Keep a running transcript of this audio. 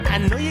I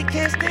know you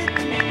can't stay.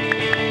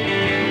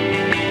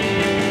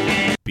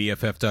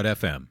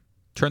 BFF.FM.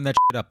 Turn that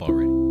shit up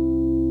already.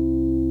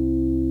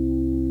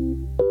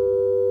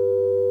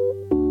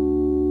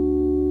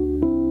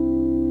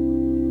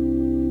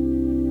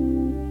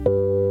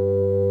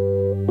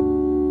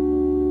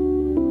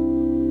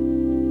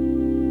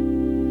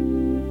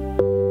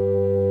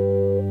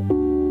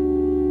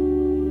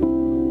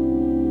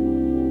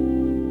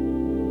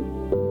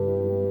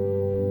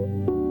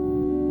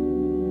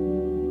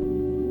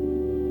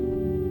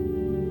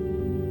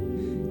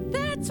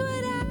 That's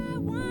what I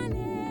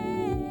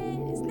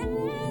wanted. It's not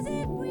as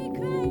if we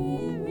cry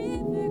a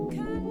river,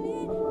 call it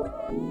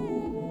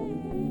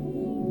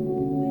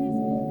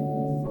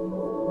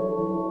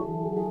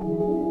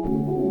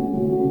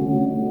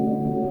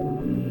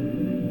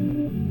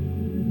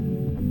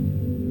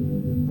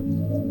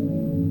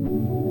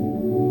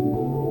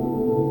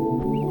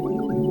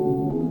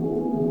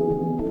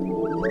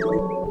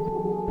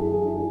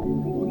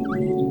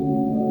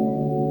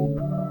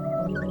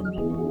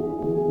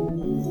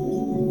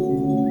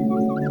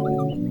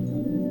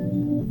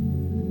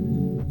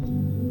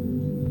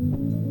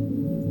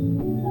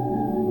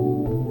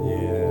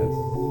Yes.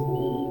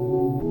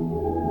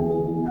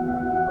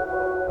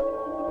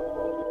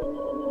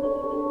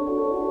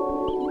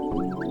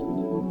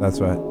 That's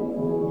right.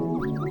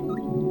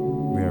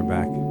 We are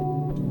back.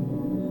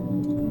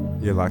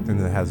 You're locked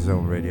into the Hazard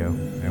Zone Radio,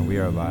 and we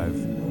are live.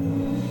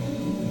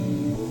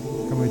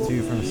 Coming to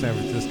you from San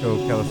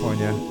Francisco,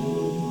 California,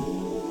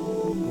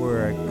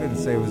 where I couldn't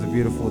say it was a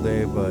beautiful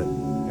day, but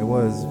it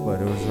was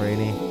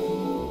rainy,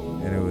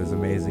 and it was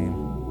amazing.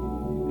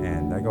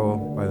 And I go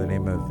by the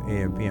name of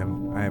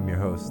AMPM. I am your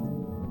host.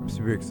 I'm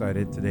super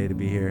excited today to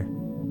be here.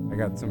 I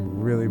got some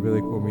really,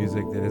 really cool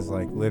music that has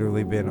like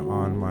literally been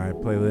on my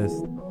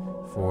playlist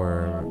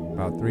for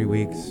about 3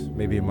 weeks,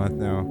 maybe a month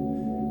now,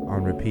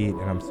 on repeat,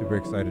 and I'm super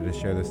excited to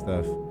share this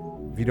stuff.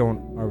 If you don't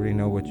already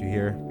know what you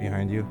hear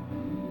behind you,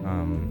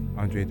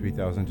 Andre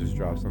 3000 just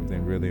dropped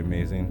something really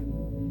amazing,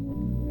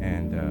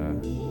 and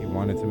he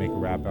wanted to make a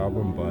rap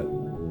album, but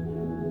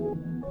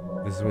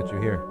this is what you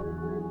hear.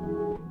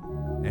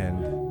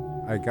 And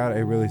I got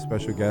a really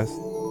special guest.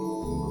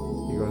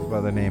 He goes by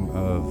the name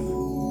of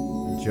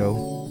Joe.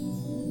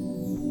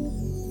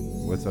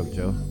 What's up,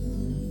 Joe?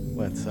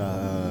 What's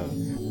up?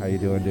 How you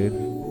doing, dude?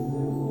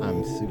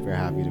 I'm super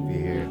happy to be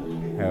here.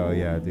 Hell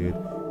yeah, dude.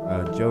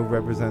 Joe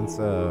represents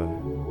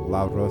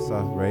La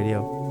Rosa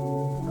Radio.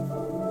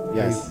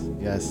 Yes,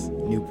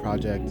 new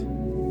project.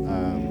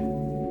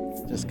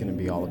 Just gonna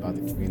be all about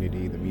the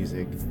community, the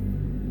music,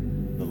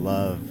 the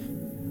love.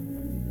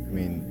 I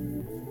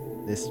mean,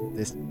 this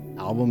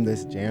album,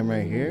 this jam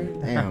right here,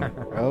 damn,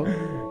 bro.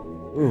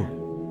 Ooh,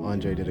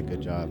 Andre did a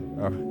good job.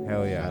 Oh,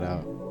 hell yeah. Shout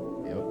out.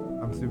 Yep.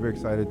 I'm super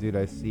excited, dude.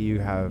 I see you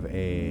have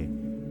a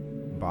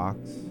box.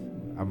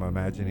 I'm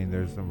imagining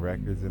there's some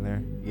records in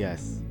there.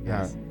 Yes.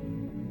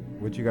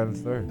 What you got in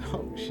store?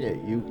 Oh shit,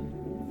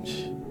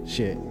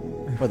 shit.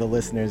 For the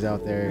listeners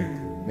out there,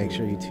 make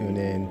sure you tune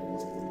in.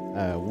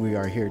 We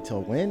are here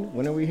till when?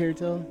 When are we here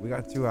till? We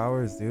got 2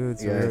 hours, dude.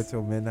 So Yes. we're here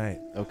till midnight.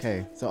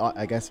 Okay, so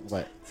I guess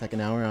what,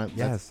 second hour on?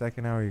 Yeah,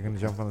 second hour. You're gonna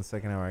jump on the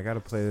second hour. I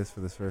gotta play this for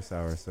this first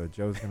hour. So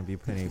Joe's gonna be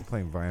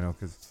playing vinyl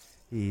because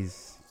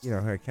he's,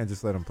 I can't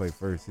just let him play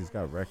first. He's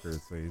got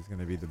records, so he's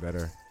gonna be the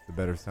better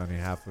sounding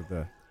half of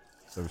the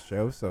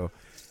show. So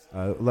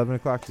 11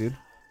 o'clock, dude.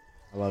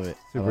 I love it.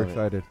 Super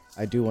excited.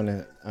 I do want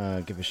to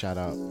give a shout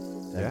out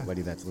to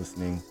everybody that's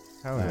listening.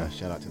 Hell yeah.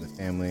 Shout out to the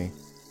family.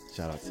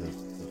 Shout out to the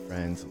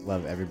friends.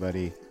 Love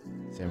everybody.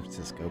 San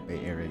Francisco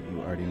Bay Area,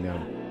 you already know.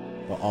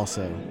 But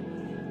also,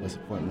 most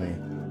importantly,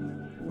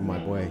 for my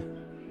boy,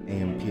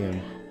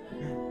 AMPM.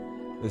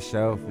 For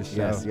sure.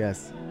 Yes.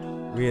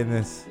 We in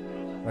this,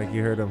 like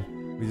you heard him.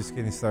 We just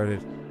getting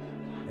started,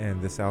 and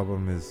this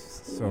album is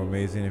so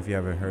amazing. If you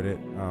haven't heard it,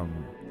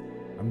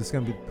 I'm just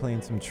gonna be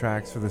playing some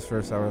tracks for this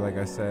first hour, like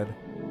I said.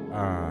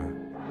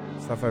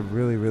 Stuff I've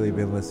really, really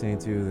been listening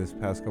to this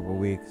past couple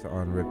weeks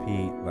on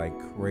repeat, like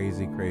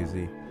crazy.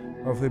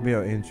 Hopefully be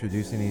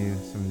introducing you to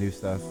some new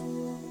stuff,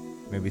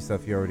 maybe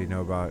stuff you already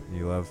know about and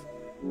you love.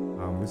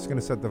 We're just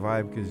gonna set the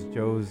vibe because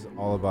Joe's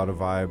all about a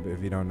vibe.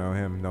 If you don't know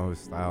him, know his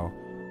style.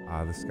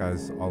 This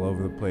guy's all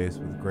over the place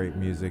with great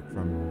music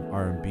from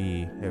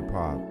R&B,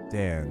 hip-hop,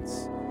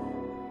 dance,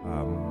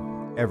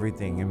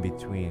 everything in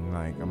between.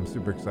 Like, I'm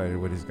super excited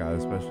what he's got,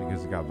 especially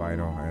because he got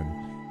vinyl.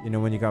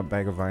 And when you got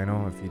bag of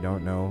vinyl, if you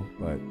don't know,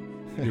 but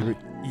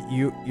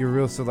you're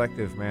real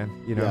selective, man.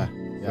 Yeah.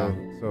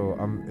 So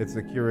it's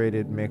a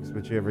curated mix,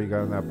 whichever you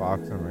got in that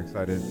box. I'm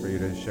excited for you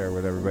to share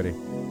with everybody.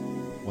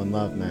 One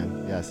love,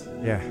 man. Yes.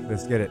 Yeah,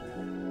 let's get it.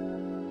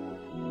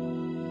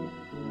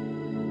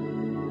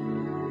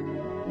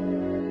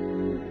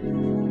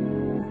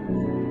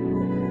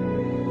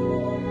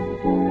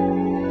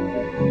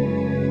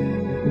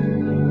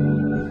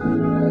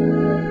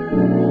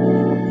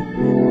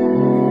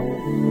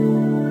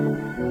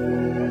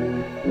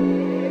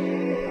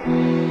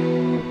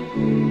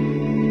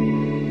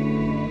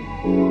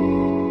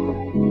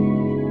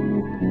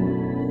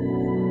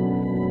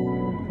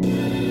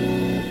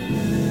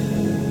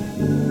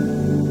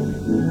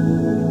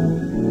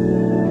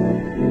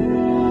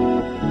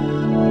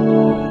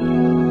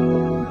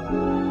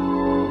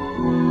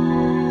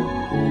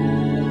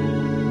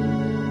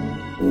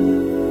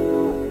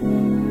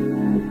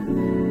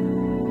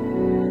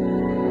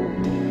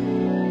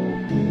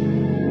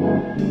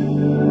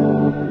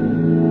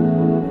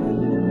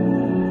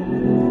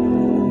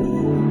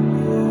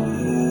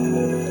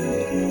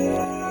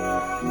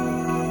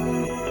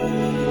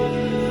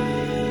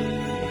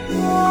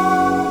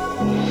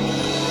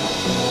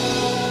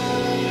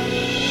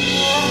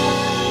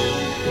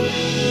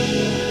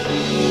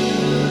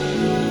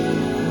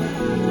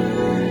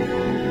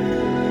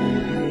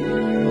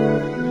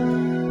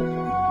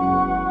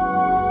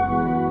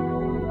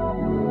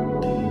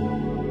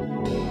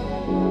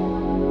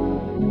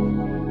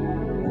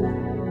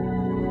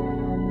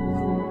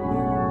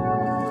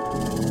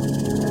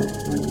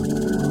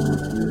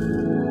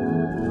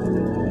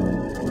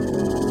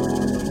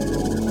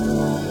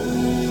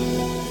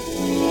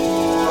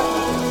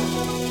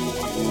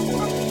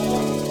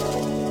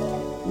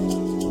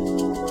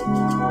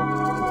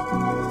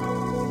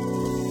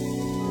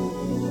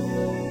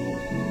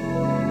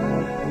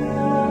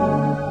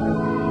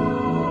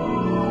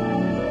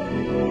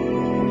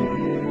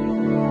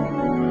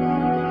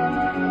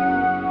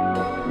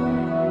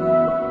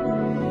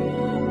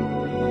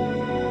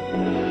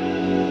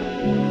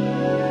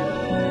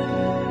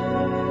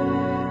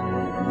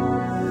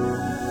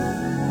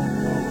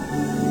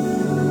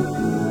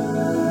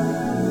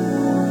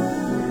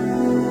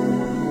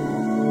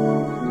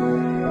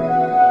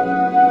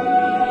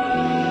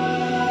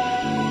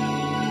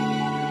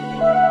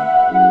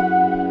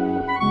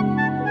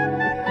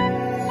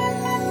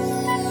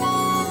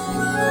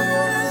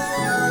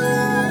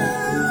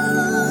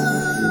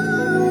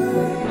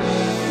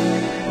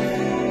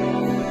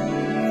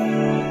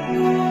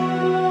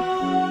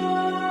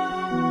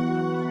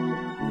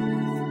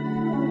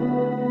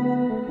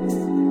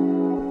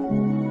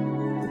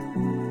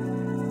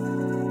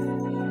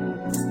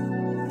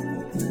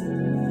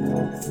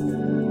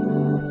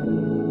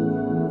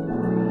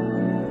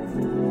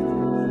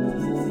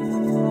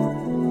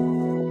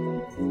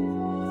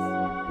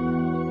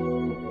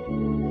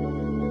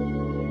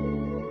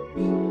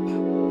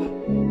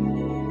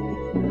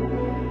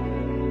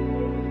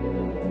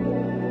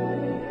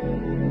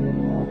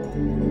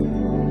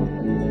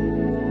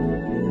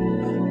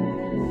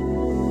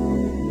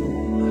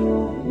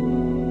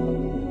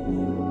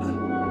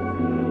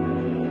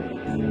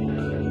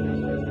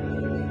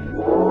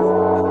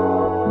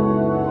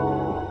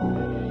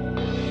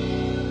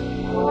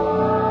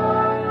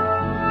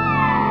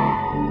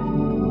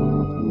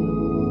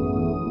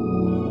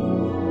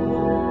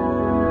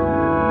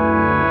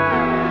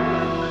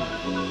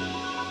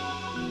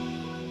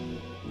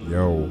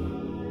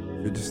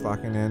 If you're just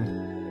locking in,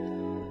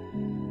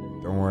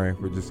 don't worry,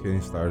 we're just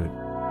getting started.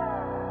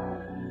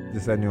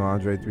 This is that new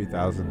Andre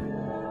 3000. If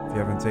you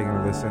haven't taken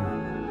a listen,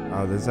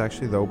 this is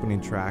actually the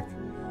opening track.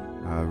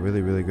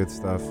 Really, really good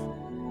stuff.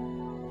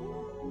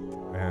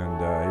 And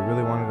he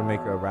really wanted to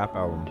make a rap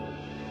album,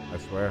 I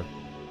swear.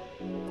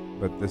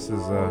 But this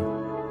is the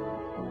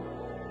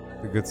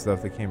good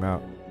stuff that came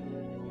out.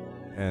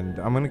 And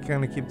I'm going to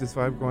kind of keep this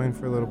vibe going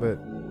for a little bit,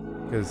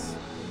 because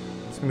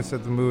I'm just going to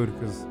set the mood,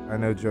 because I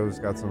know Joe's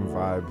got some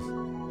vibes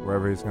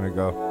wherever he's going to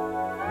go.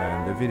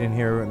 And if you didn't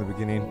hear it in the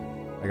beginning,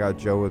 I got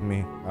Joe with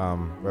me,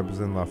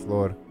 representing La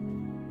Flor.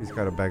 He's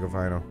got a bag of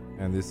vinyl.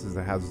 And this is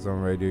the Hazard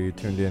Zone Radio. You're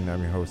tuned in.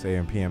 I'm your host,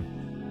 AM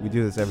PM. We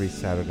do this every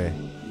Saturday.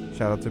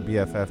 Shout out to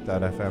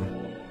BFF.FM.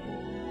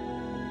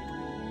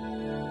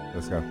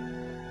 Let's go.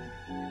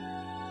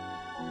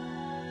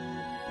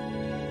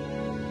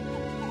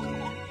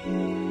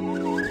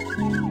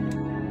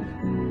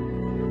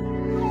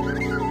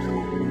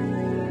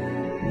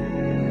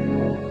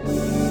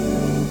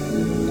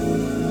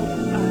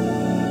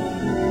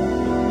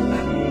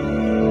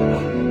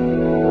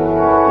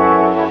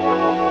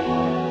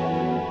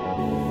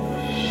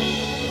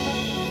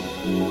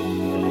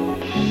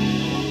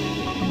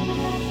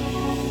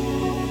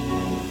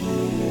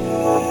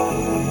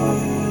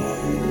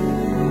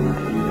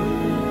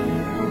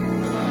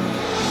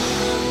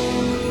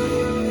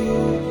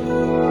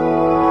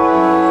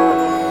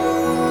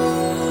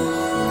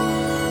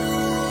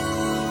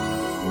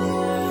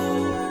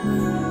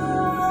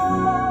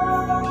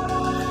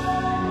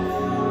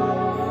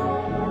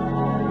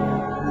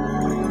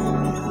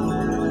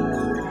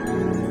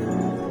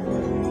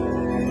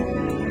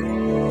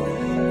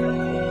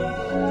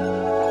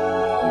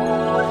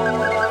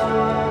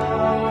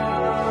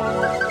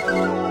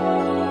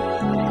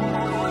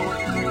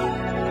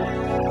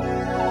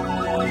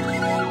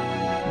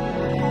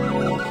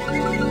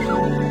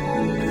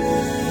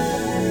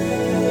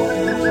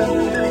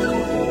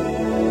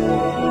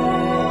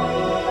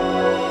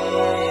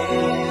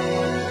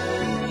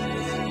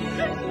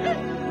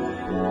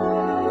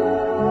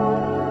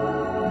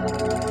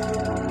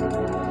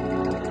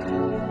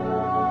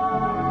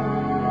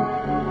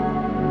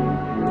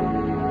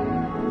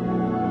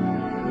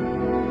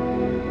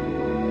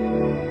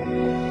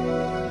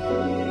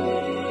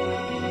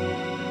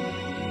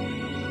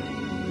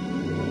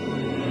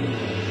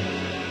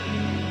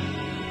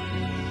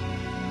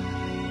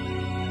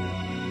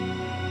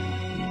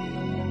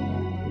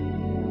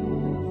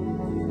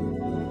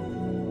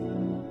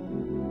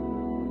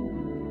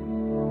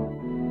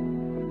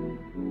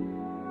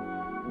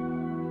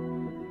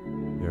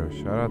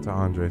 Shout out to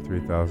Andre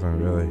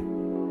 3000, really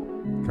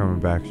coming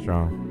back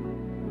strong.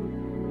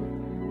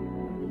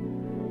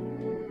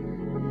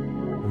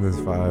 And this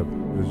vibe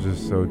is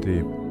just so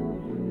deep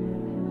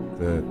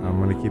that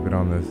I'm gonna keep it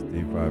on this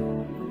deep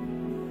vibe.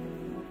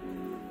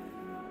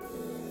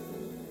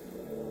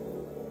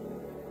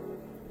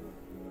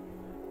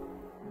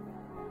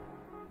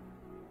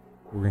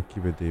 We're gonna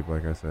keep it deep,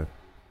 like I said.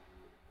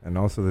 And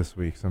also this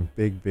week, some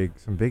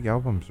big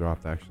albums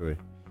dropped actually.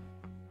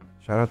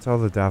 Shout out to all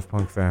the Daft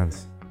Punk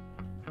fans.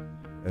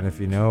 And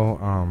if you know,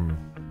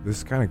 this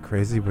is kind of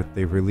crazy, but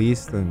they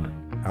released an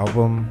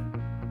album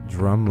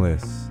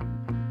Drumless.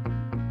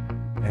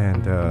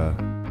 And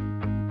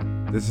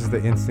this is the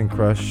Instant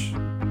Crush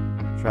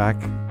track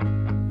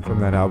from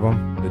that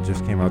album that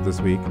just came out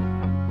this week.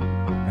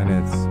 And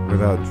it's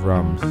without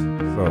drums.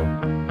 So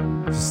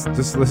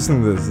just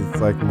listen to this.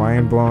 It's like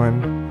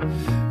mind-blowing,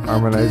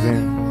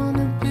 harmonizing,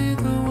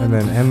 and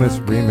then endless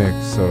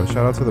remix. So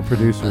shout out to the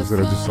producers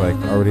that are just like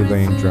already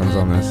laying drums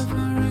on this.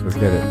 Let's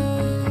get it.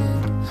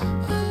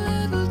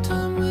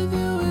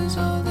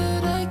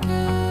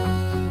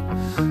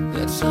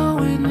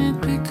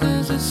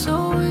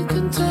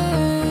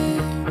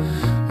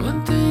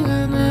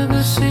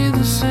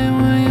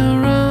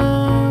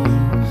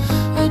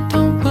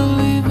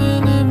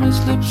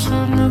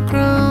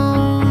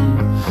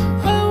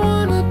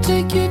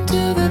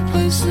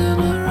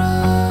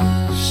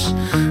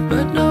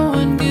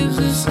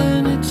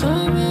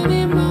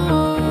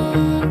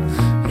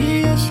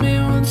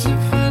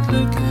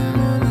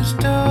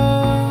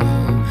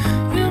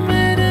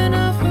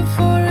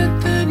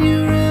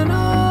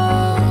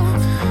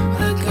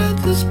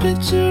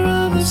 Picture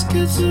of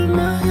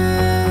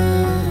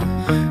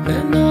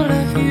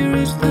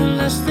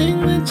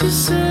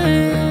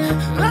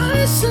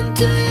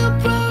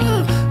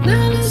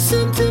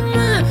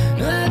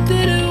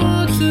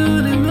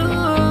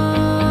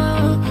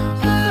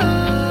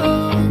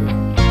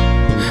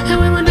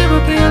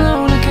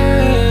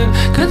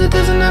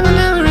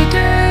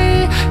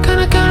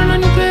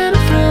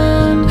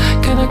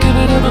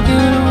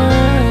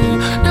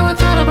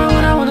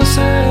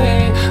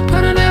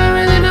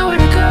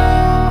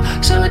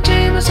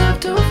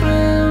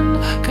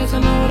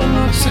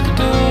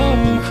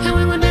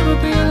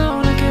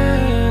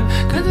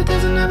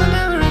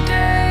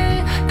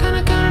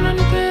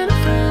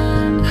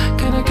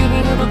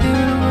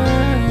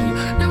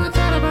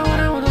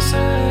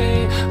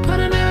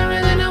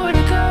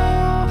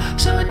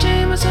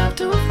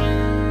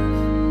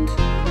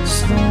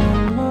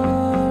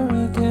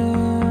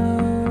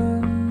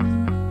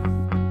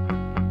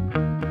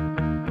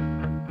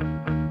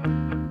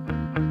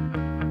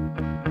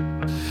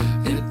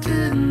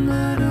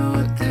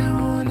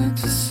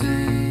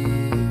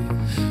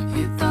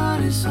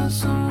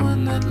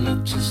someone that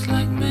looked just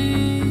like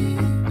me.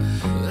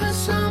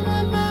 That's how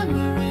my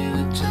memory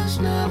that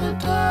just never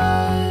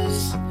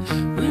dies.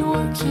 We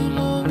walked too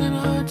long and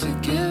hard to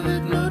give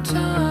it no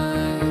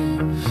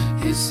time.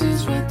 He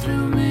sees right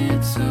through me,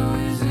 it's so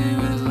easy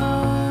with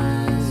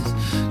lies.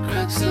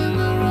 Cracks in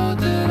the road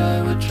that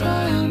I would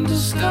try and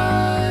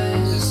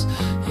disguise.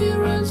 He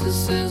runs his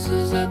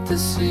scissors at the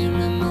seam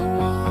in the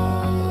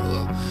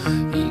wall.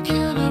 He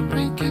cannot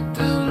break it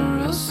down or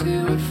else he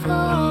would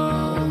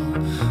fall.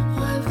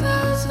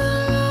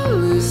 1,000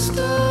 lonely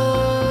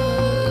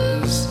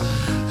stars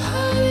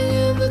hiding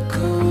in the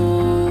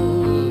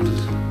cold.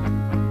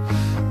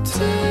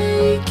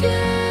 Take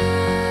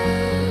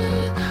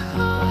it,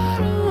 I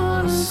don't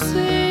wanna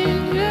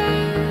sing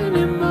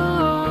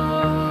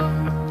anymore.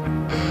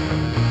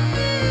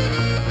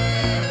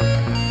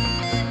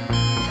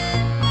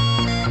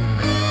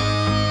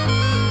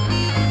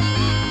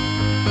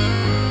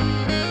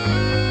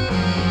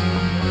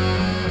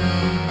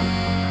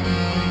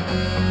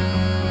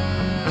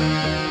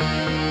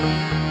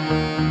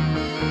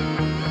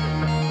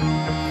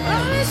 I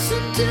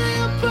listened to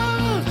your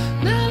problem,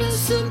 now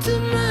listen to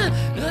mine.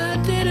 I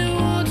didn't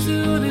want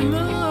to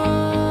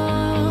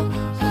anymore.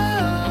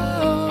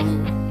 Oh.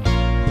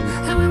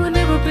 And we would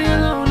never be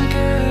alone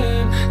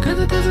again, 'cause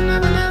it doesn't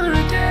happen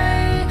every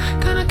day.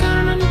 Kinda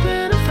counting on you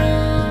being a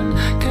friend.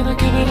 Can I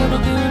give it up or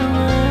give it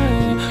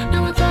away?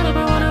 Now I thought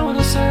about what I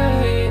wanna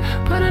say,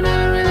 but I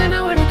never really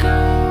know where to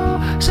go.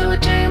 So I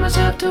chained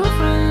myself to a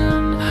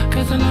friend,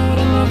 'cause I know what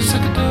a love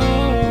sucker do.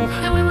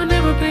 And we would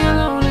never be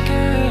alone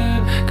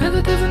again, 'cause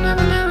it doesn't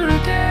happen every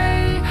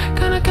day.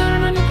 Kinda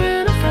counting on you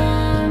being a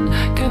friend.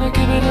 Can I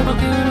give it up or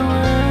give it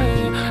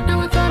away? Now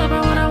I thought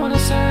about what I wanna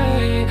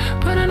say,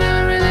 but I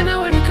never really know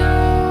where to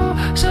go.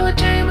 So I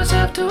chained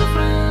myself to a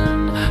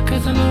friend,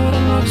 'cause I know what a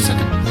love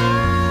sucker do. I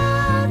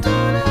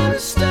don't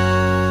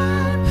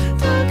understand,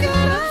 don't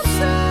get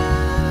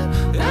upset.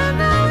 I'm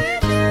not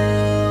with you.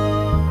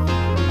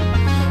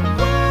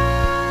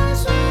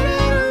 What's ready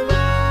to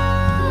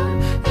run?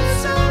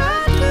 It's all I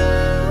do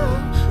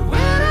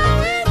when I'm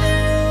with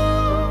you.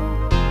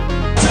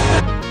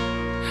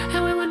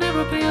 And we would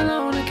never be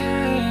alone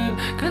again,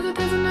 'cause it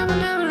doesn't happen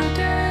every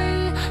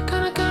day.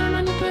 Kinda counting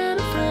on you being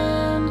a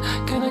friend.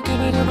 Can I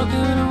give it up or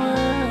give it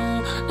away?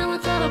 Now I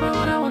thought about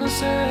what I wanna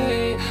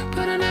say,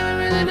 but I never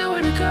really know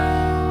where to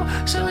go.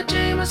 So I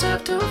chained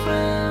myself to a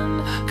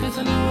friend, 'cause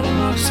I know what a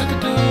love sucker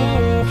do.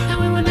 And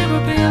we would never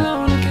be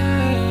alone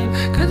again,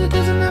 'cause it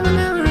doesn't happen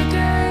every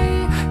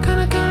day.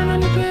 Kinda counting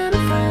on you being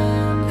a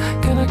friend.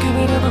 Can I give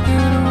it up or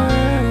give it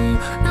away?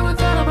 Now I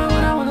thought about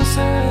what I wanna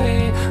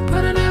say,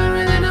 but I never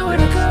really know where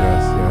to go.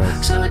 Yes.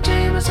 So I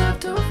chained myself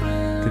to a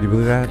friend. Could you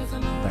believe that? 'Cause I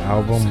know The what a love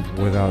album sucker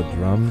do. without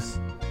drums,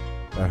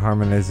 that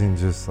harmonizing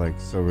just like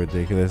so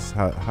ridiculous.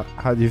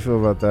 How do you feel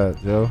about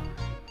that, Joe?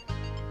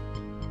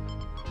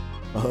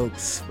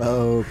 Folks,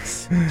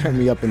 turn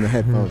me up in the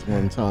headphones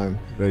one time.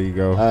 There you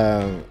go.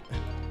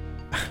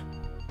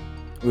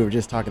 We were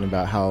just talking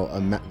about how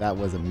that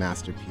was a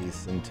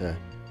masterpiece, and to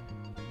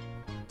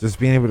Just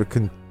being able to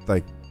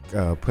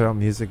put out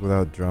music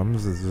without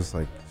drums is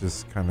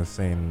just kind of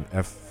saying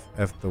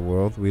f the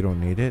world. We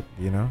don't need it.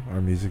 You know, our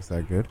music's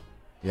that good.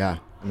 yeah,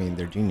 I mean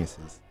they're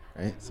geniuses,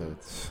 right? So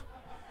it's,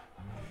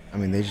 I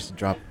mean they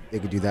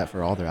could do that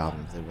for all their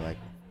albums. They were like,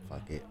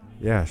 fuck it.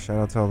 Yeah, shout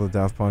out to all the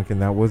Daft Punk,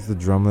 and that was the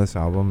Drumless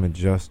album. It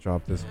just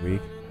dropped this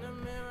week.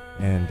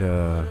 And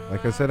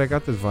like I said, I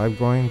got this vibe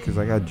going because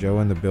I got Joe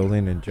in the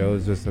building, and Joe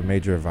is just a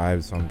major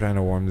vibe. So I'm trying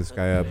to warm this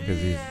guy up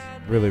because he's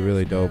really,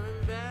 really dope.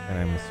 And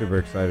I'm super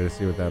excited to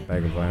see what that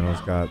bag of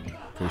vinyl's got.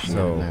 Appreciate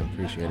it, man.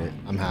 Appreciate it.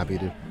 I'm happy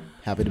to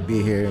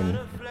be here and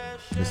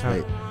just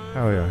wait.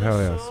 Hell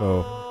yeah.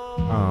 So,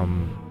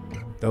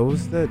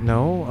 those that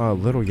know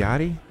Little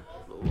Yachty,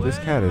 this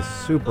cat is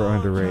super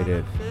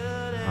underrated.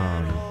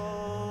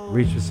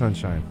 Reach the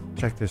Sunshine.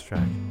 Check this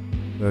track.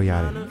 Lil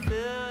Yachty.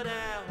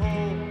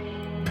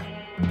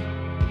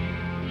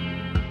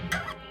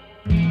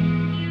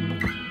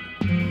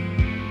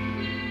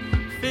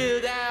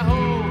 Feel that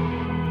hole.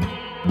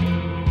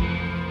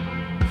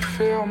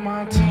 Feel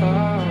my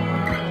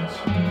touch.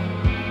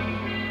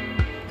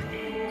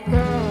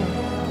 Yeah.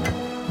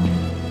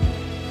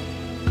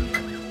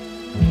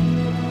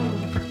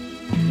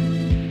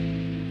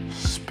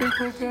 Speak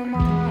with your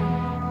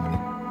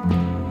mind.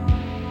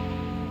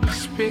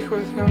 Speak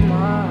with your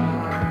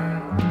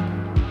mind.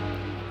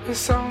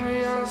 It's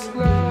only us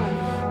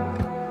left.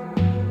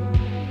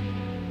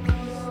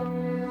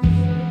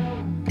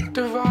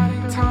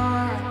 Dividing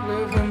time,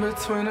 living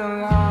between the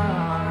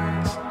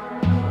lines.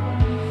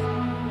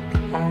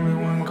 Only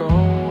one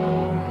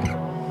goal,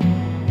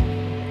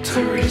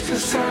 to reach the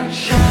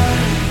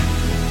sunshine.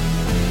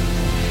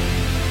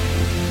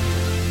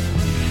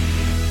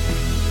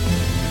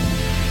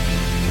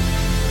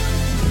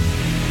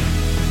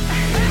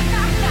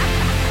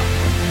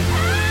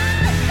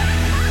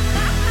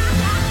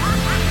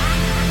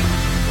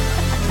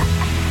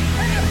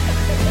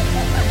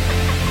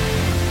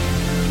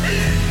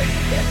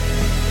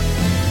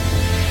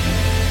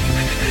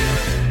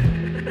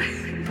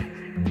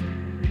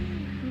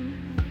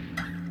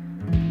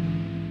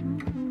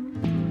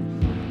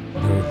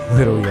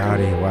 Little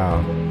Yachty,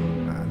 wow.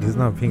 This is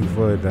not Pink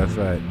Floyd, that's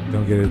right.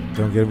 Don't get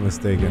it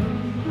mistaken.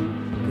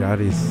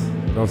 Yachty's,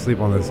 don't sleep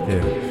on this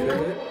kid.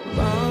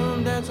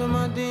 Ballroom dance with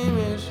my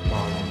demons.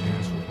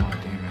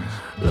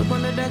 Look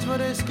on the dance for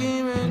the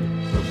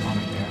scheming.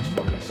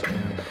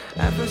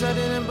 At first I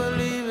didn't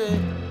believe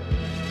it.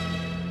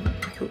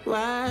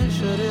 Why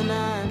shouldn't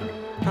I?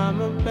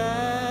 I'm a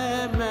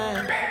bad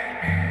man.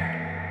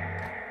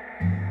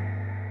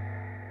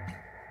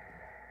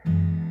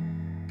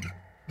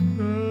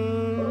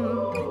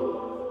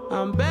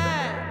 I'm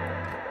bad.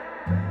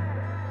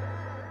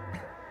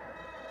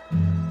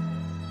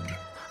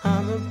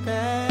 I'm a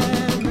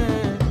bad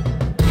man.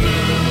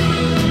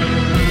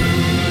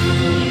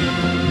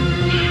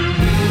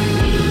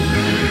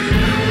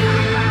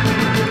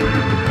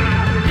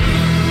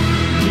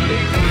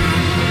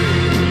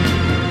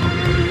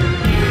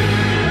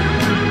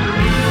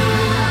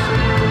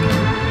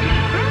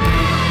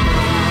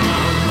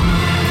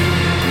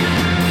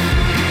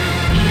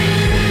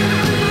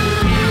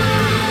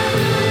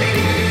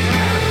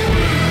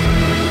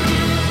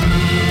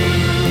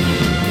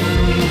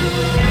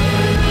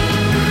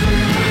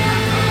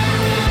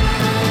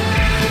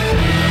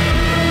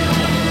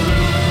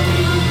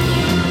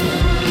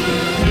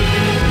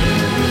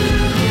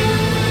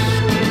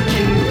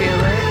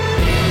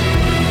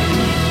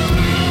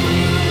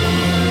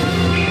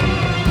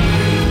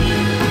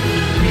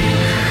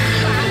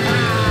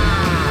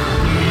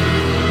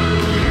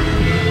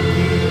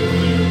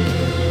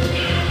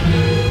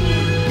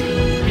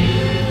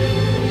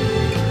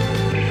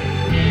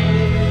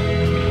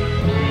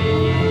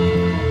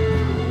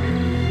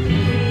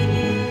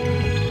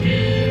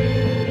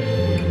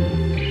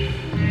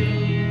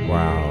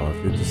 Wow,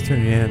 if you're just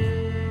tuning in,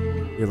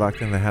 you're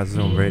locked in the Hazard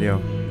Zone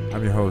Radio.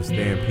 I'm your host,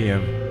 Dan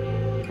PM.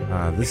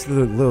 This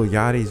Little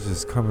Yachty's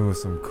just coming with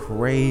some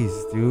craze,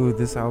 dude.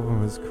 This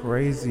album is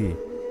crazy.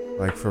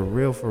 Like, for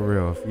real, for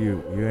real. If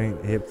you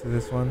ain't hip to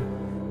this one,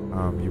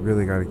 you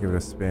really got to give it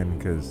a spin,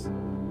 because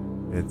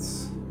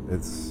it's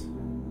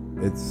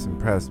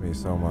impressed me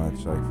so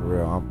much. Like, for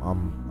real, I'm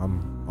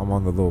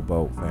on the Little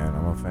Boat fan.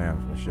 I'm a fan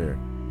for sure.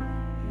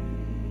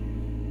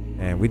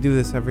 And we do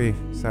this every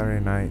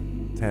Saturday night,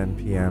 10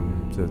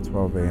 p.m. to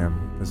 12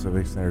 a.m.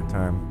 Pacific Standard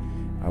Time.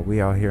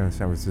 We out here in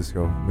San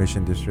Francisco,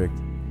 Mission District.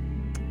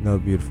 Another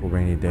beautiful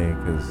rainy day,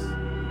 because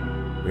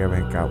we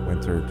haven't got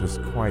winter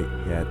just quite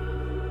yet.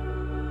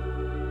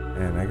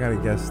 And I got a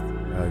guest,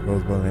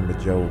 goes by the name of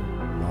Joe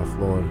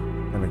Floyd.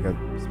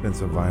 Gonna spin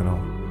some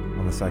vinyl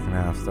on the second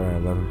half, starting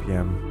at 11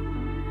 p.m.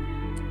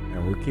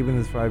 And we're keeping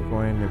this vibe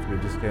going. If you're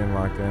just getting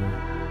locked in,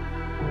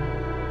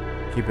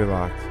 keep it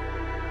locked.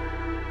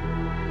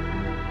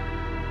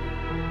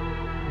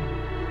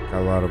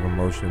 Got a lot of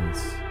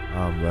emotions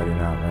letting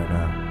out right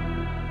now.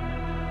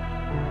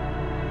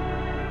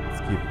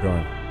 Let's keep it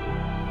going.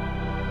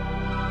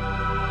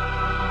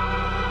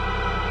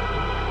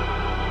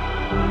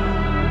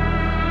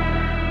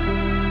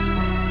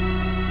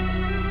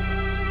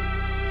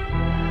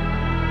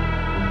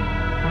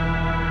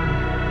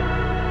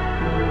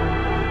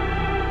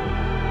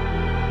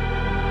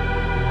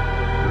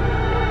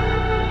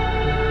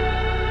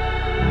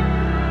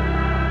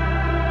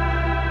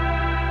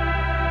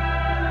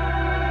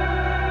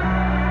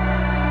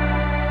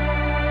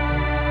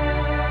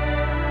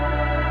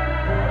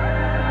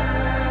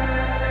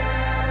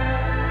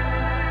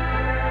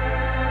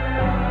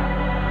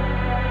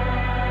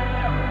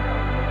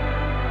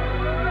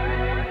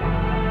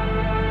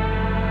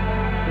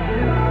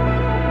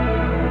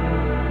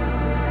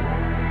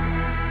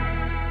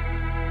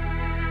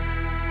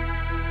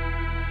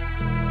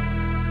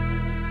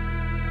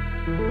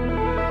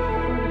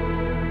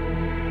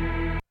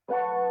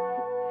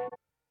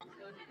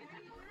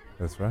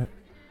 That's right.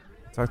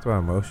 I talked about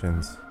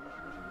emotions.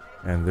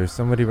 And there's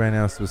somebody right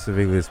now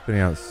specifically that's putting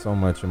out so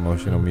much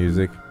emotional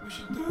music.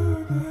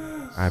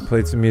 I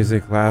played some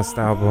music last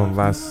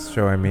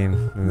show,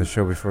 and the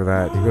show before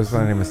that. He goes by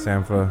the name of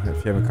Sampha.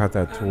 If you haven't caught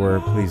that tour,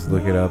 please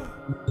look it up.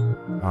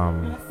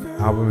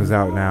 Album is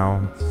out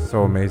now. It's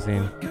so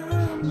amazing.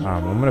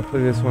 I'm going to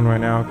play this one right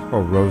now. It's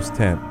called Rose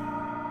Tint.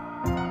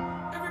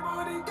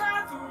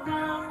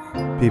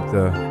 Peep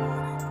the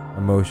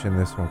emotion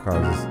this one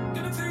causes.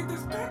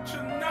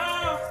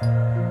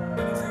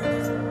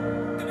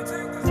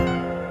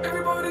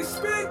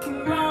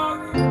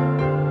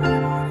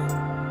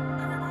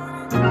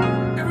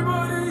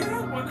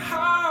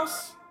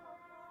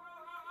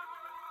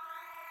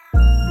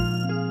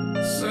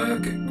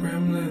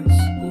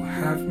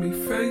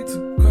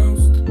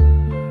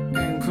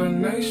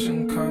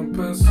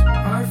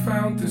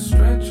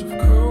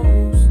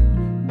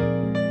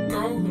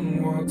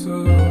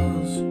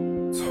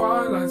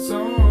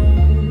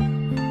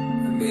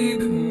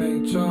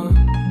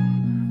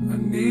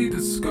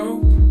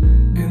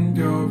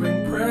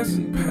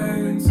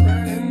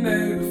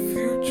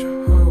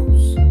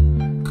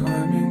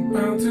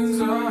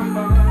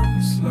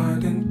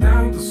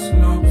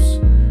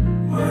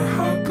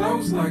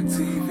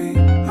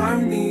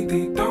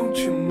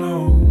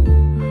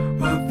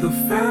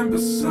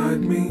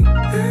 Beside me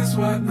is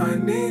what I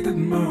needed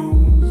most.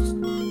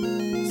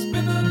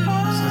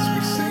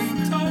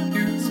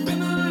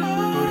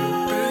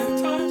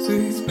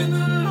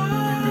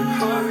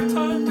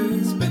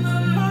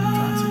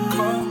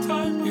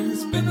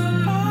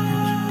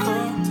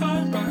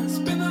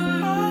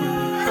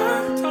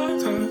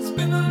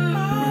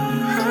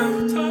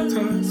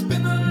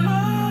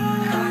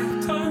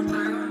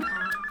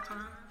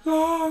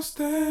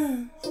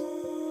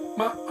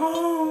 my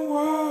own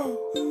world,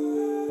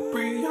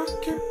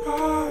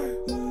 preoccupied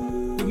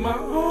with my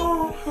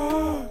own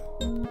heart.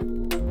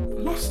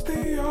 Lost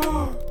the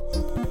art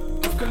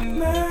of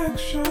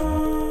connection.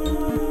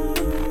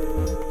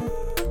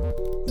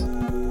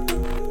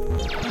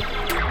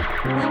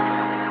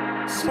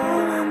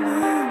 Smiling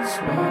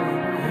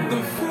in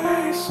the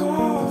face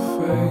of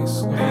the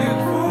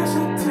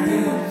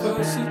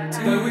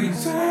adversity that we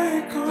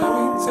take on,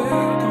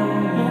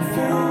 more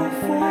fuel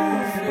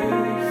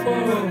for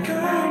the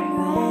camera.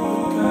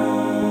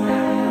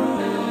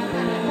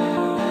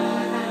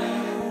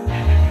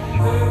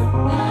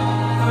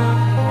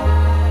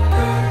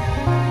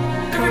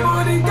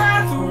 Everybody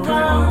gather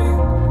round.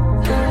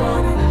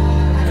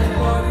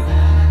 Everybody,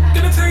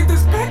 gonna take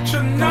this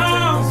picture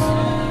now.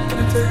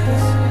 Gonna take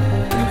this.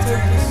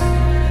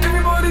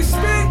 Everybody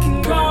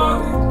speaking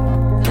loud.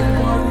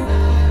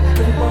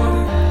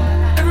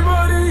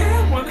 Everybody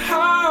in one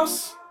house.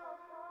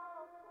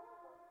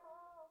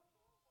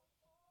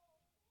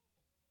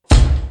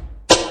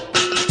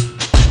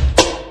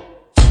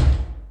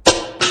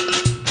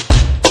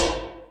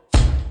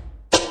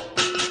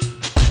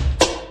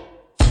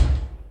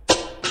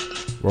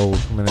 Whoa, we're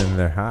coming in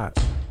there hot.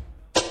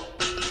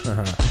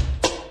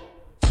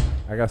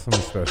 I got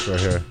something special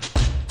right here.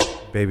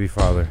 Baby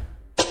Father.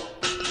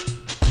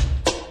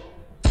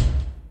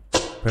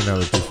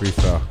 Penelope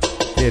freestyle.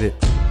 Get it.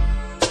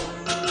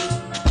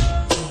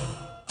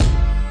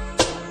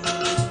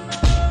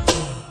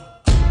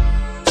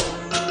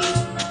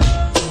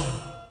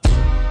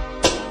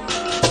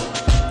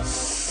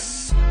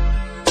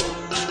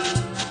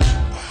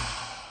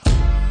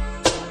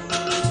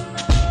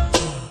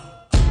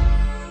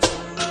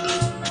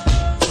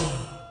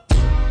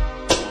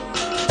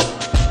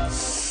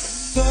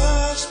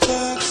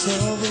 Flashbacks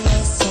of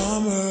last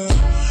summer.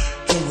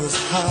 It was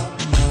hot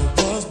and I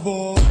was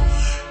bored.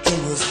 It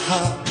was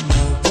hot and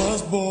I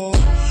was bored.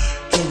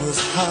 It was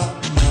hot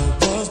and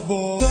I was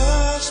bored.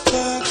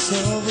 Flashbacks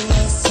of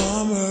last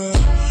summer.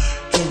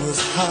 It was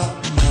hot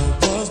and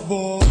I was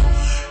bored.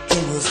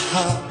 It was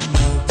hot and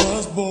I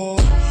was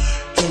bored.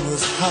 It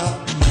was hot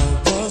and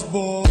I was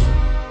bored.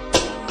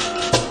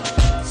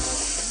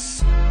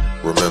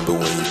 Remember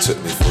when you took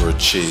me for a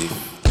chief?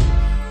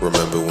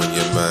 Remember when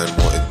your man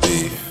wanted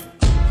beef?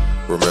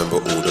 Remember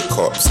all the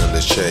cops and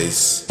the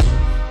chase?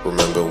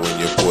 Remember when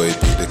your boy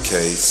beat the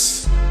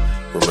case?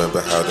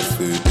 Remember how the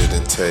food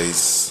didn't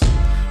taste?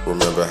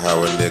 Remember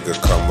how a nigga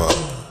come up?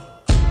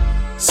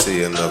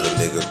 See another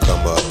nigga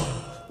come up.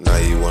 Now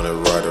you wanna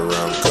ride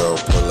around, girl,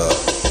 pull up.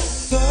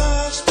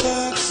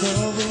 Flashbacks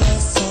of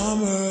last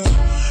summer.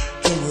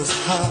 It was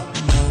hot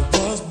and I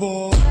was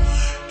bored.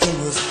 It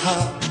was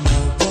hot and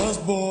I was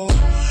bored.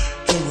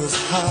 It was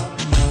hot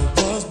and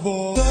I was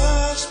bored.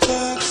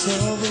 Flashbacks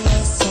of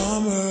last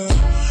summer.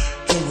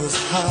 It was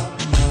hot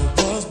and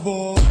I was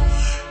bored.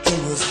 It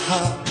was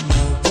hot and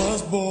I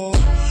was bored.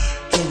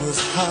 It was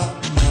hot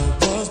and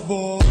I was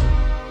bored.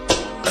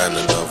 And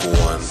another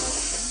one.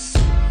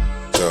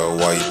 Girl,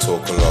 why you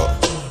talk a lot?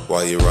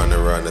 Why you run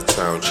around the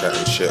town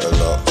chatting shit a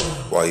lot?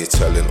 Why you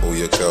telling all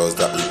your girls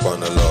that we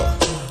bun a lot?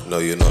 No,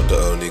 you're not the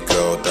only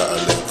girl that I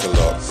link a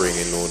lot.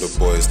 Bringing all the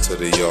boys to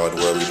the yard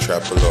where we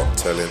trap a lot.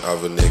 Telling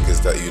other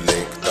niggas that you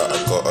link that I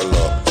got a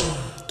lot.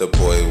 The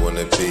boy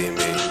wanna be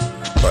me,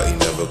 but he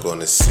never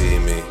gonna see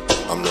me.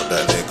 I'm not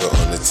that nigga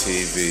on the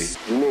TV.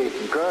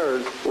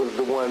 Niggas was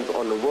the ones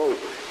on the rope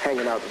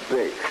hanging out the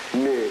bait.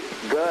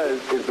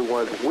 Niggas is the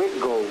ones with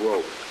gold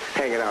ropes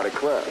hanging out at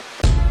clubs.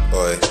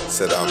 Oi,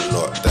 said I'm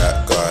not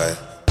that guy.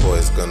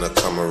 Boys gonna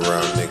come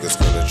around, niggas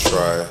gonna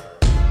try.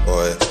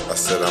 Oi, I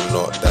said I'm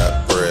not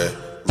that brer.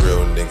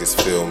 Real niggas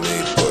feel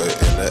me, put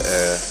it in the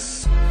air.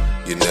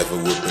 You never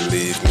would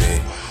believe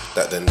me,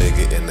 that the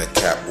nigga in the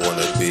cap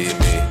wanna be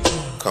me.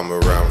 Come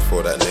around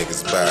for that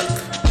nigga's back,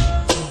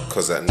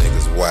 cause that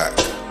nigga's whack.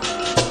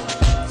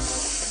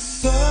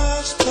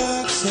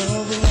 Flashbacks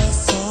of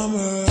last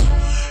summer.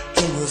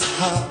 It was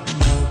hot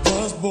and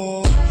I was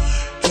bored.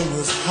 It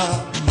was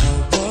hot and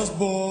I was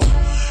bored.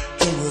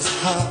 It was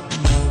hot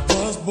and I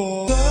was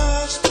bored.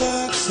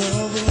 Flashbacks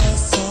of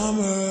last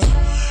summer.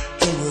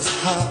 It was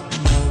hot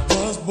and I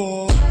was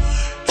bored.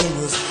 It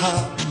was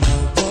hot and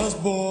I was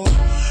bored.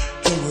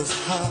 It was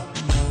hot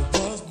and I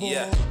was bored.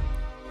 Yeah.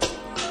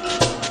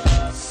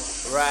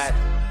 Right.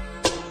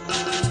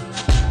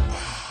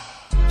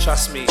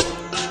 Trust me,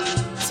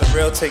 it's a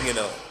real thing, you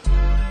know.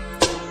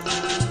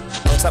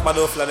 I'll take my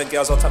North London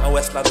girls, I'll take my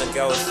West London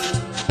girls,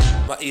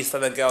 my East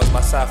London girls,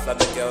 my South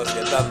London girls,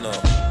 you done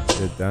know.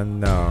 You done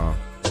know.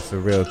 It's a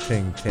real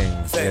ting.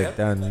 Say You it.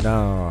 done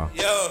know.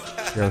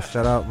 Yo,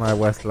 shout out my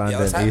West London,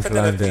 Yo, type East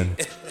Penelope. London.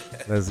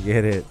 Let's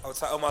get it. I'll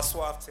take all my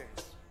suave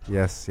things.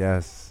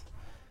 Yes.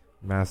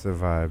 Massive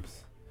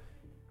vibes.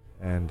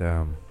 And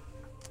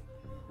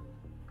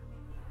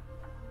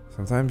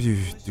sometimes you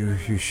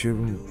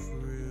shouldn't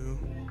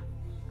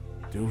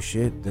do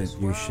shit that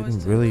you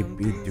shouldn't really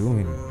be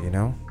doing, you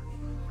know?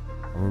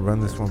 I'm gonna run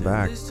this one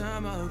back.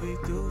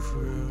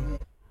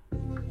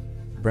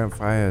 Brent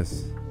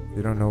Faiyaz. If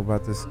you don't know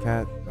about this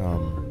cat,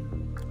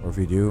 Or if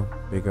you do,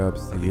 big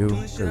ups to you,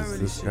 because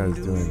this guy's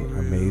doing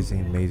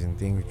amazing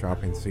things,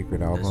 dropping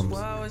secret albums.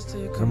 I'm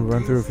gonna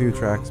run through a few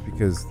tracks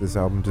because this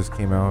album just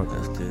came out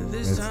and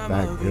it's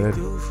that good.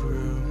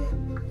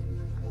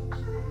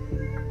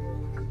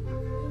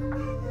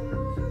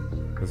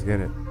 Let's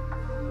get it.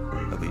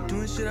 I be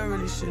doing shit I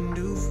really shouldn't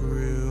do for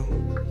real.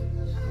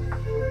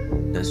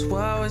 That's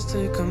why I always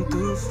take come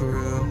through for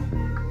real.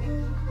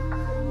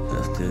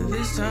 After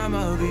this time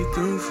I'll be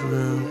through for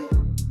real.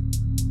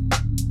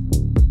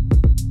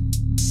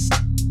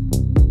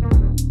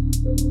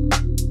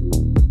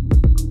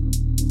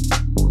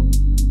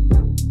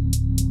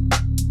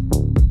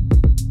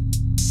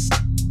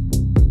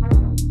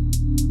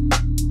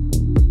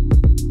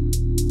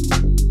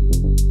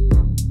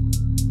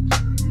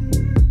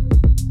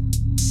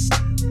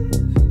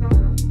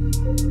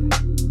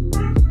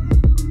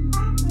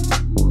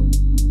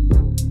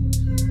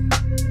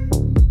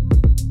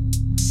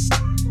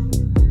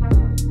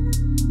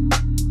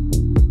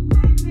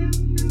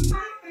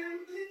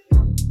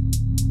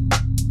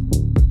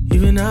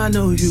 I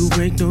know you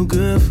ain't no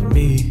good for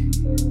me,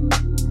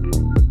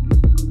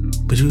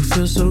 but you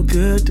feel so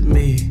good to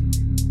me.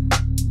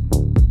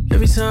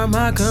 Every time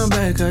I come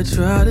back, I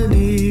try to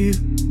leave.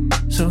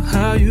 So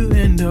how you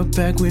end up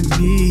back with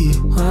me?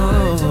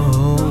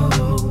 Oh,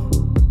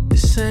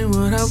 this ain't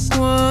what I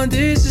want,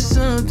 this is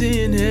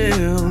something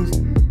else.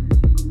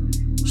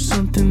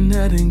 Something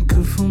that ain't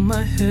good for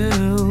my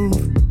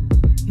health.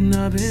 And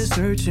I've been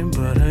searching,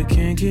 but I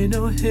can't get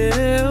no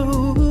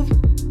help.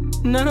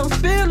 And I don't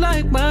feel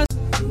like my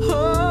I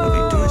be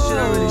doing shit I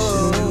really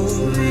shouldn't do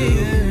for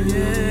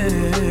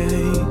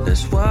real.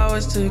 That's why I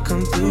always take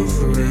come through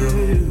for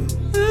real.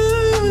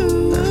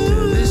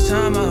 After this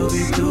time I'll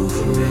be through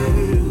for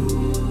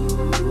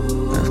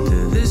real.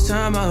 After this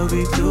time I'll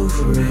be through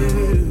for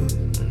real.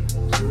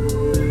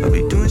 I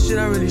be doing shit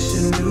I really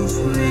shouldn't do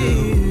for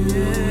real.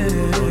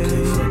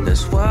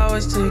 That's why I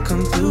always take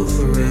come through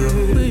for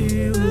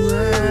real.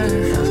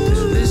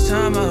 After this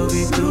time I'll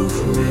be through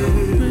for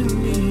real.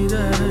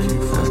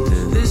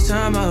 This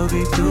time I'll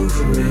be through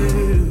for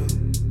real.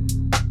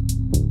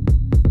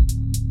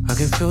 I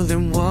can feel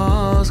them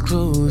walls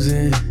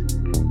closing.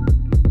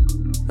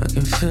 I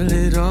can feel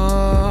it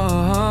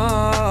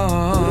all.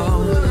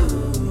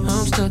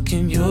 I'm stuck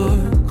in your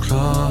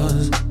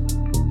claws.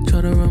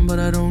 Try to run but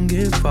I don't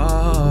get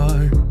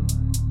far.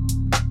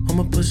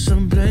 I'ma put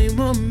some blame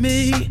on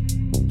me.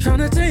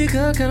 Tryna take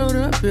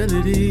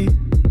accountability,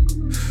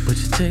 but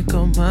you take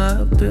all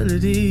my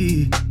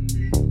ability.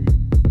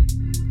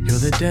 You're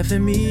the death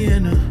in me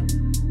and a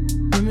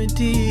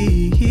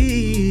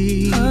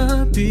remedy. I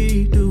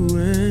be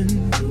doing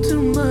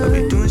too much. I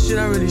be doing shit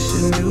I really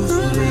shouldn't do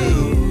for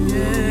real.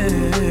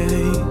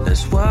 Yeah.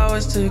 That's why I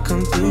always take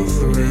come through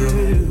for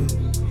real.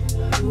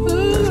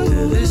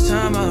 After this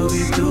time I'll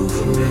be through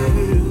for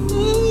real.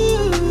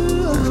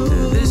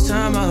 After this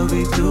time I'll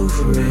be through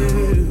for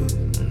real.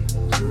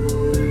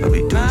 I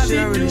be doing shit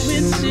I really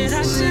shouldn't do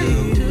for real.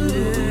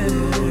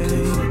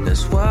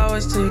 That's why I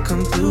always take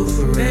come through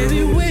for real.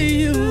 Baby, where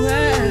you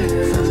at?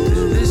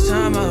 After this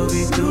time I'll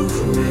be through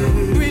for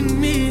real. Bring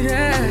me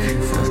that.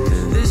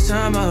 After this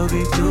time I'll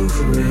be through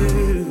for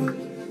real.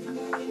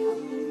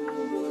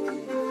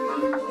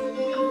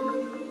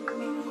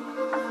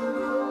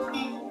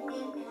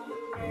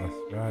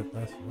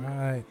 That's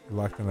right. You're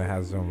locked in the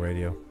House Zone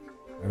Radio.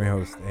 I'm your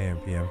host, AM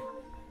PM.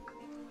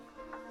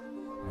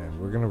 And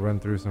we're gonna run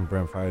through some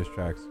Brent Faiyaz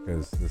tracks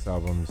because this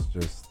album's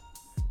just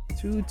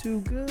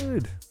too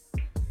good.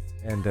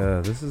 And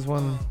this is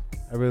one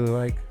I really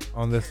like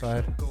on this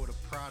side.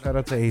 Shout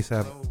out to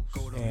ASAP.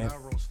 And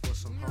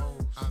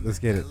let's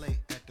get it.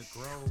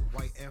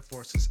 White Air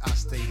Forces, I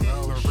stay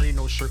low.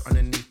 Merino shirt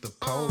underneath the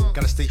pole.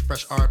 Gotta stay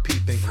fresh, RP,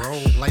 they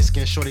roll. Light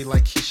skin shorty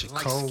like Keisha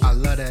Cole. I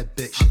love that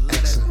bitch,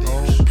 X and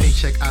O.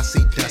 Paycheck, I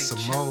see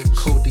decimal.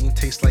 Codeine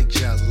tastes like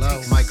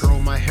Jello. Might grow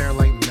my hair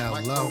like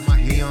Mellow.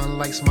 Neon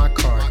lights, my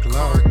car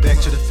glow. Back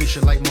to the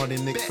future like Martin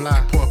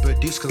McFly. Pour up a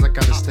deuce cause I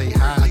gotta stay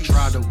high. I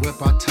drive the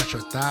whip, I touch her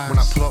thighs. When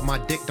I pull up my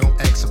dick, don't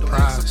act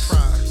surprised.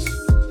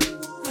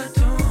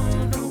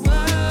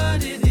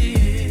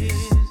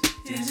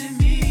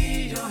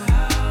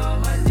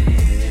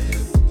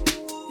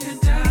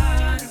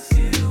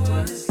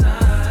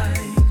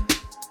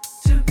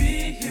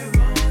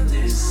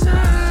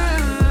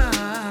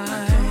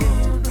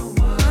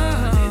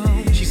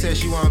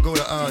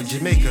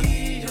 Jamaica. I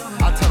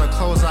tell her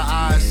close her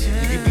eyes. You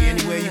can be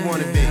anywhere you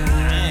wanna be.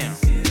 Damn.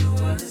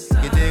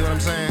 You dig what I'm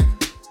saying?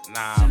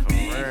 Nah, for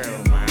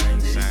real, man.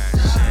 Ain't saying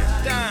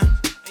shit. Damn.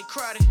 Hey,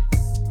 crowded.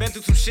 Been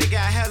through some shit,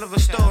 got a hell of a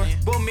story.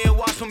 Bought me a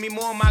watch, put me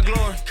more in my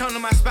glory. Come to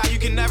my spot, you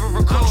can never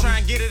record. I'm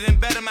trying to get it and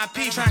better my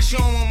P. Trying to show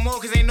them one more,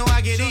 cause they know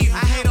I get even. I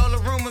hate all the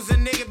rumors a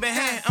nigga been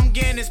had. I'm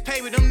getting this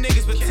paper, them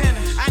niggas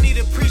pretending. I need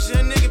a preacher,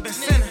 a nigga been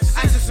sinning.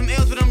 I took some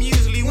L's, but I'm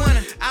usually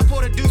winning. I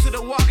poured a deuce to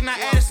the walk and I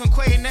added some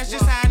Quay, and that's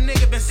just how a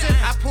nigga been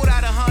sinning. I pulled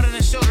out 100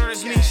 and showed her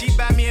it's me. She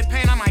buy me a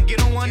pain, I might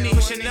get on one knee.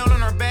 Put Chanel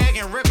on her bag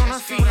and Rick on her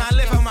feet. When I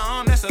lift up my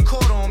arm, that's a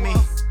cord on me.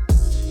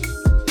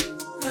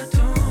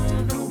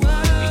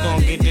 We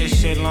gon' get this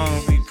shit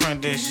long, we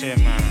print this this shit,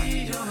 man.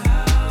 You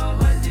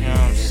know what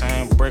I'm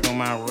saying? Brick on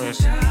my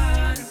wrist.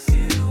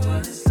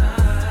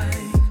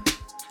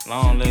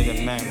 Long live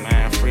the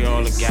man. Free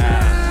all the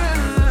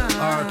guys.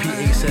 RP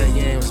ASAP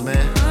Yams,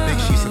 man. Big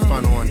sheets of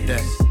fun on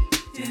deck.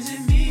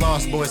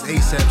 Lost Boys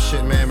ASAP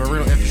shit, man.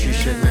 Marino Infantry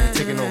shit, man.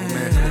 Taking over,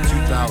 man, for the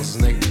 2000s,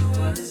 nigga.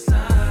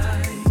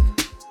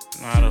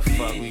 How the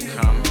fuck we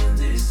coming?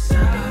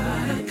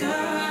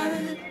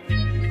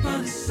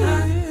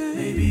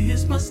 Maybe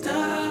it's my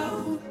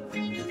style.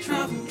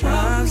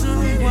 Drives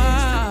me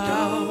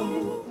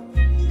wild.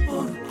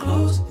 Wanna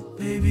close,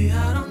 baby,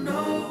 I don't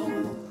know.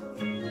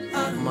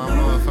 My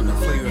motherfucking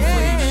Flavor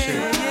Flav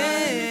shit.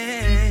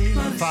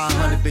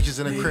 500 bitches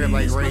in the crib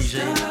like Ray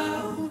J.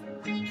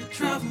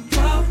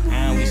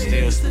 And we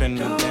still spinning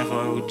the thing for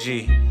OG.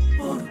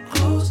 Wanna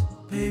close,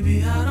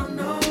 baby, I don't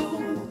know.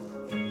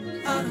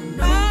 I don't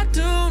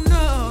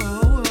know.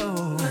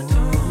 I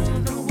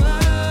don't know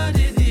what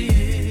it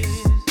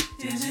is.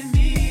 Is it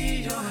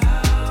me or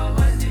how I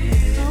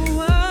did?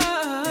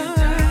 And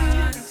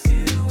I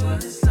feel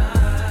what it's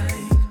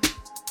like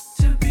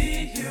to be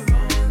here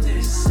on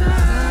this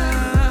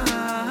side. I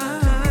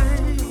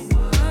don't know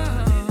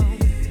what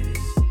it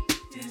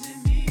is. Is it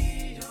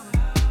me or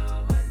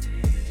how I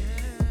did?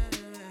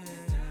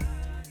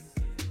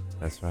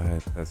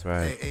 That's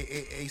right.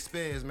 Hey,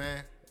 Spears,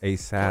 man.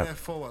 ASAP. Going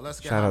forward. Let's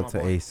get Shout on, out my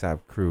to boy. ASAP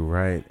crew,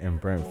 right? And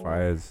Brent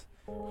Fires.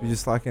 We're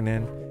just locking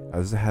in.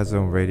 This is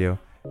Hazone Radio.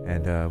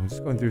 And I'm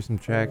just going through some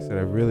tracks that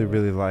I really,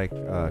 really like.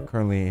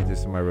 Currently,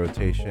 just in my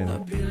rotation.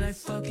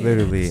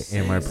 Literally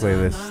in my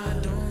playlist.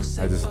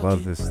 I just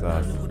love this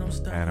stuff.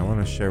 And I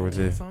want to share with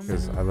it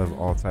because I love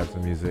all types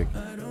of music.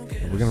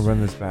 And we're going to run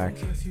this back.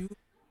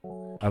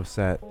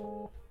 Upset.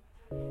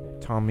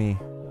 Tommy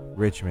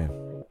Richmond.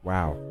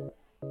 Wow.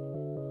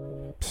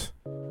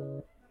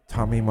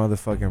 Tommy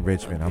motherfucking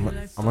Richmond. I'm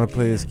gonna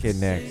play this kid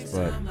next,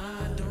 but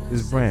this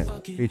is Brent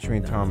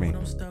featuring Tommy.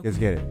 Let's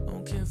get it.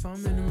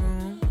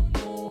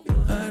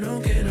 I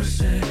don't get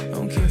upset. I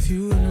don't care if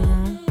you in the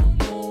wrong.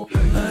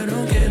 I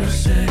don't get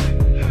upset.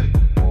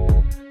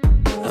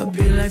 I'll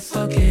be like,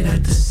 fuck it.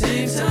 At the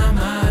same time,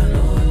 I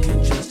know I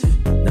can trust it.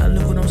 Now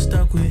look what I'm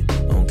stuck with. I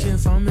don't care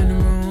if I'm in the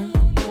wrong.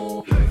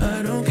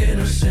 I don't get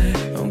upset.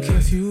 I don't care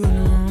if you in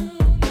the wrong.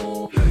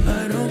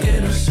 I don't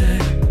get upset.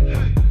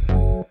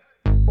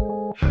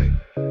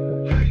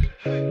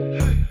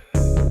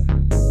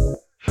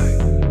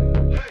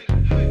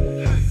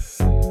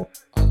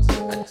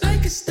 I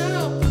like your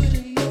style, but I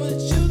know that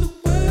you're the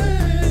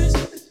worst.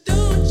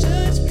 Don't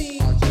judge me.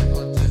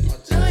 You're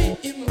lying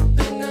in my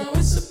bed, now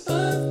it's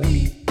above me.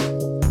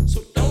 So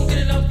don't get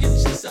it off your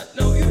chest, I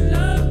know you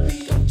love me.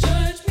 Don't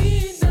judge me,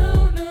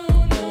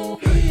 no,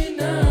 be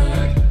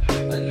not.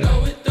 I know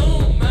it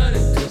don't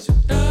matter, cause you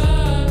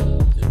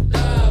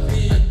love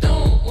me. I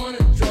don't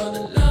wanna draw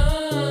the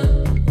line,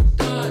 oh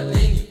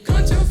darling, you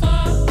gone too far.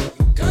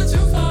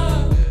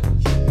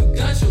 You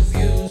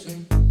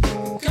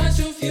got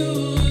your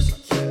views,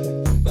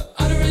 but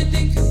I don't really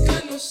think you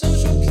got no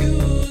social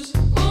cues.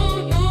 Oh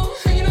no,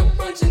 hanging up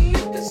on your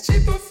neck, that's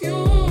cheap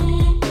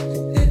perfume.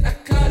 And I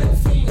got it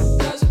from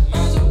 1,000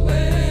 miles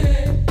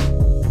away.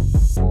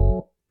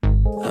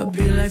 I'll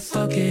be like,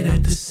 fuck it.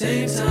 At the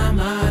same time,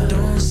 I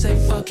don't say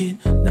fuck it.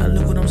 Now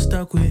look what I'm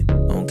stuck with. I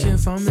don't care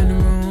if I'm in the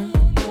wrong.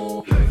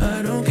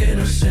 I don't get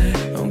upset.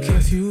 I don't care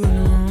if you in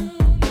the wrong.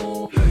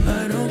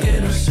 I don't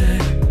get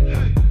upset.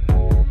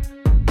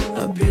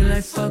 I'll be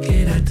like, fuck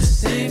it. At the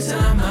same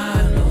time,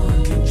 I know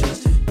I can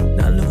trust it.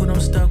 Now look what I'm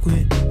stuck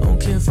with. I don't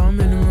care if I'm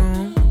in the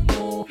wrong.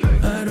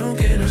 I don't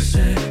get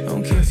upset. I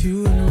don't care if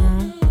you in the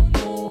wrong.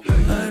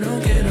 I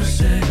don't get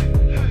upset.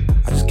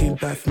 I just came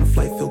back from a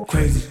flight, feel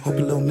crazy. Hope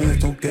your little man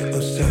don't get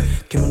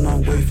upset. Came a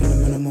long way from the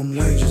minimum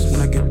wages.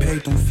 When I get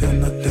paid, don't feel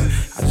nothing.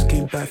 I just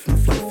came back from a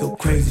flight, feel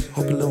crazy.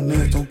 Hope your little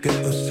man don't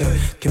get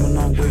upset. Came a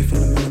long way from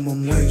the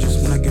minimum wages.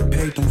 When I get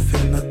paid, don't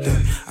feel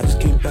nothing. I just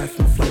came back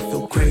from a flight,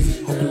 feel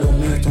crazy. Hope your little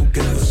man don't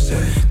get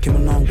upset. Came a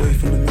long way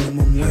from the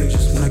minimum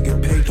wages. When I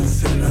get paid, don't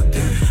feel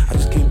nothing. I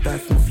just came back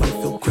from a flight,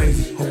 feel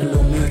crazy. Hope your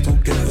little man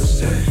don't get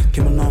upset.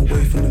 Came a long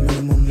way from the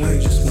minimum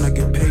wages. When I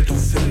get paid, don't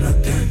feel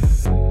nothing.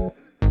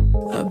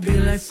 I'll be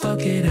like,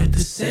 fuck it. At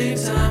the same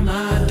time,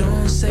 I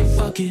don't say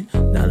fuck it.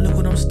 Now look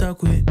what I'm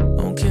stuck with. I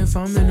don't care if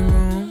I'm in the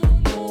wrong.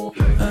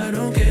 I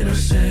don't get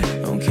upset.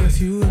 I don't care if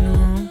you in the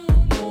wrong.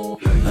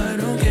 I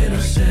don't get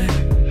upset.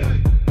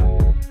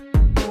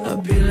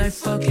 I'll be like,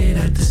 fuck it.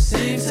 At the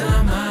same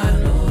time, I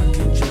know I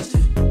can trust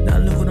it. Now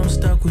look what I'm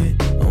stuck with.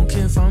 I don't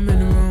care if I'm in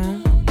the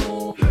wrong.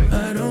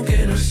 I don't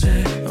get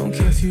upset. I don't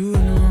care if you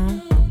in the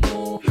wrong.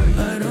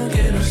 I don't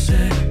get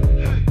upset.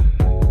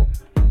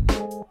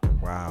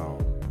 Wow.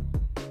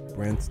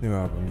 Brent's new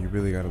album. You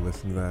really got to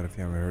listen to that if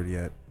you haven't heard it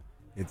yet.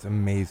 It's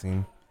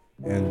amazing.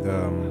 And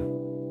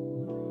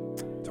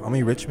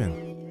Tommy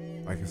Richmond.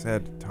 Like I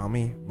said,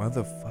 Tommy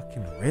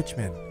motherfucking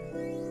Richmond.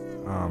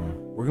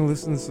 We're going to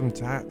listen to some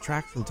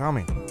tracks from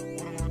Tommy.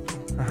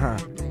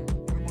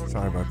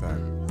 Sorry about that.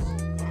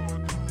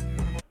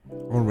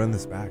 I'm going to run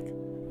this back.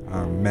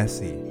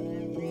 Messy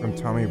from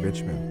Tommy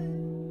Richmond.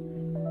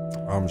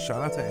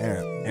 Shout out to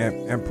Ant.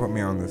 Ant put me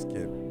on this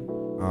kid.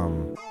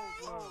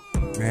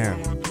 Man,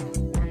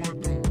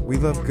 we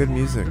love good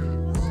music,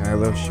 and I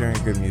love sharing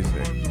good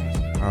music.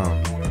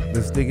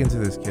 Let's dig into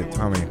this kid,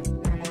 Tommy.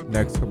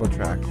 Next couple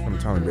tracks from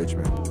Tommy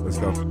Richmond. Let's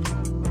go.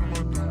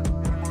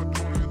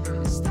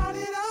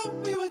 Started out,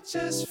 we were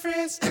just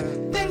friends.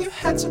 Then you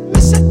had to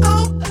miss it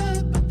all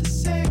about the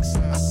sex.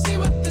 I see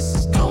what this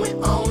is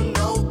going on.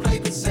 No play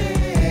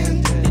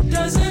pretend. It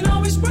doesn't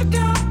always work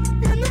out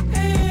in the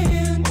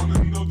end.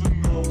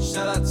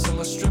 Shout out to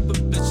my stripper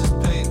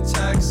bitches paying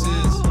taxes.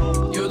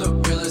 You're the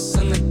realest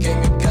in the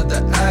game. You got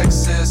the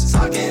access.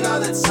 Talking all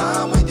the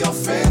time with your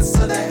friends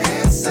to the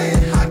end,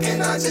 saying, how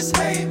can I just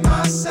hate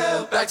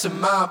myself? Back to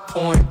my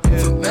point.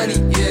 For many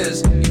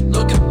years, you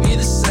look at me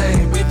the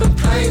same. We've been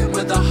playing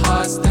with our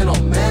hearts, then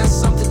oh man,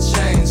 something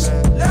changed.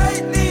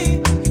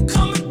 Lately, you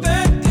coming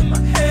back in my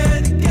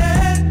head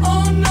again.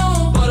 Oh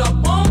no, but I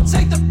won't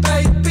take the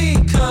bait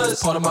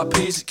because part of my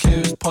P's and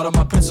Q's, part of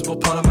my principle,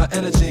 part of my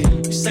energy.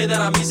 You say that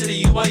I'm easy to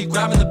you while you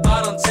grabbing the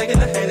bottle, taking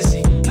the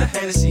Hennessy.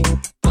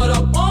 But I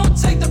won't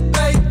take the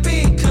bait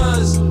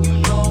because you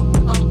know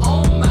I'm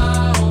on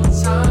my own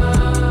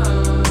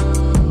time.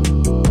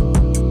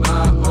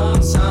 My own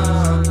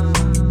time.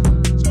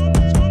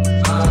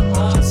 My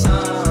own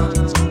time.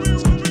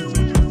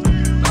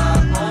 My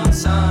own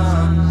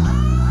time.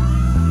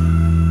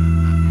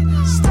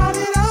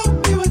 Started out,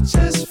 we were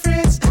just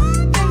friends.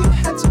 Then you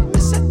had to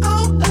miss it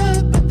all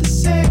about the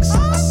sex. I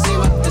see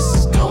what this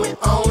is going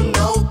on.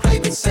 No play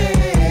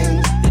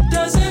pretend. It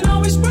doesn't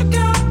always work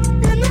out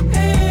in the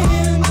end.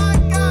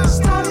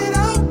 Started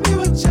out, we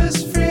were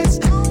just friends.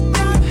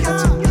 Then you had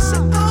to miss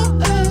it all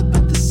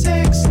about the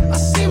sex. I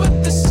see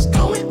what this is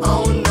going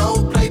on. No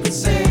play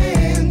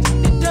pretend.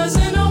 It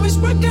doesn't always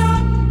work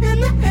out in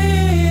the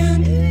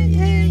end.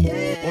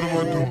 What am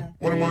I doing?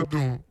 What am I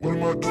doing? What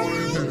am I doing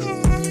in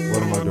here?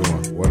 What am I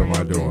doing? What am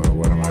I doing?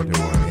 What am I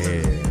doing?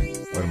 Yeah.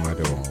 What am I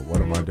doing?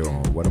 What am I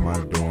doing? What am I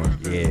doing?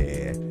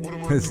 Yeah.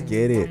 Let's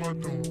get it.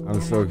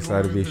 I'm so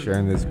excited to be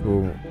sharing this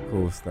cool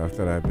stuff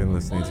that I've been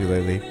listening to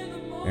lately.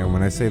 And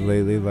when I say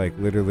lately, like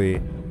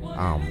literally,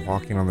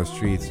 walking on the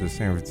streets of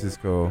San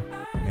Francisco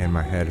and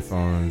my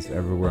headphones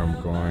everywhere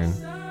I'm going.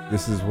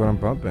 This is what I'm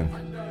bumping.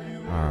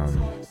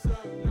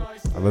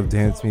 I love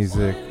dance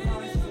music.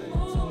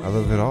 I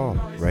love it all.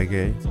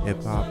 Reggae,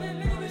 hip hop.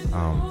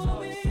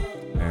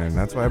 And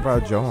that's why I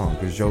brought Joe on,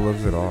 because Joe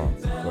loves it all.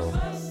 So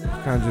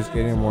kind of just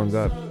getting him warmed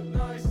up.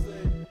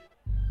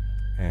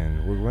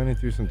 And we're running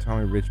through some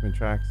Tommy Richmond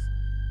tracks.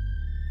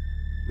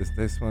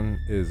 This one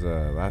is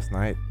Last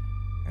Night.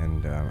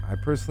 And I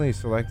personally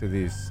selected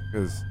these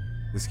because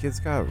this kid's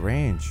got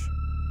range.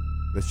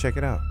 Let's check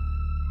it out.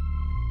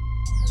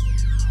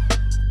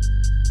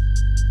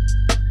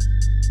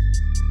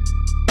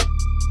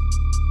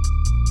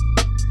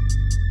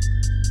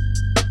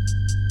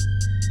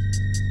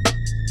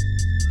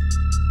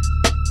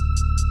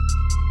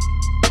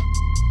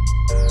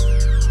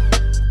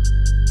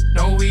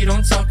 No, we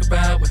don't talk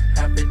about what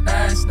happened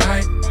last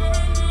night.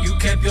 You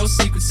kept your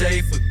secret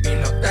safe with me,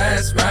 no,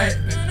 that's right.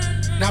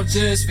 Now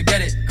just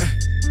forget it.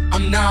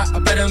 I'm not a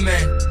better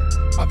man,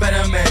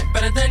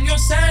 better than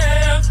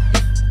yourself.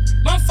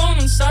 My phone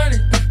on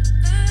silent.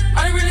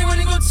 I really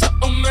wanna go talk,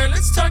 oh man,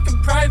 let's talk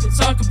in private.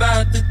 Talk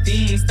about the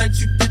things that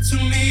you did to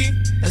me.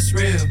 That's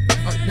real,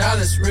 now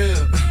that's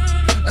real.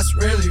 That's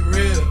really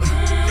real.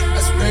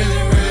 That's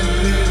really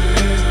real.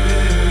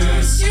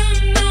 'Cause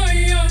you know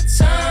your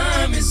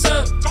time is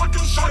up.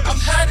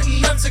 I've had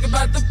enough, talk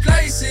about the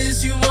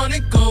places you wanna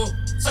go.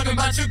 Talking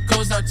about your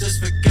goals, now just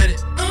forget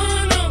it.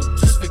 Oh no,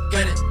 just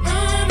forget it.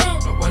 Oh no.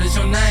 But what is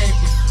your name?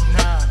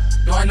 Nah.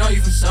 Do I know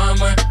you from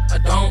somewhere? I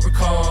don't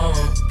recall.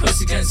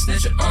 Pussy getting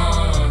snitched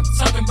on.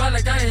 Talking about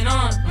like I ain't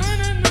on.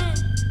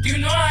 Do you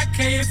know where I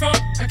came from?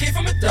 I came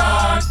from a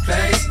dark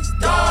place,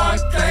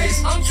 dark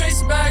place. I'm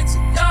tracing back to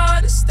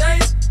United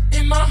States.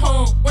 In my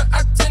home, where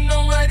I didn't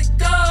know where to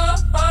go.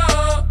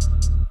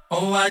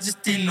 Oh, I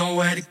just didn't know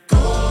where to go.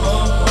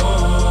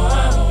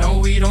 No,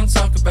 we don't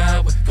talk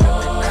about what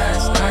happened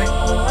last night.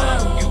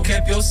 You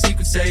kept your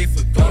secret safe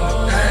with me,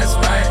 no, that's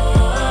right.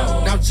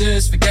 Now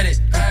just forget it.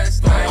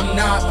 I'm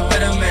not a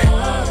better man,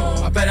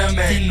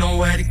 didn't know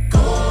where to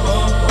go.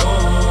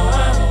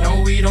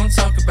 No, we don't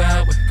talk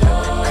about what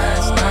happened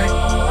last night.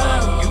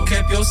 You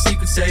kept your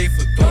secret safe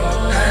with me,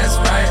 no, that's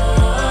right.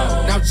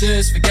 Now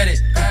just forget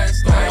it.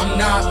 I'm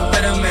not a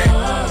better man,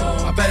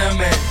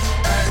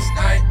 last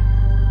night.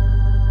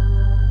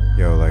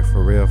 Yo, like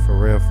for real.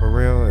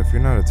 If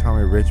you're not a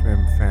Tommy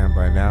Richmond fan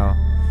by now,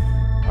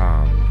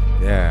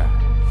 yeah.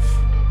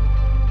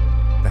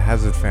 The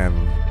Hazard fan,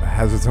 the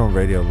Hazard Zone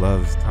Radio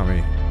loves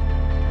Tommy.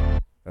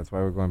 That's why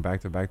we're going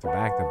back to back.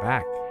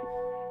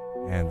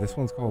 And this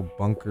one's called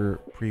Bunker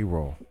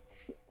Pre-Roll.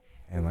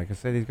 And like I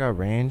said, he's got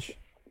range.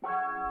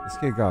 This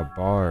kid got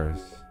bars.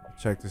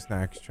 Check this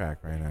next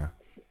track right now.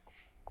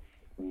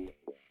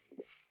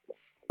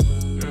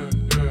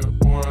 Yeah,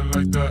 boy, I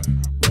like that.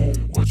 Whoa,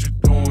 what you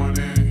doing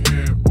in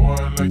here, boy,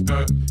 I like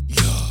that.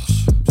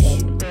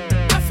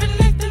 I feel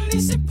like the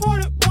least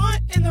important one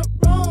in the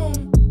room.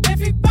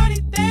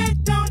 Everybody there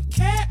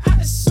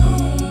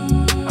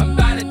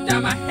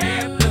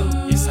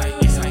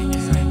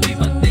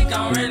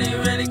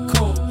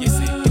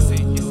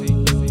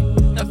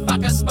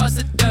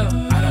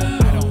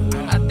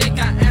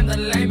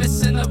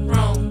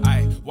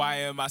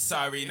my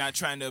sorry, not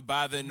trying to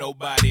bother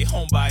nobody.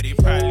 Homebody,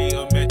 probably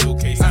a mental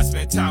case. I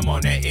spent time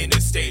on that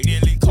interstate,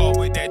 nearly caught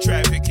with that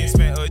trafficking.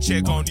 Spent a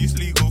check on these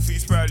legal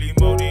fees, probably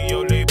more than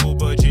your label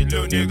budget.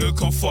 Little nigga,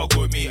 come fuck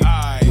with me.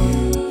 I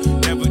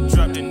never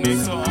dropped the name,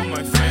 so all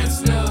my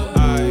friends know.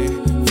 I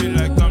feel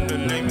like I'm the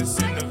lamest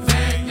in the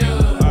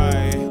venue.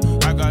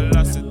 I got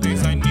lots of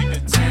things I need to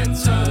tend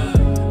to.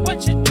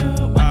 What you do?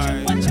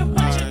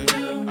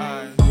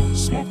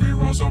 Smokey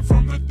rolls up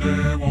from the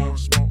day one.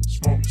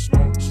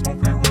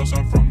 Smokey rolls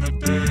up from the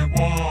day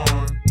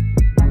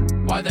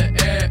one. Why the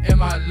air in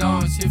my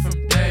lungs here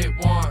from day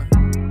one?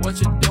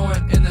 What you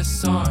doing in the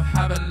sun?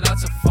 Having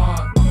lots of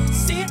fun.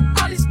 Seeing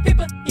all these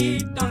people here,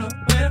 don't know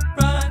where to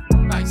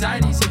run. My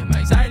anxiety's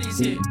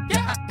here.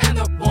 Yeah, I am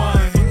the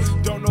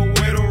one. Don't know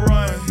where to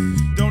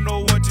run, don't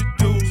know what to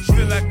do.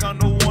 Feel like I'm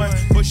the one,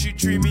 but she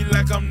treat me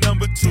like I'm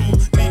number two.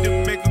 Need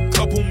to make a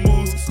couple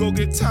moves, go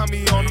get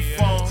Tommy on the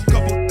phone.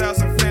 Couple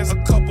thousand fans, a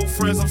couple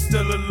friends, I'm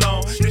still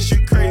alone. This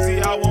shit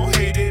crazy, I won't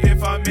hate it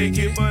if I make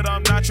it, but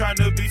I'm not trying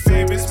to be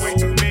famous. Way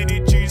too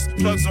many G's,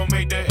 plugs don't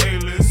make the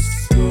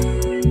A-list.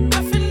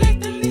 I feel like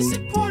the least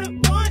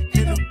important one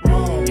in the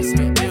room. It's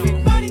me,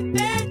 everybody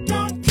that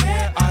don't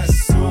care, I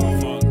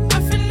assume.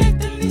 I feel like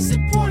the least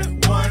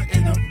important one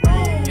in the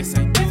room. It's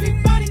like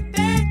everybody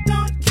that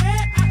don't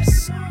care, I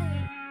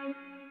assume.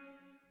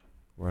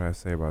 What did I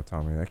say about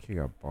Tommy? That kid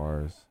got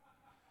bars.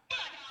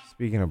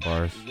 Speaking of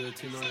bars,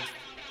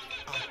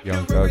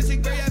 Young Thug.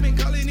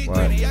 What?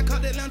 Where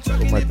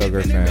my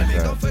Thugger fans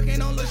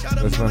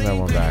at? Let's run that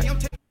one back.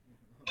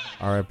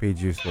 R.I.P.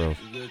 Juice WRLD.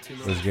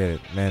 Let's get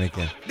it.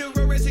 Mannequin. The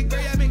road is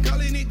gray, I've been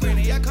calling it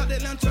granny. I caught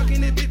that lamb truck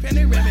in the big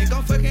panoramic.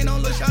 Gon' fucking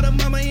on look shot of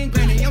mama and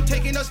granny. I'm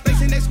taking up space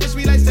and they squish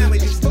me like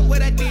sandwiches. Fuck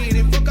what I did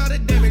and fuck all the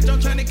damage. I'm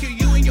trying to kill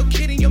you and your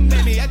kid and your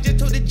mammy. I just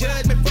told the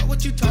judge, man, fuck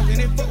what you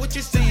talking and fuck what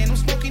you're saying. I'm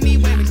smoking these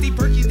whammies, these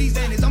perkies, these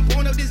annies. I'm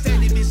pouring up this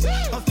antivis.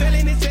 I'm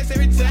failing in sex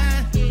every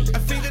time. I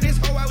finger this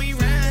hoe while we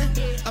rhyme.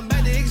 I'm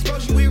about to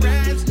expose you with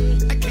rhymes.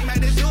 I came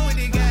out the zoo with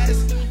the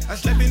guys. I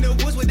slept in the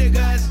woods with the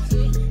guys.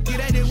 Get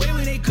out the way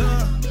when they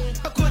come.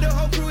 I quit the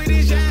whole crew with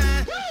this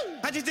shine.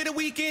 I just did a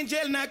weekend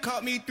jail and I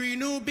caught me 3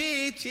 new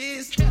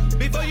bitches.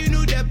 Before you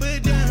knew that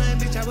but done,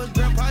 bitch, I was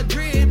grandpa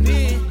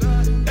dripping.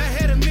 I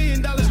had $1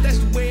 million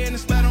stashed away in the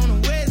spot on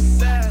the west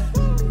side.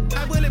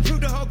 I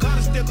bulletproof the whole car,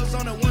 the stickers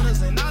on the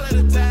windows and all of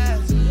the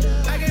ties.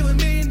 I gave $1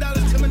 million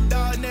to my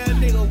dog, now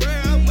nigga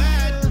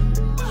worldwide.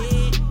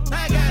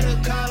 I got a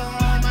collar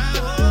on my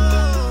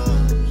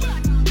home.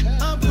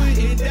 I'm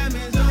putting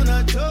diamonds on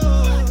her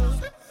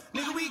toes.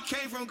 Nigga, we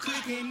came from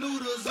cooking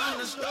noodles on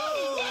the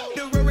stove.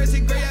 The road is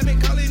gray, I've been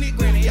calling it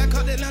granny. I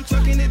caught that lamb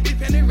truck in the big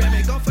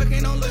panoramic. Gon'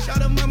 fucking on look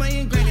shot of mama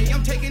and granny.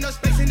 I'm taking up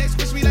space and they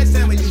squish me like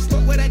sandwiches.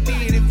 Fuck what I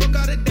did and fuck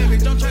all the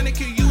damage. I'm trying to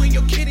kill you and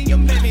your kid and your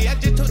mammy. I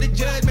just told the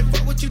judge, man,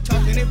 fuck what you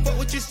talking and fuck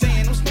what you're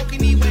saying. I'm smoking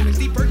these whammies,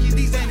 these perkies,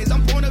 these annies.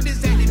 I'm pouring up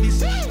this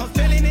antivis. I'm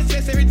failing in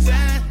sex every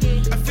time.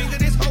 I finger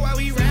this hoe while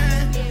we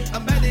rhyme.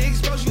 I'm about to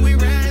expose you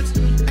with rhymes.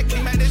 I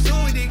came out the zoo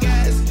with the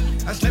guys.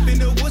 I slept in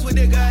the woods with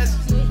the guys.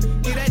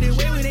 Get out the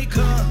way when they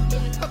come.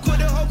 I quit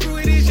the whole crew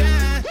with this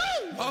shine.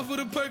 Off with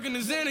a perk and a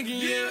Xanakin,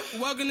 yeah.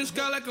 Walk in the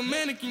sky like a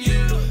mannequin,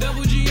 yeah.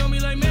 Double G on me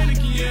like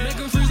mannequin, yeah. Make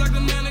 'em freeze like a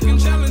mannequin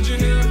challenging,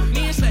 yeah.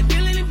 Me and Slack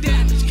dealing in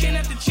damage.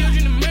 Kidnapped the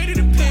children and made it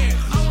a parent.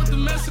 I went to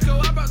Mexico,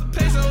 I brought the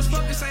pesos.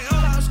 Fucking say,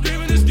 oh, I was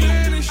screaming in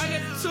Spanish. I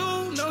got the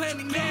tool, no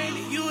handy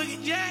nanny. You would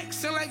get jacked,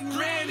 sound like you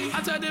Randy.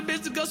 I told that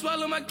bitch to go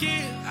swallow my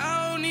kid.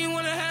 I don't even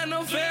wanna have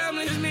no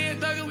family. It's me and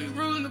Thugger, we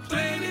ruling the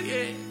planet,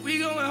 yeah. We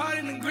going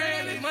harder than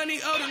granny. Money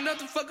old enough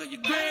to fuck up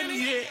your granny,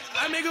 yeah.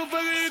 I make her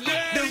fuck up your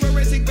granny. The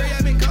road is gray,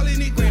 I've been calling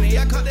it granny.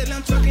 I caught that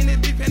lamb truck in the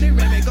big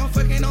panoramic. Gon'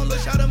 fucking on look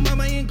shot of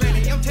mama and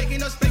granny. I'm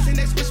taking up space and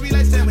they squish me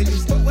like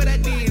sandwiches. Fuck what I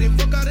did and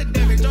fuck all the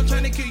damage. I'm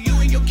trying to kill you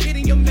and your kid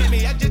and your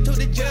mammy. I just told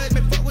the judge,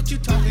 man, fuck what you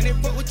talking and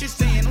fuck what you're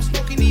saying. I'm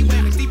smoking these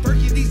whammies, these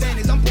perkies, these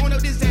annies. I'm pouring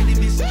up this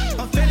antivis.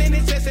 I'm failing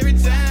in sex every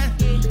time.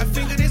 I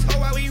finger this hoe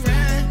while we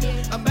rhyme.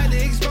 I'm about to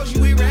expose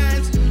you with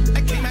rhymes.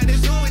 I came out the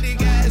zoo with the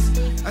guys.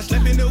 I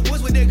slept in the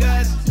woods with the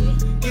guys.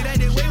 Get out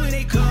the way when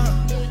they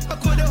come. I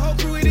quit the whole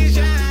crew with this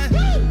shine.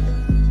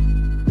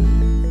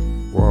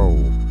 Whoa,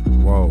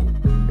 whoa,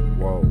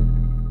 whoa,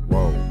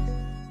 whoa,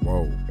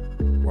 whoa,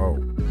 whoa.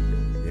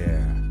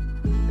 Yeah.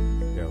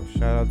 Yo,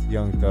 shout out to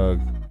Young Thug.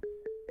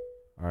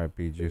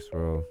 R.I.P. Juice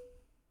WRLD.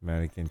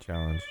 Mannequin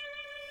Challenge.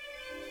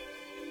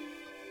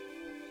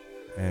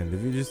 And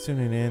if you're just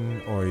tuning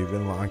in or you've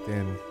been locked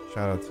in,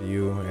 shout out to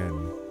you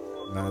and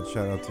not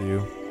shout out to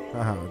you.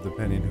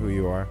 Depending who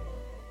you are.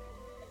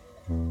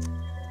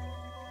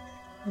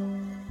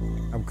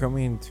 I'm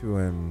coming to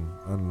an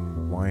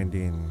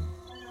unwinding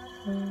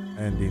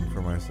ending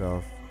for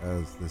myself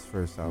as this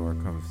first hour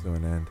comes to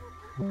an end.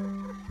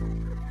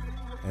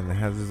 And the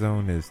Hazard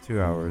Zone is 2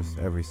 hours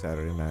every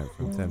Saturday night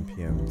from 10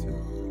 p.m.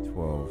 to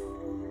 12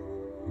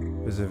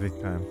 Pacific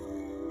time.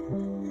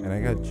 And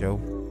I got Joe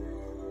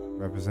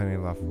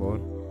representing La Flor.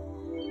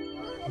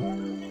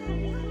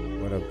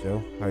 What up,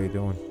 Joe? How you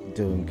doing?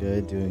 Doing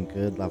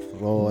good. La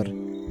Flor,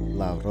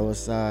 La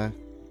Rosa.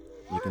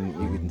 You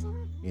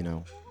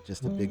can,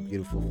 just a big,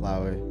 beautiful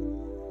flower.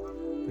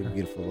 You're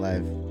beautiful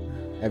alive.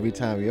 Every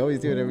time. You always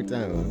do it every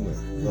time.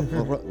 La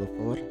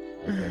flor.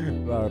 Okay.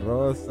 La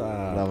Rosa.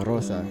 La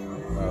Rosa.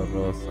 La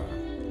Rosa.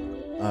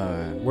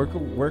 Where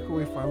can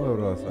we find La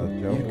Rosa,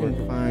 Joe? You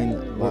can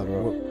find La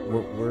Rosa.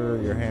 Where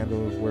are your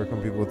handles? Where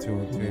can people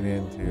tune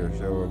in to your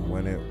show, and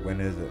when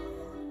is it?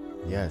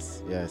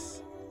 Yes.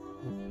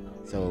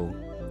 So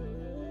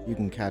you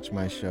can catch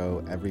my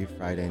show every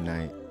Friday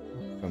night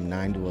from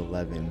 9 to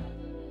 11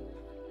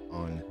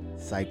 on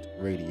Psyched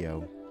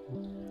Radio.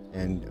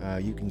 And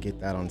you can get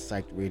that on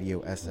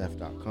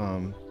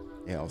psychedradiosf.com.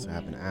 They also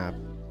have an app.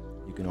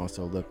 You can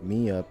also look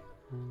me up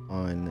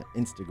on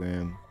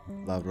Instagram,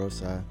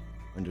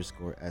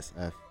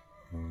 LaRosa_SF.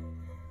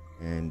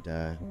 And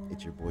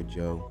it's your boy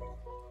Joe.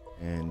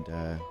 And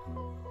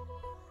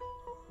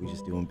we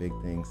just doing big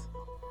things.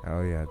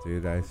 Hell yeah,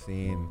 dude. I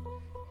seen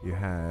you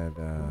had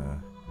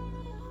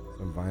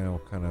some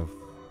vinyl kind of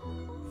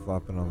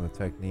flopping on the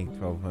Technique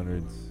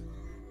 1200s.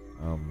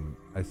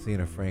 I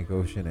seen a Frank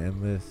Ocean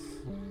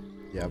Endless.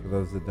 Yeah. For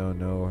those that don't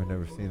know or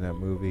never seen that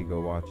movie, go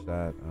watch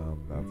that.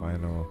 That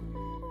vinyl,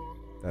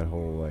 that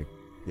whole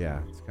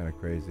it's kind of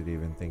crazy to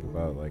even think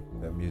about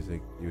that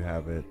music. You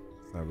have it.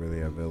 It's not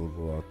really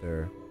available out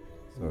there.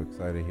 So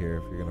excited to hear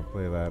if you're gonna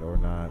play that or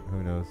not.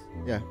 Who knows?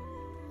 Yeah.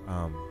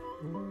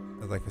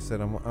 Like I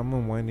said, I'm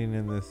unwinding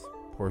in this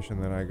portion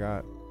that I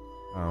got.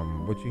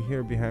 What you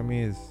hear behind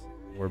me is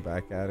we're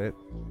back at it.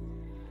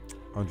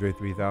 Andre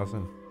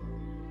 3000.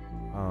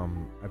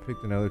 I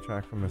picked another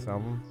track from this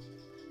album.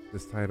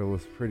 This title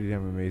was pretty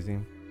damn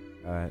amazing.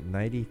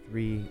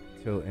 93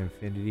 Till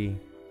Infinity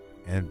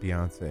and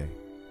Beyonce.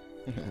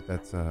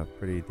 That's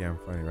pretty damn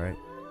funny, right?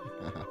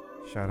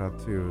 Shout out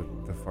to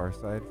The Far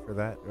Side for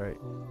that, right?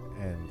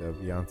 And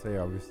Beyonce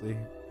obviously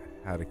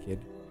had a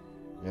kid.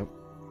 Yep.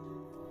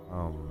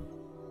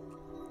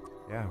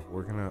 Yeah,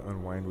 we're gonna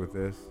unwind with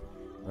this.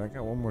 And I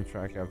got one more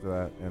track after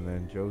that, and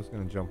then Joe's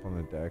gonna jump on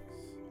the decks.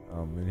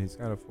 And he's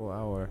got a full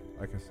hour,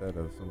 like I said,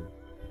 of some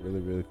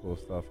really, really cool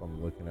stuff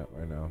I'm looking at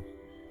right now.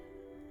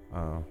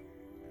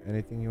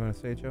 Anything you want to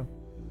say, Joe?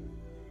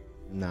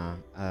 Nah,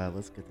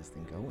 let's get this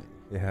thing going.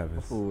 Yeah.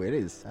 Oh, it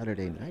is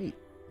Saturday night.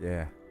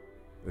 Yeah.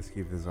 Let's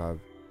keep this vibe.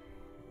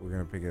 We're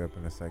going to pick it up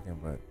in a second,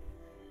 but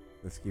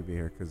let's keep it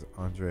here because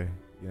Andre,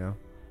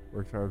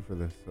 worked hard for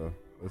this, so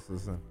let's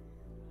listen.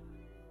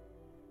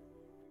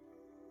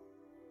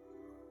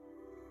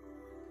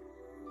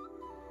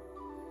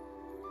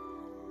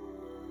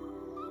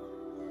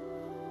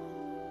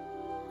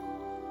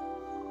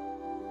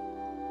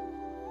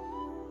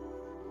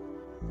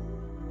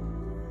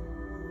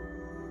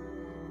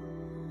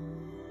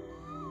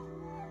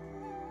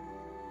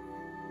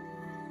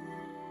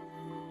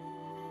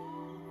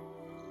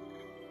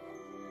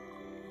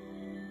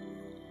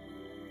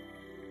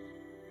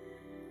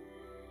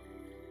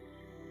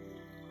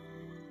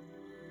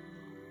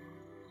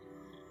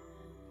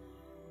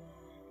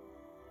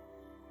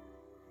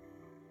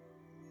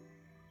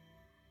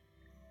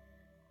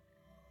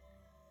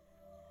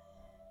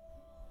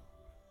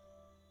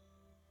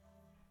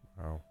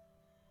 Wow.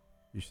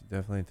 You should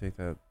definitely take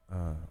that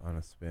on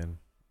a spin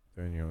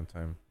during your own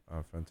time.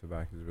 Front to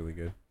back is really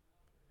good.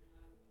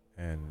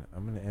 And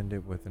I'm going to end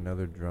it with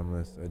another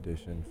drumless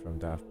edition from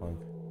Daft Punk.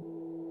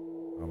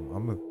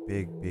 I'm a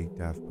big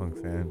Daft Punk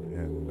fan,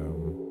 and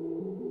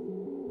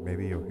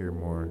maybe you'll hear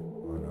more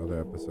on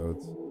other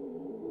episodes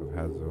of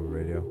Hadzo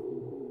Radio.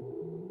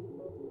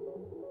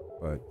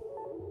 But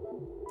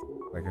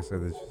like I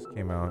said, this just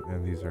came out,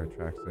 and these are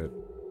tracks that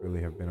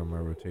really have been on my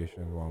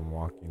rotation while I'm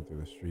walking through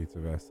the streets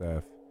of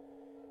SF,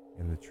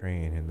 in the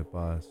train, in the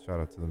bus. Shout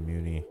out to the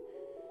Muni,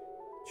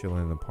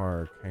 chilling in the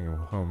park, hanging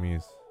with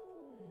homies.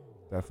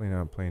 Definitely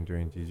not playing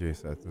during DJ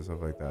sets and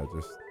stuff like that,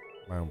 just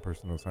my own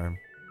personal time.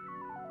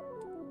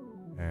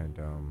 And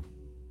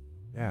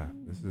yeah,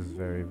 this is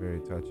very, very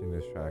touching.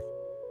 This track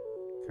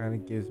kind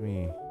of gives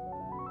me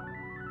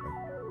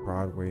like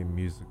Broadway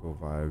musical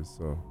vibes,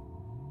 so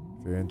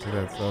if you're into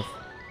that stuff,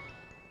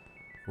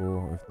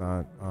 cool. If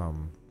not,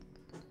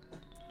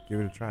 give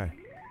it a try.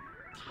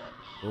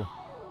 Cool.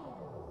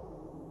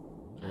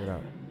 Check it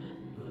out.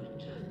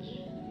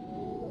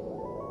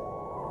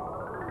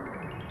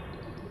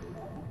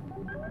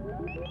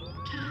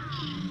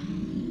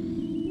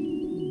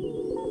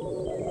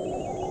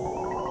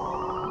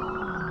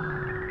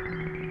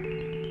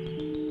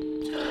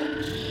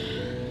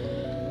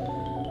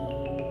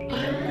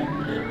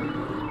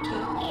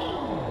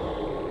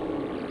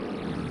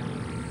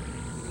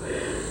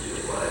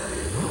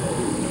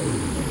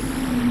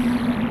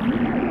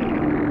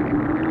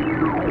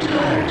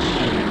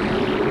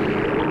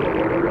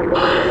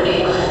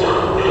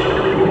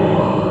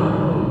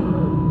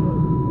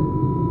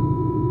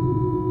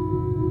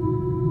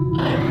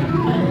 I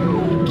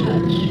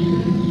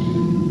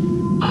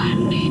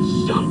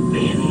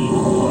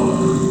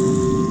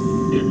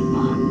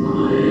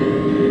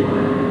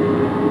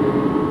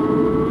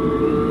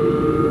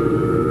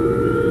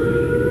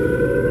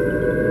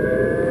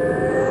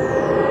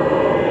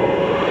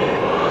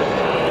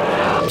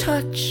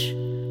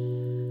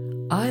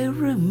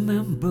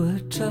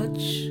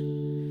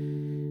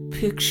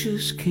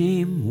pictures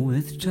came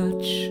with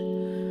touch,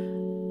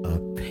 a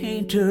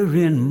painter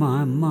in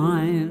my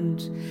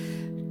mind.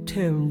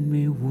 Tell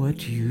me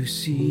what you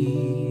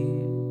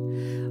see.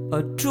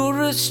 A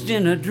tourist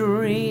in a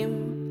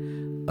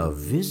dream, a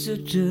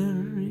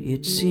visitor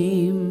it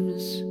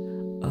seems,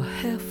 a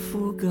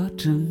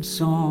half-forgotten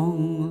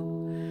song.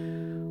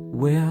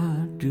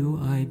 Where do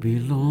I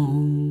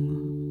belong?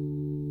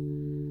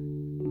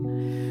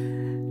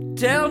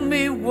 Tell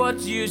me what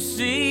you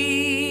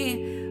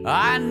see.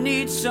 I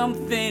need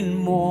something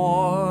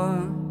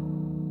more.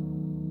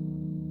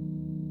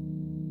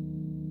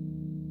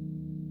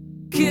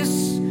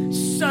 Kiss,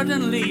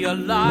 suddenly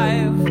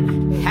alive.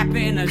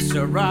 Happiness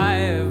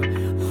arrive.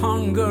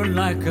 Hunger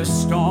like a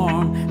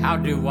storm. How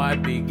do I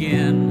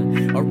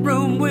begin? A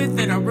room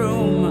within a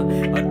room.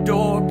 A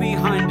door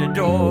behind a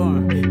door.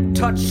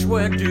 Touch,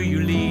 where do you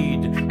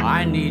lead?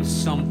 I need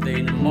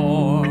something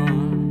more.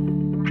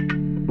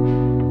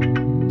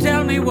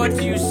 Tell me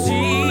what you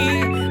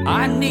see.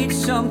 I need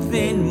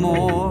something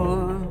more.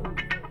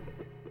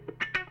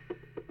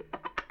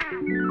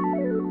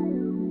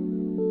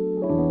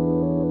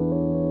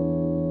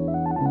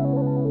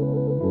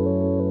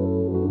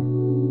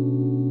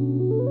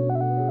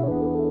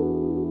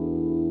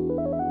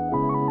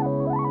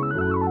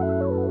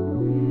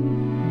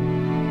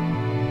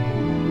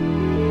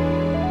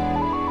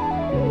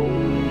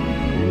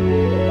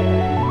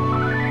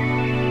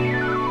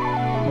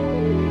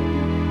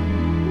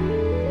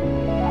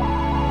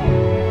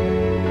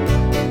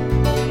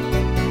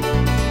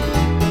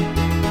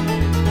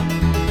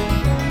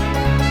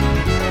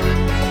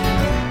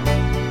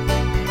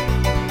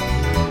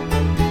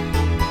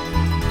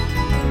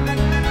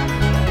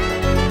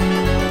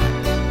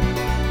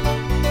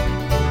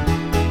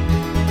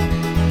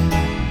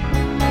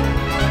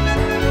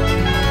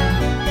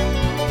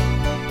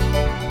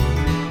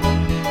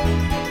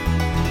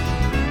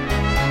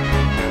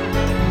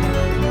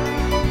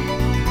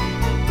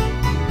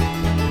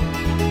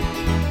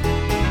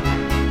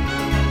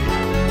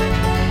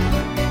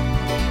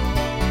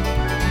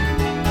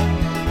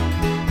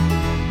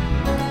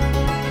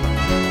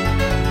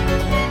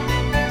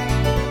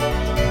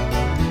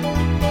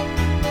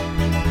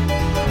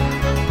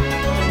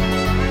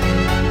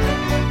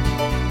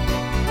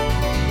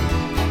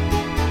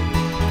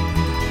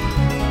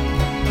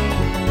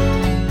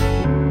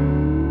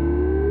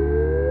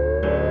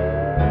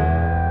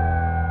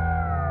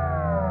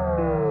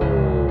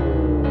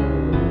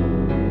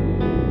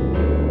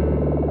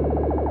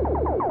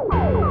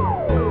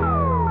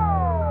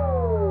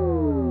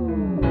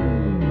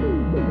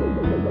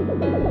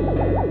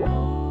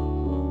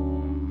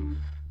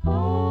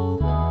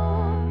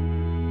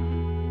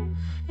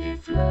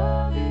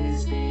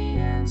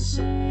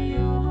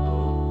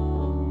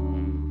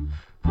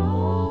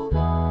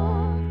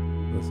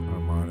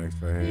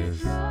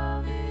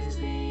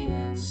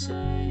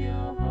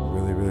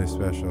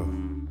 Special.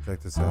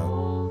 Check this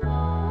out.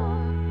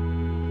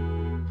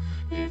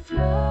 If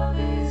love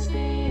is the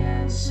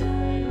answer,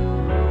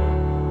 you're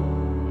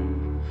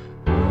wrong.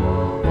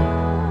 Hold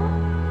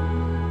on.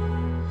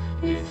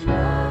 If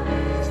love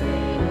is the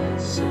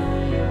answer,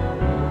 you're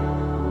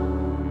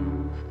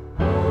wrong.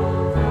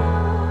 Hold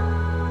on.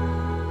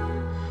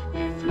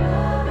 If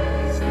love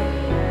is the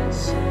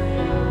answer,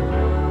 you're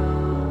wrong.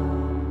 Hold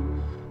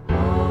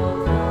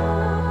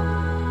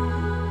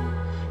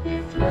on.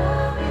 If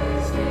love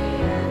is the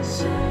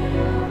answer,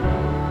 you're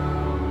wrong.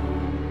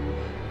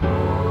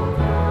 Hold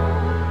on.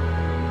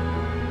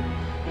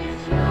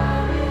 If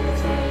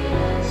love is the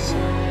answer,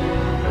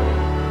 you're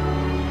wrong.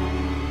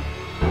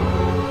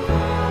 Hold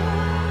on.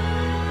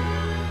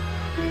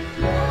 If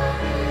love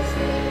is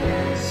the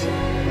answer,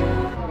 you're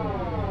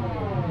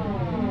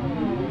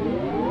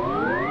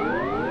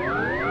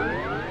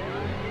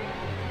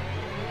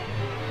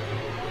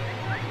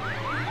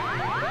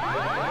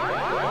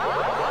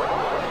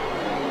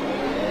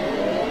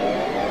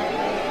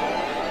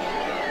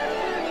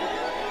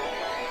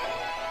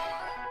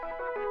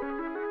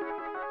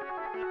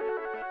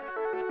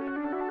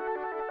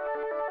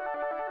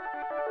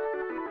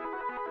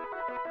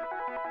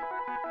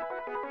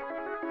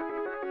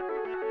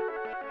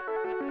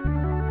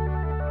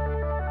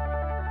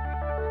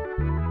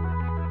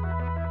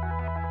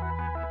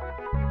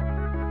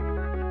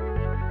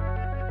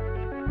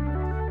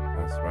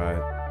That's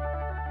right.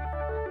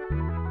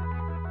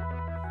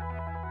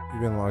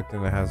 You've been locked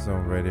into Has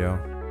Zone Radio.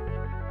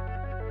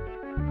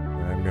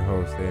 And I'm your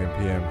host,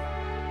 AMPM.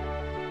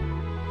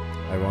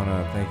 I want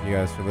to thank you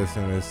guys for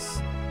listening to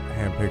this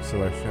handpicked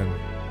selection.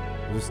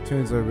 Just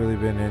tunes I've really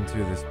been into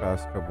this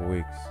past couple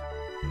weeks.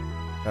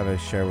 Thought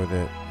I'd share with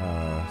it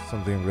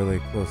something really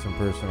close and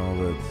personal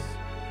that's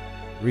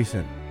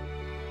recent.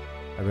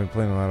 I've been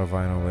playing a lot of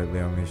vinyl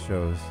lately on these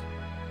shows.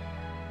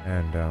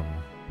 And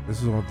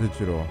this is all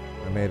digital.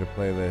 I made a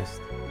playlist.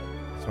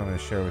 Just wanted to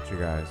share with you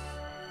guys.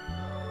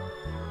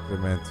 It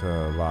meant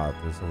a lot.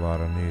 There's a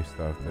lot of new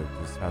stuff that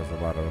just has a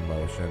lot of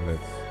emotion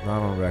that's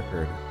not on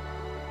record.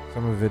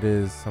 Some of it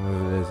is, some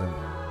of it isn't.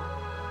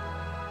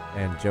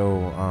 And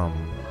Joe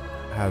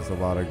has a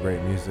lot of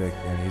great music,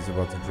 and he's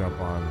about to jump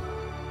on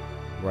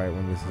right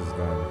when this is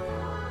done.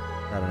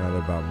 Got another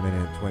about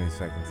minute and 20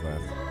 seconds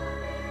left.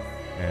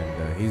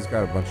 And he's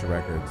got a bunch of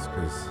records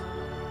because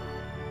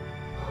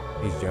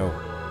he's Joe.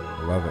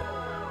 I love it.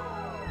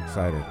 I'm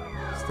excited.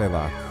 Stay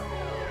locked.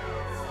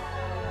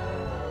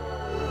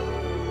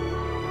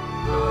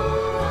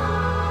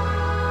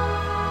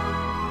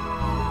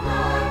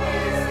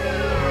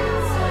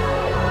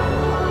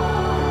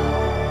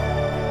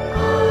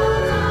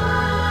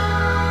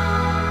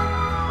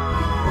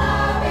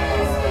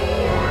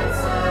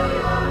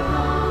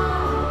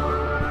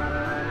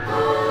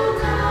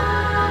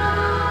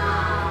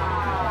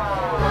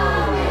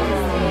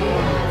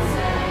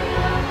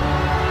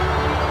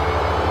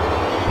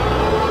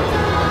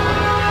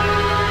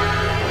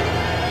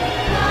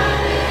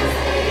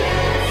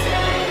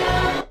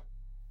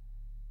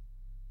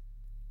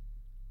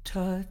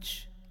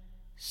 Touch,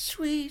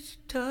 sweet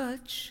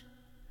touch,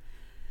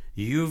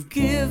 you've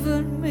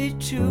given me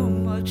too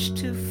much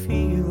to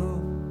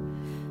feel.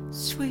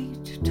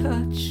 Sweet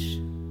touch,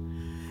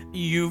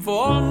 you've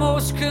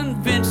almost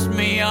convinced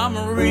me I'm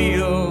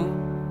real.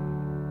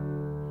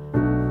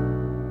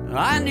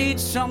 I need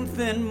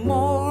something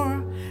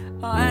more,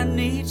 I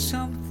need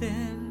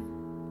something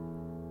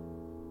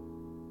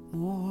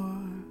more.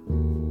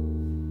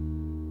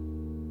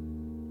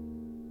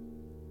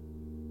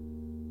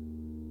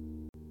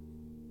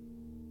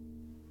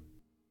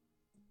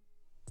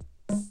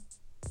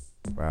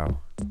 Wow.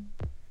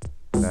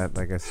 That,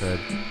 like I said,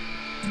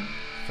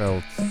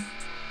 felt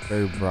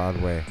very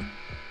Broadway.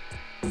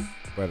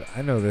 But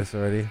I know this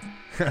already.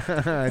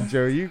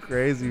 Joe, you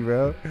crazy,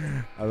 bro.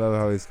 I love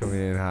how he's coming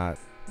in hot.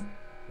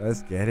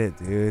 Let's get it,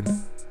 dude.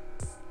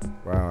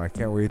 Wow, I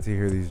can't wait to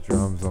hear these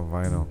drums on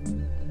vinyl.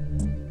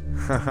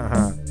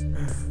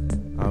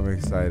 I'm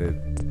excited.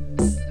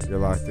 You're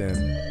locked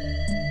in.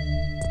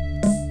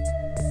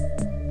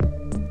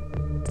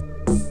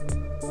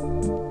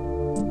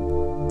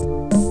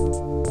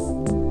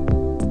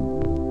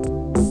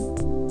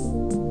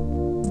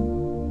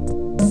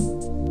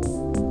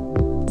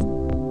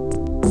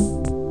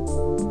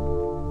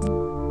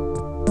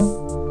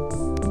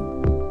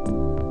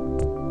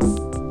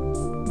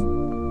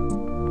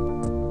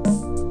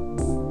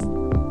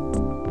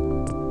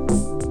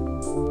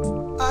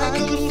 I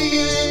can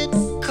feel it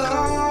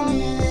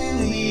coming in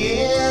the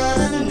air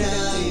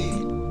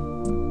tonight.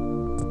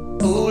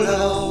 Oh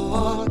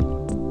Lord,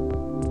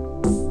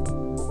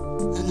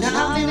 and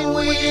I've been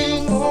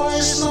waiting for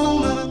this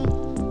moment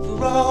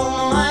for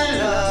all my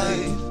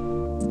life.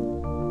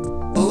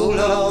 Oh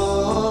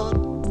Lord,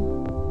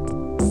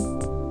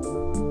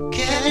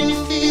 can you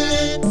feel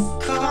it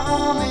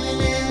coming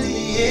in the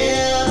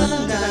air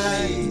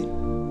tonight?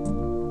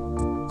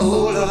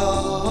 Oh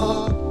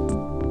Lord,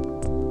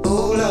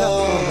 oh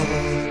Lord.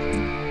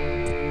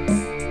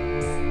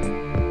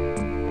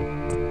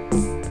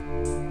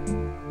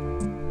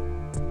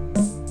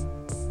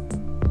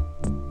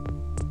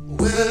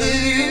 Well,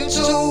 if you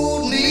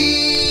told me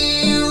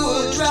you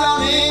were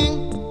drowning,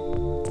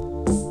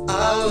 I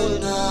would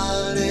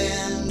not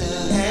lend a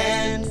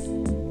hand.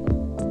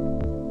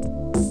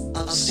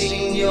 I've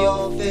seen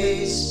your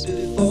face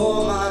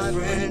before, my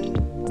friend,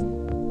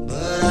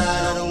 but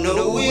I don't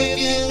know if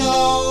you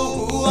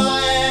know who I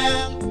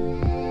am.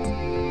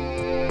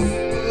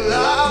 Well, I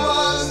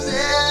was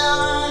there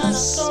and I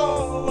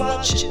saw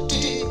what you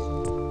did.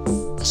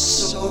 I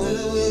saw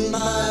it with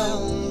my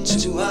own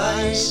two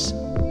eyes.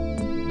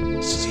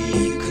 So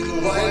you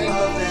could wipe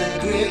off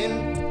that grin.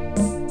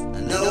 I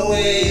know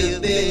where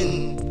you've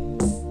been.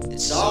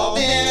 It's all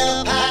been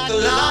a pack of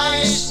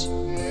lies.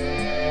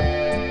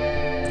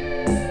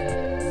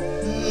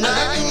 And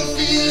I can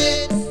feel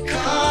it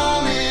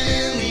coming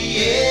in the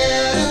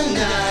air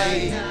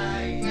tonight.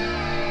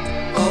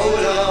 Oh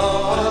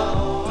Lord.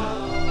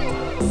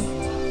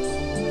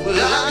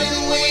 Well, I've been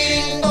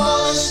waiting for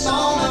this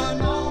moment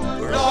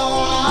for all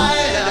my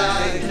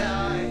life.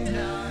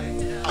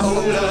 Oh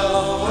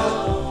Lord.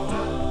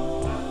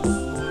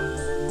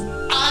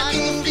 I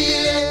can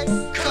feel it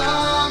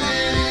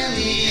coming in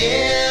the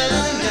air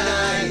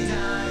tonight.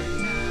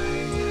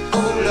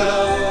 Oh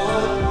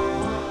Lord.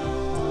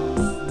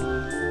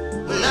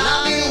 Well,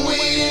 I've been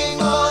waiting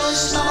for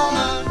this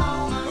moment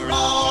for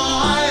all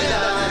my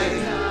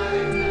life.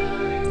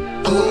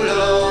 Oh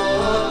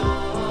Lord.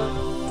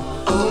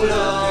 Oh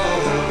Lord.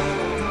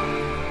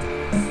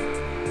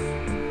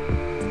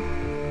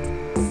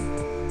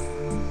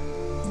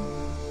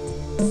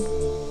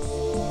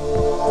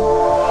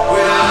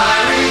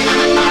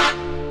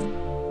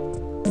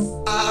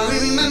 I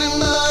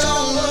remember,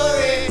 don't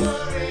worry.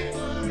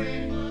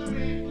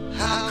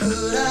 How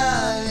could I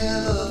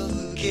ever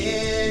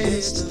forget?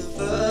 It's the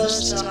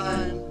first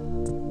time,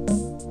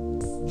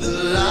 the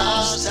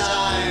last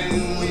time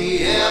we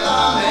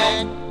ever met.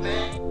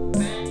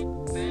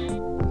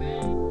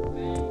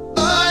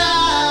 But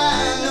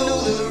I know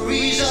the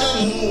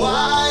reason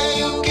why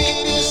you keep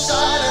your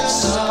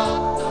silence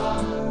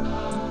up.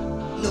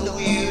 No,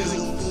 you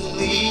don't fool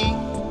me.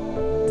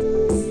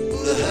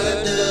 The hurt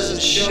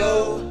doesn't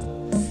show,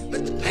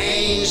 but the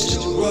pain's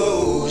too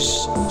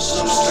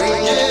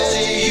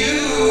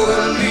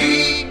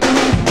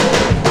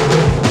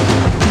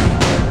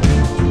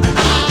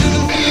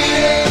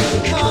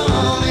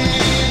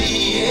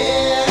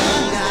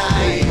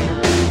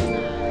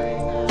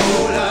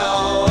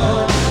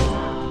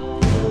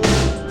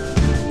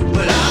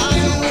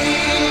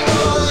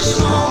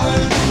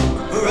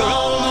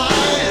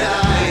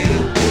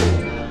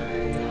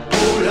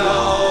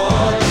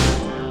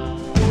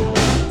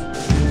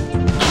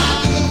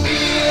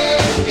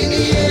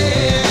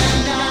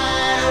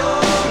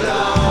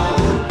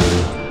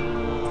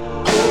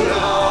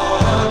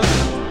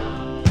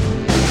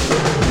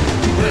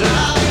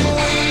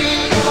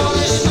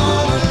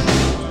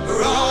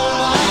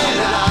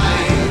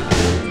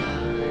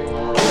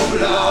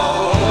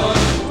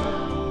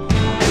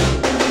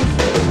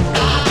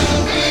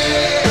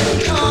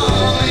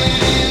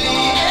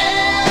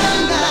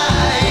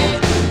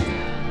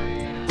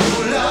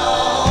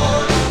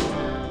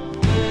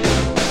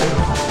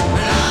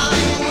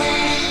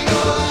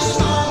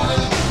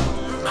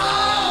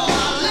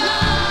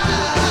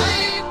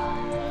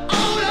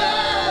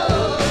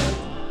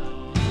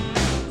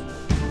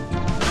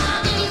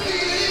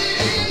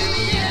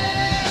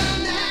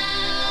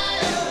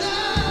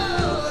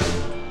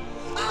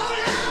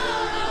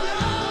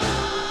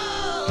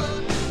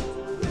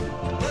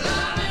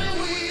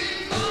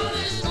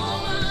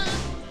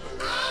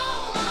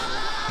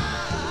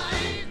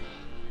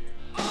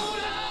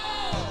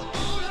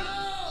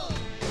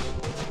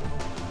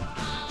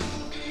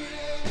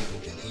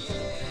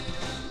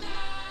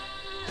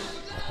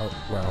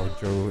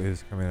Joe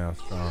is coming out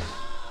strong.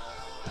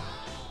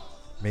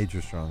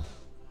 Major strong.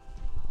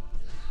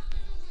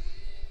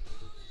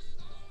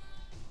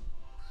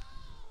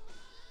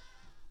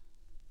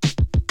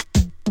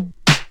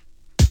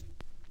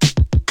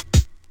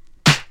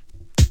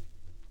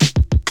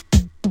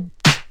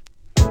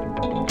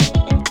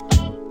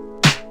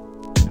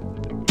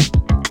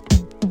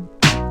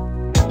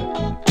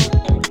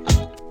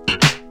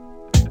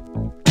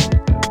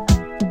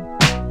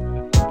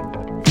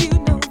 You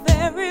know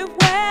very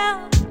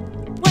well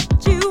what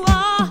you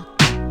are.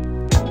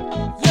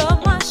 You're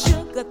my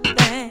sugar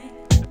thing,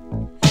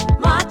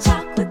 my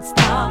chocolate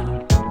star.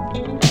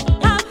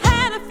 I've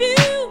had a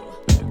few,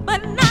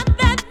 but not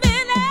that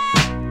many.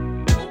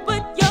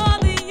 But you're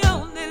the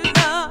only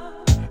love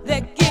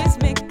that gives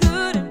me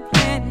good and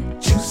plenty.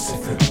 Juicy,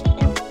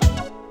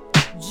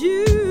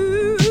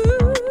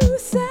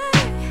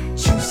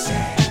 juicy,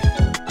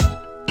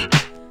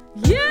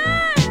 yeah.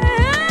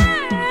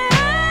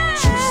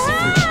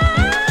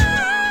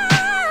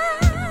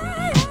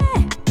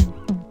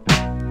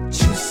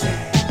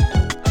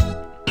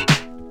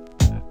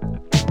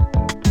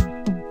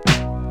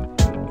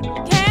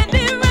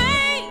 Candy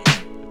rain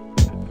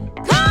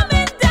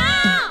coming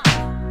down,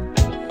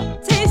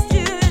 taste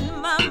you in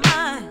my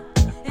mind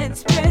and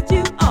spread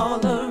you all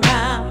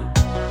around.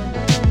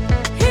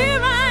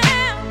 Here I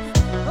am,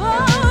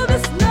 oh,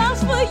 this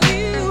love's for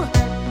you.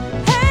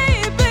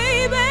 Hey,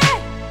 baby,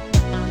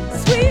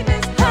 sweet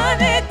as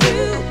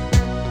honeydew.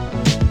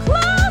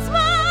 Close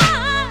my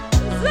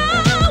eyes,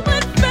 oh,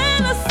 with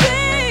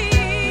fantasy,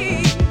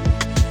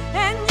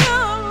 and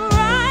you're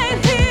right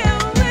here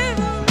with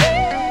me.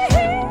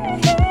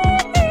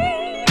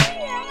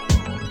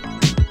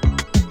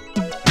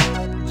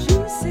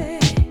 Juicy,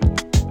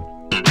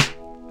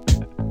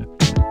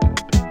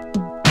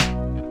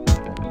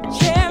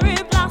 cherry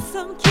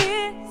blossom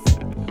kiss,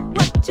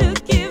 what you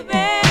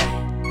giving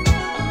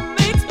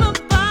makes my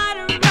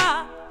body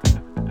rock,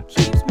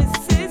 keeps me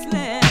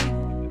sizzling.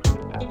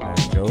 And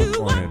Joe's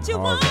going in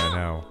hard right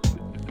now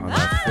on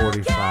that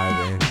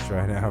 45 inch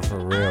right now, for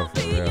real,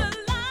 for real.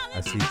 I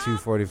see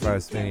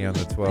 245 spinning on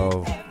the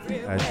 12.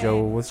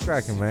 Joe, what's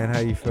cracking, man? How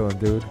you feeling,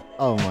 dude?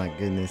 Oh my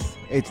goodness,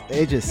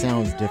 it just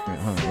sounds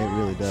different, huh? It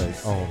really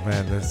does. Oh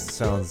man, this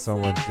sounds so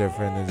much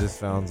different. It just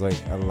sounds like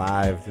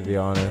alive, to be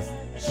honest.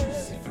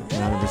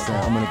 100%.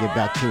 I'm gonna get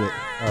back to it.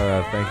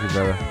 Thank you,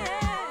 brother.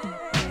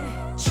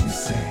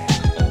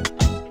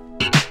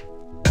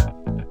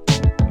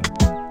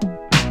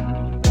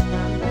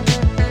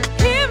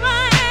 Here I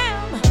am,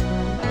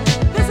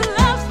 this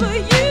love's for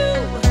you.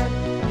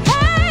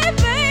 Hey,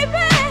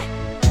 baby,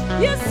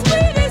 you're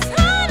sweet as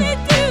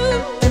honeydew.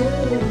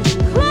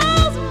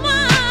 Close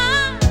my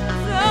eyes,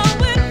 oh,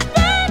 with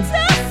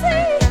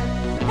fantasy,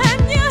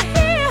 and you're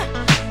here,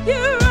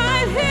 you're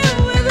right here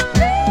with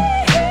me.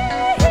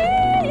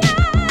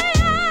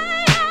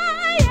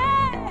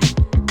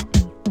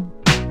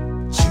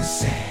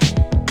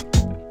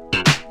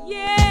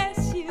 Yes,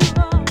 you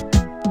are,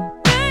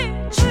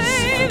 baby,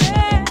 sugar,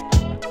 yeah.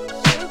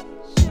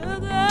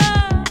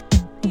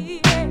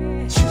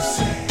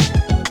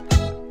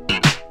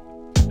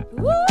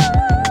 Ooh.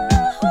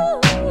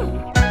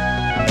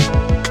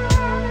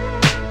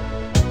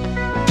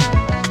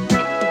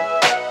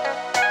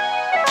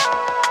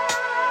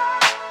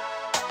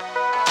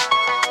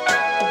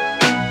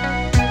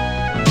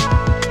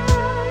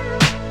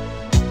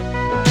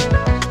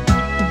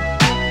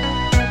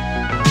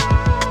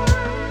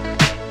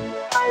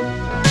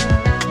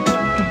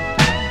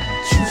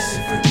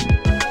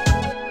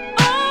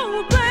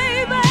 Oh,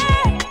 baby,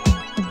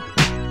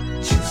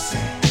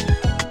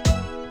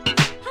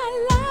 I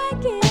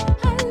like it,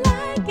 I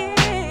like it.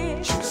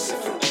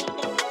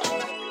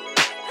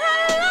 I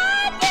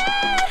like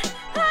it,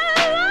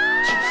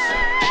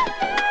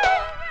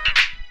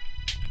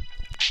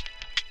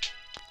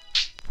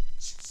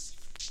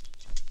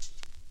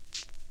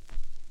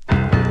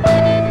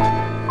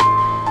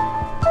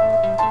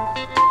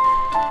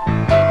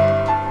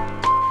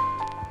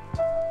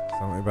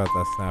 Something about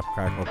that Snap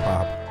Crackle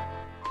Pop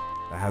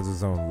that has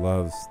its own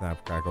love,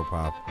 Snap Crackle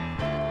Pop.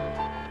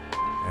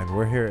 And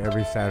we're here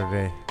every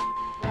Saturday,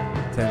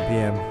 10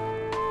 p.m.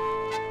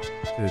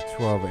 to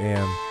 12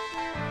 a.m.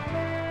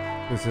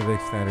 Pacific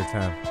Standard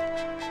Time.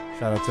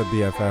 Shout out to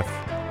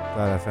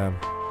BFF.FM.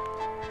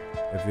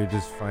 If you're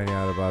just finding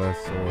out about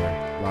us or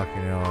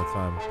locking in all the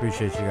time,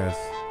 appreciate you guys.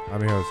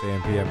 I'm your host,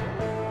 AMPM,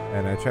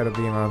 and I try to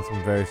be on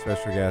some very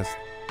special guests.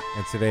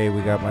 And today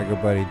we got my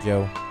good buddy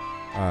Joe.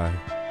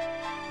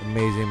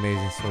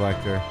 Amazing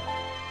selector.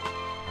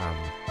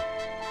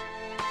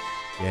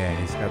 Yeah,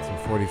 he's got some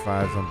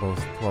 45s on both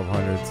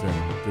 1200s and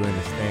doing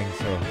his thing.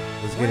 So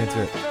let's get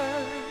into it.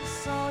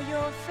 Saw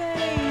your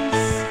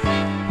face.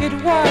 It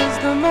was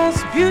the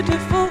most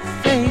beautiful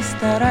face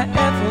that I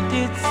ever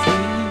did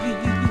see.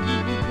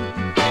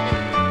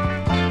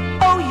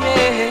 Oh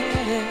yeah.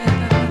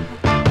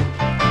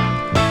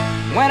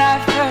 When I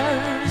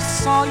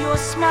first saw your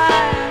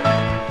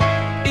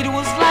smile, it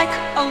was like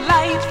a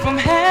light from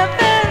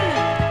heaven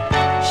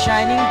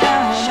shining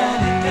down on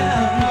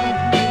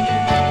me.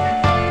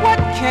 What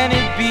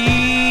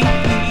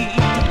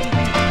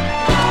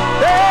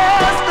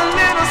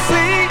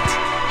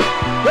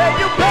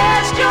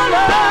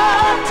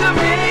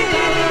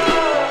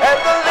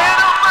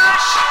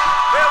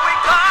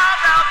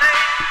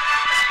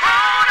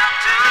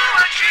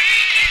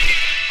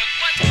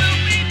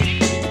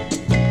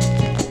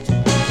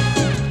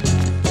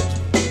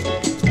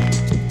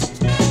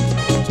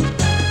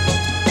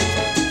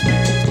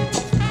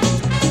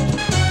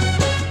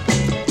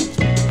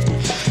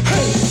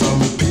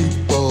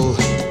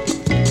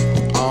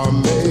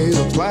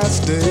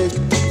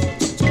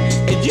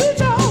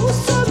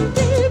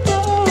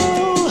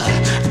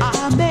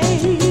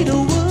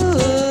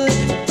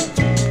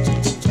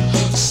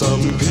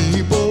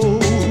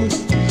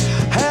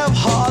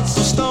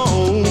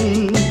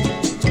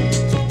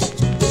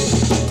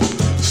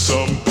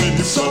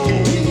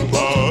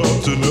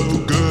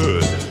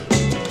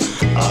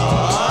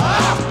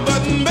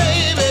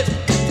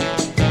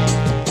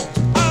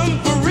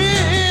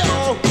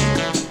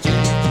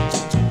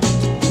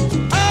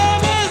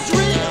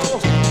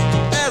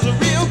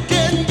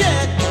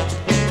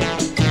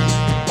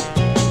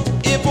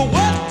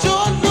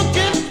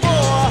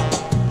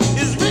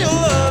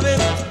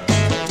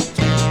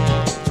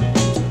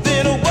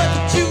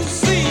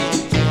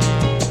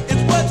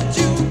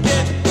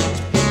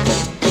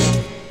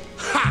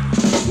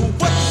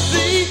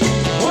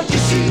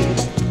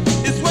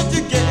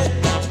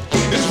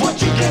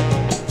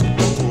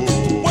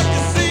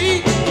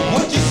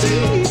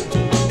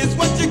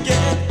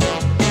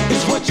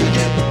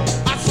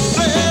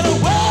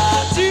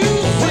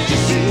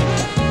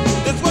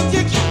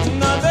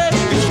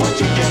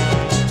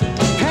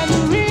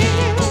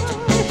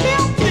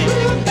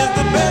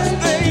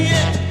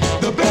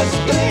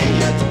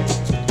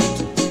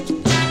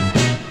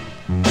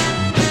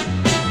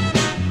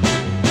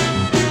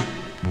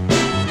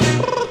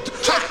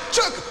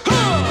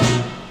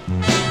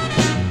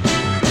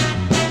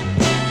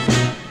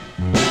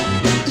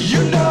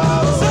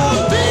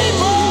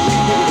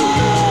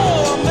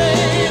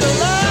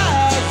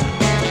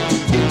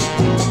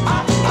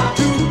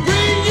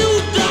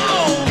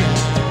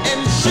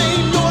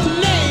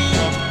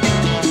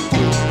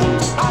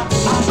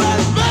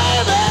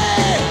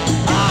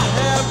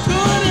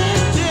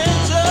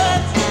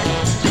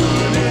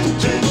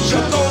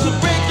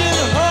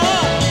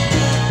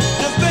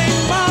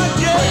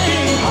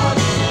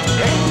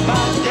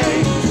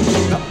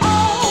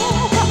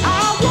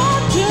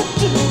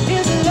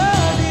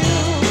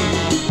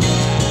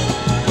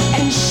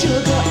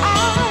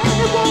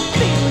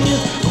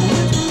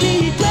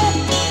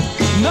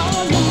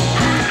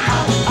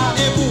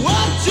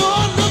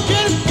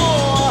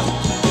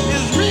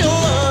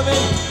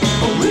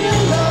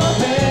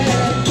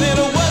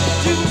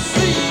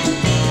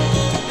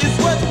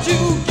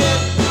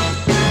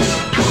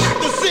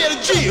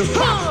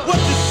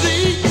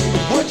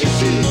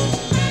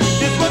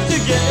you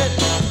get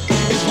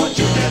is what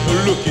you get.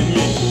 Look at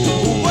me.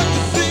 What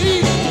you see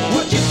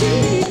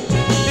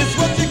is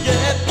what you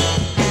get.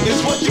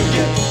 Is what you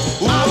get.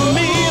 I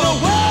mean,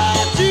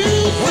 what you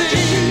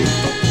see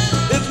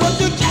is what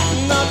you get.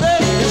 Now,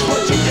 baby, it's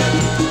what you get.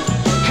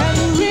 And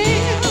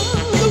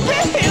the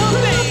real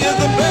thing is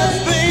the best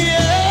thing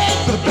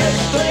yet. The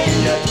best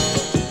thing yet.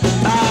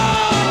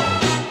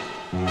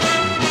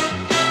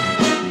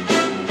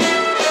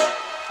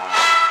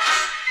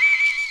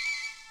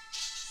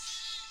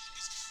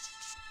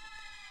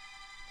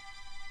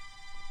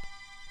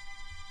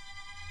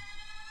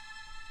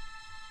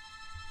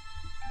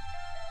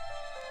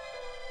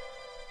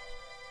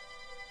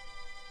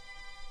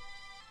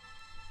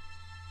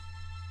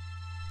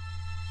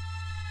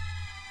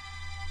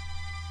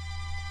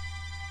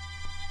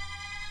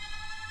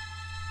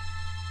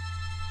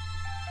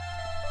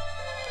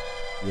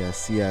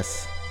 Yes,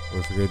 yes.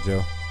 What's good,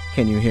 Joe?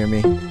 Can you hear me?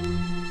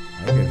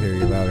 I can hear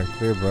you loud and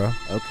clear, bro.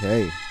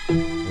 Okay.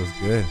 What's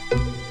good?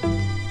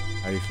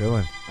 How you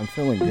feeling? I'm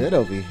feeling good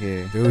over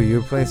here. Dude,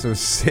 you're playing some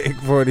sick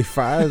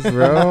 45s,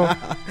 bro.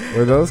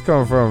 Where those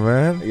come from,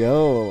 man?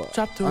 Yo,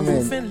 Drop the I roof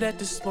mean, and let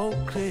the smoke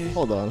clear.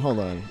 hold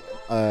on.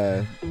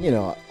 You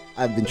know,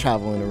 I've been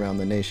traveling around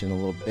the nation a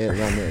little bit,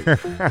 around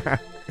there,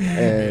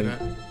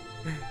 and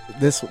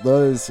those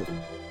was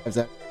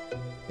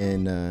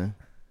in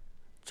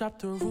Drop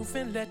the roof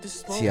and let the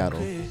smoke Seattle.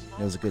 clear.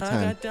 It was a good I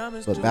time. got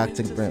diamonds But back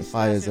to doing Brent till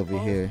Fires the over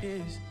sunset here. both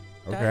is.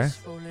 Okay. Dice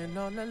rolling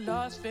on the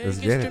Las Vegas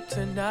get it. Strip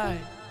tonight.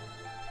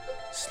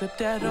 Slip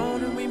that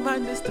on and we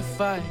might miss the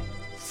fight.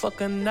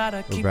 Fuck a night, I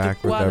We're keep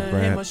back the with that guala in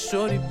Brent. my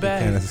shorty You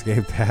bag. can't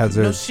escape the No,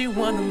 hazards. she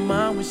one of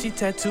mine when she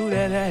tattooed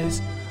that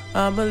ass.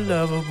 I'm a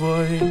lover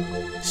boy.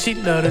 She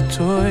love the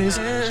toys.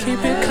 Keep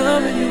it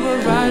coming, you a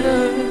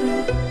rider.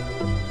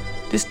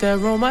 This that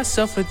roll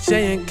myself a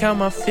J and count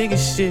my figure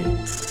shit.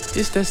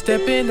 This that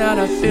stepping out,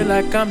 I feel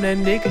like I'm that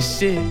nigga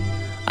shit.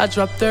 I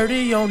drop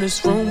 30 on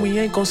this room, we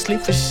ain't gon'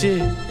 sleep for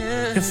shit.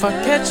 If I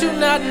catch you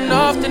nodding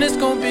off, then it's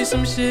gon' be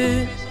some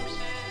shit.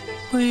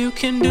 Well, you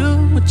can do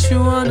what you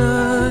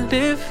wanna,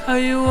 live how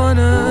you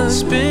wanna,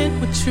 spin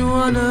what you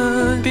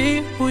wanna,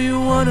 be who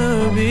you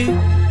wanna be.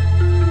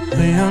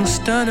 A young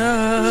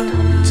stunner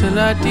till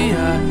I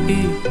die.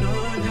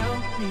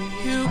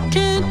 You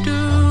can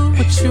do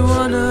what you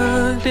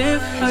wanna,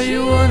 live how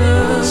you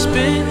wanna,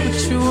 spin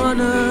what you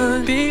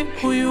wanna, be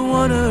who you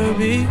wanna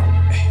be.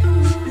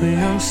 A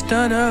young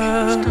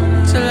stunner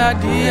till I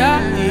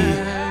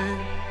die.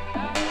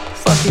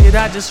 Fuck it,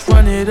 I just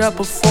run it up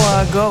before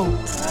I go.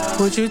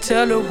 Would you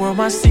tell the world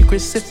my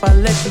secrets if I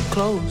let you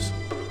close?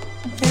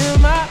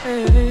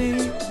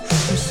 MIA,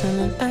 I'm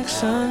selling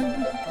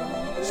action.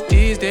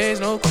 These days,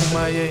 no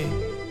kumbaya.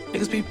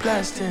 Niggas be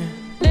blasting.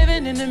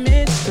 Living in the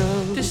midst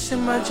of this shit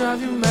might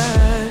drive you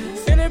mad.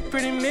 Feeling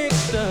pretty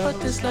mixed up,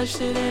 but this life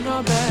shit ain't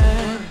all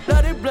bad.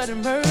 Blood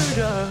and murder,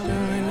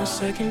 there ain't no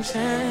second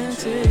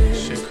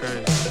chances. Shit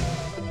crazy.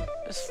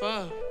 That's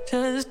fuck.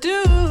 Just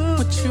do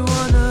what you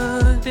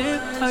wanna,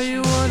 live how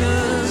you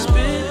wanna,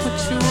 spin what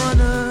you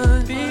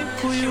wanna, be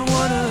who you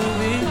wanna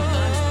be.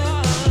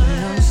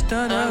 I'm a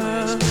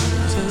stunner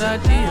till I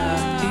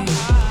die.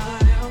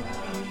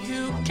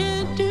 You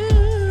can do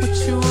what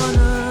you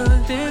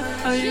wanna, live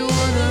how you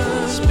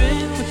wanna,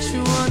 spin what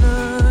you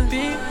wanna,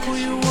 be who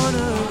you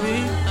wanna be.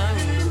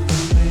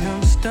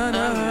 I'm a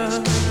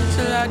stunner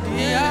till I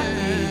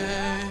die.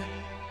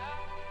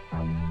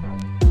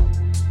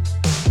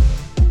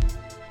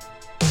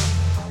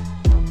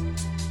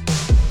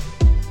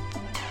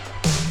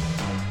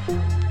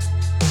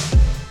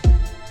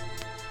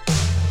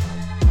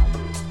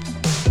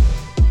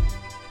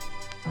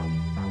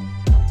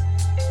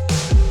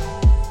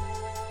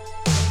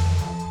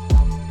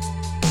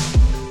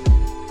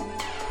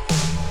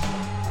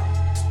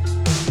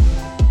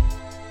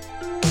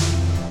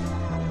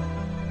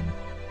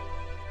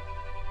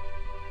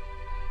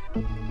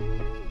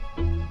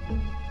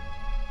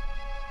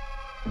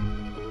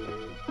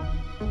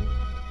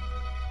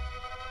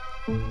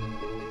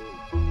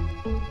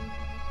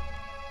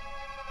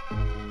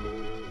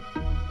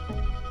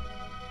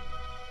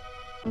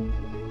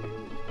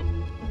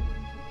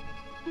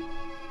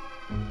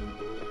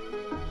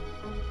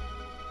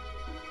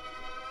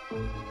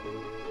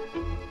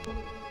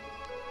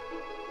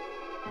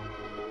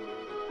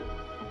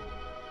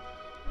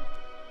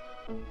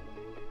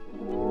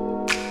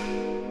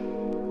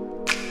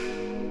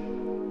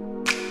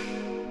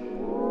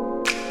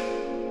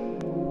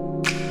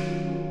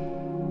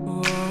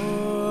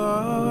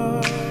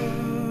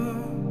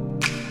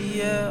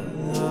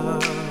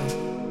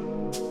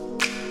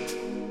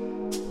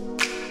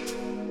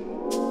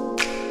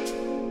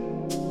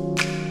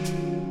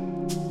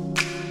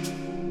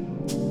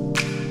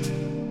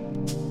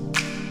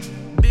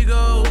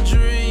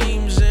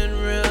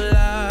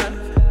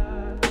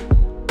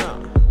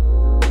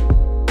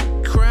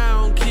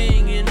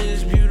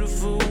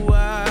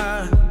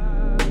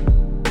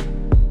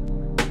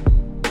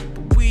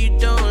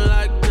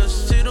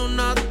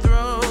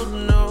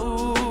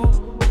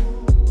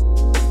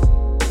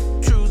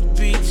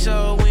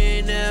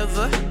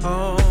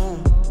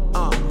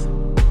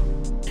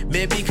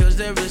 Maybe cause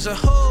there is a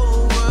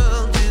whole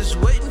world just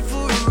waiting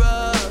for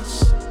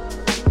us.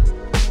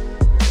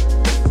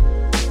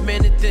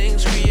 Many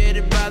things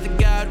created by the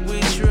God we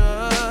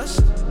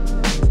trust.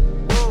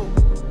 Whoa.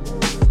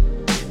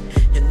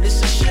 And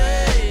it's a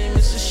shame.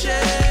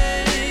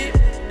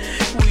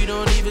 We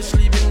don't even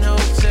sleep in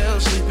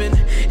hotels, sleeping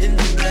in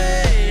the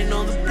plane,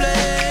 on the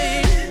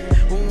plane.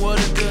 What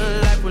a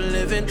good life we're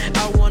living.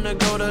 I wanna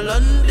go to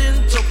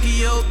London,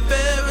 Tokyo,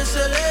 Paris,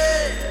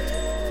 LA,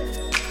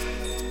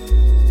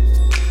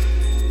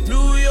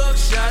 New York,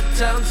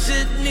 Chi-Town,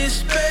 Sydney,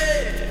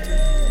 Spain,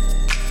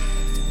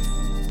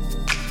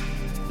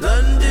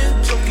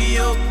 London,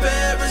 Tokyo,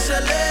 Paris,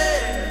 LA,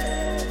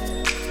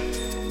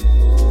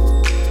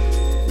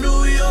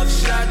 New York,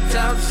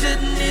 Chi-Town,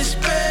 Sydney,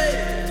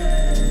 Spain.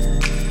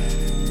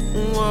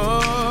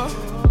 Whoa,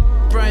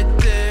 right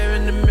there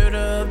in the middle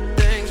of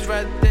things,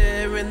 right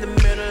there in the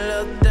middle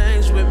of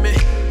things with me.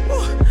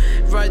 Woo.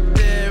 Right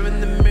there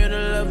in the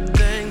middle of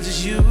things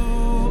is you.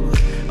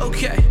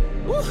 Okay,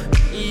 woo.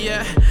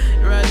 Yeah,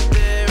 right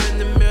there in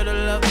the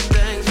middle of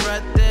things,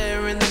 right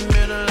there in the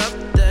middle of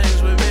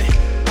things with me.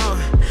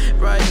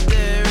 Right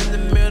there in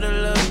the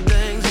middle of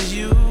things is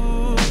you.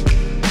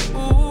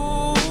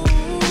 Ooh.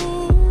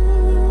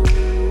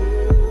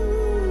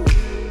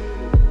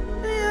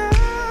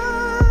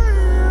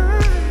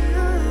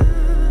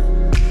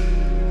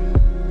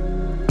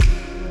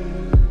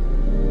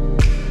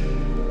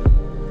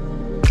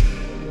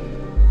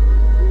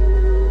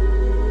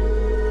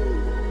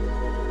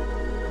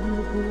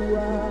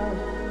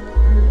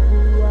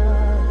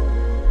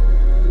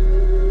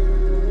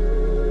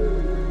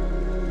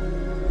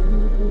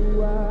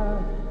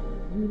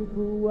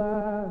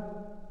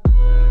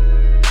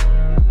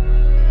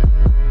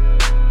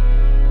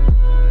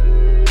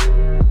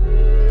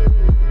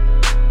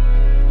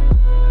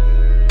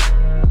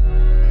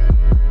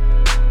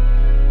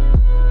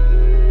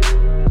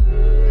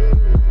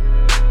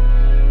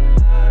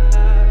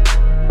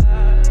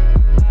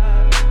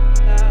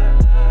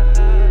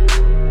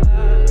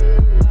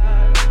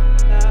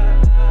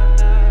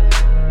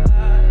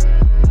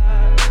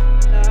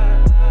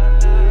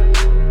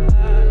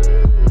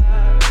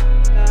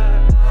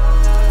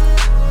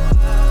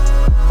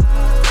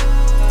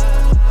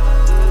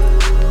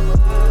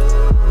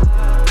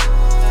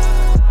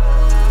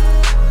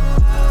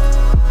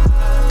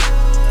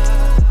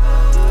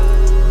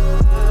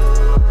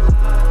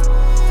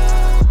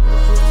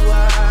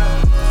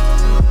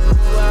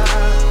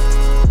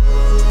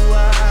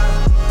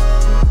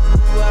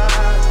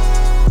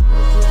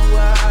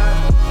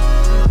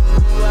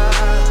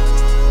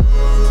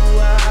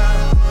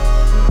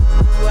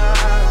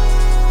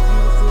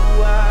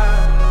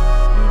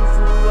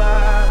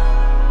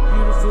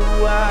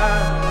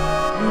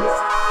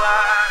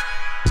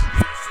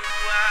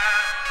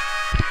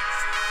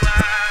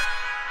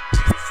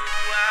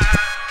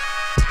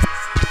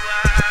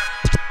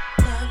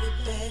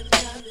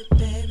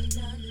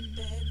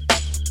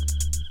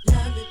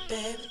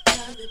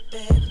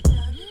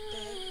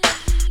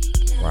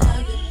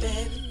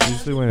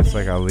 Usually when it's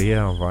like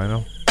Aaliyah on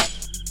vinyl.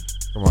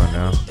 Come on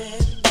now.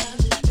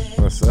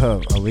 What's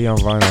up? Aaliyah on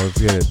vinyl, let's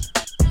get it.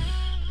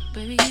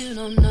 Baby, you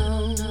don't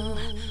know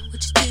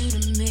what you do to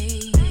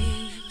me.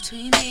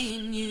 Between me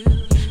and you,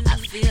 I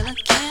feel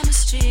like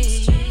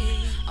chemistry.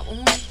 I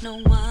won't let no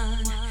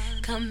one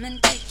come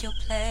and take your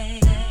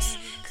place.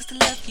 Cause the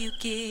love you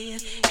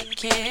give, it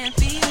can't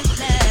be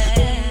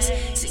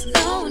replaced. See,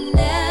 no one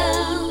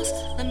else,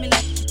 let me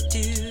like you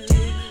do.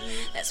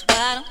 That's why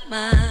I don't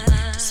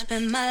mind to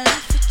spend my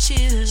life with you.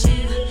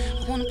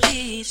 I wanna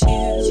please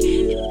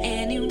you in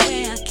any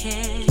way I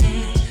can.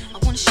 I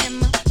wanna share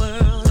my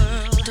world.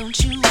 Don't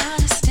you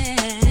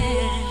understand?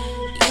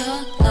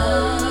 Your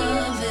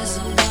love is a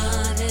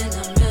one in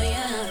a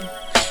million.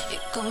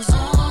 It goes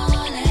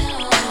on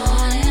and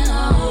on and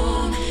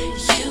on.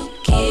 You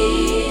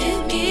give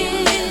me a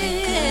really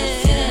good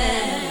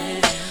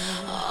feeling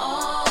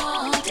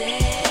all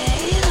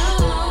day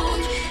long.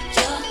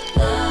 Your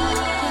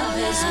love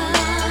is a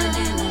one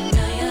in a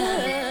million.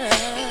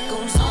 It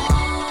goes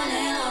on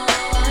and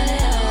on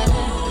and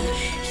on.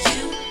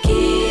 You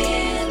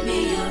give me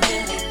a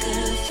really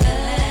good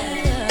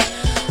feeling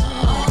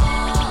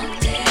all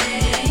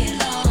day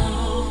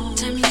long.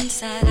 Turn me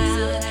inside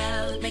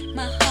out, make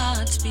my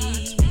heart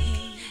speed.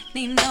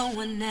 Need no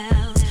one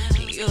else,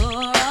 you're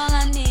all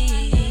I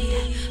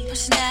need.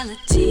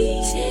 Personality,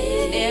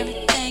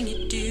 everything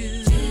you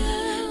do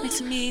makes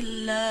me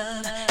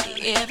love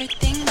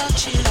everything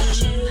about you.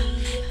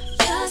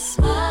 Your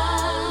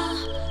smile,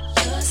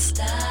 your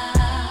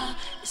style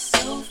is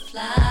so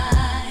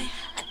fly,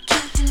 I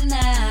can't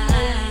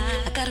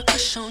deny. I got a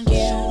crush on you,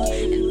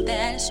 and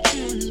that is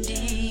true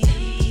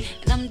indeed.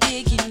 And I'm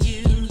digging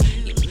you,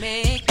 you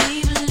make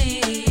me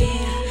believe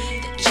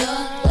that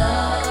your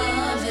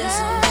love is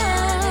a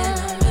one in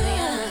a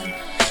million.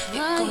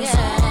 It goes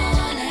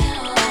on and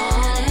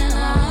on and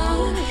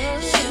on.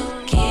 You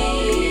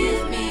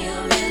give me a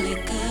really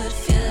good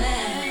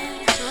feeling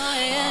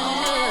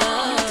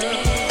all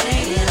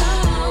day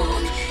long.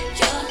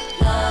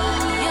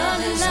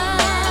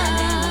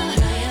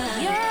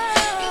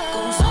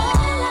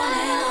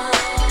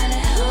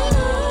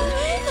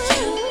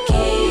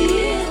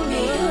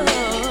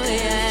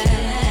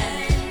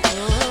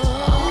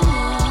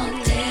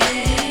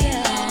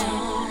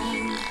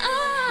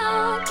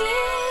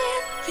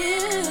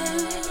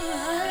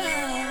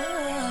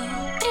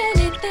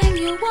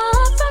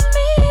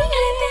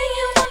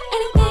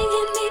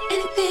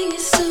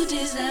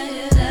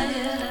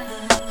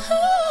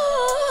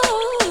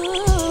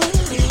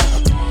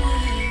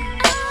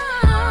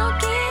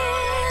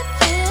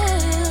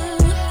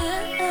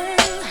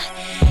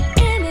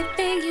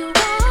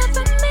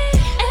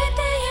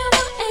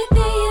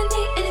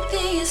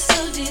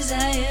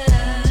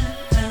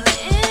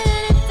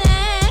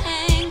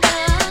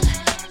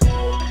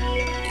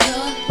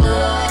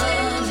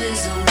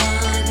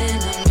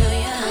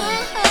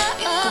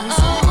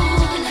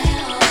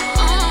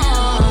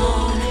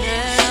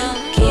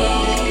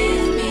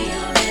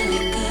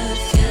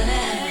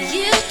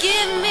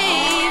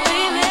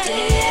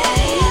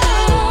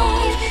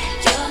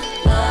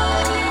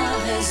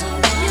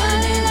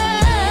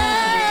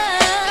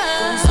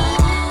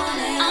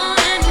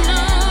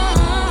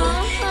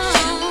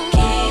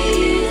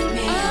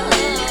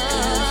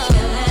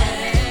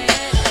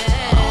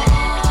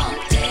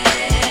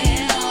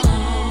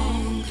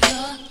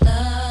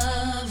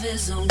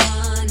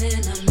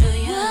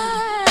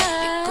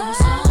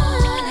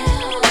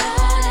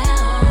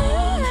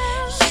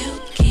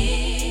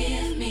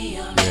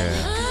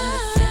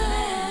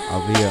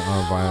 Aaliyah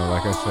on vinyl,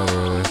 like I said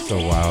earlier, it's so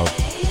wild.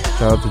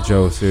 Shout out to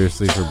Joe,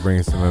 seriously, for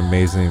bringing some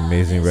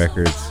amazing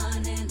records.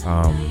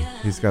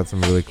 He's got some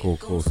really cool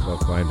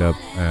stuff lined up,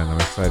 and I'm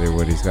excited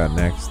what he's got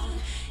next.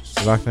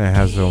 So Rock Night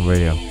has his own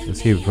radio.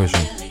 Let's keep it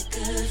pushing.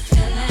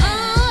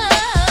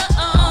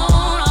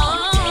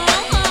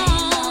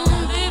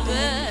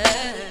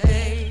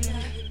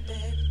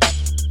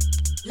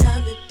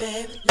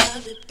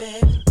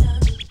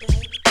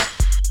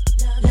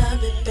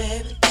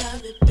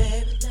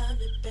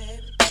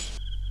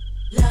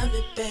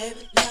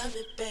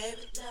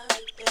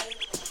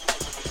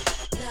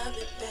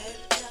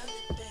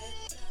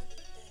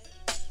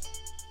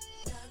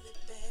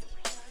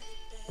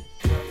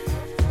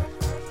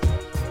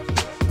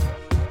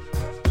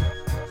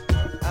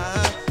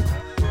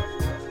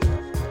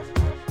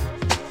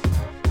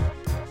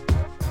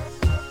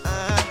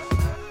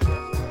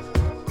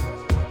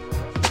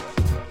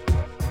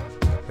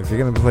 If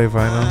you're gonna play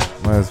vinyl,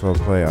 might as well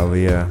play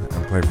Aaliyah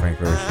and play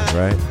Frank Ocean,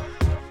 right?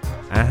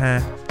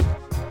 I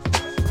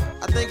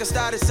think I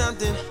started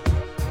something.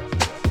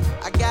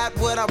 I got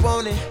what I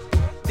wanted.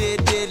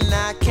 Didn't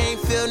I? Can't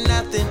feel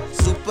nothing.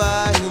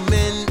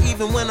 Superhuman,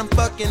 even when I'm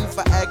fucking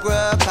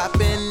Viagra,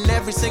 popping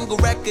every single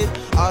record.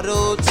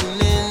 Auto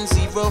tuning,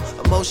 zero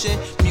emotion,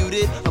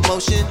 muted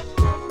emotion,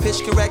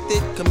 pitch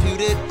corrected,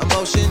 computed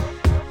emotion.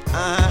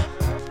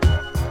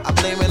 I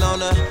blame it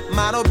on a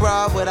model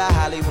bra with a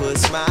Hollywood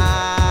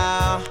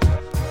smile.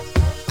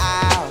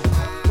 Ow,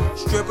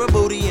 stripper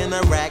booty in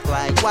a rack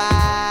like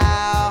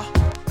wow.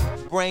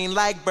 Brain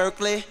like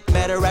Berkeley,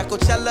 met her at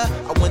Coachella.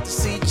 I went to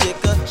see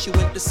Jigga, she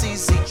went to see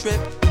Z-Trip.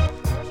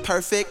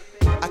 Perfect,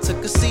 I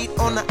took a seat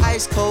on the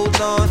ice cold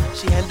lawn.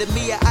 She handed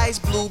me an ice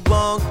blue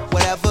bong,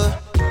 whatever.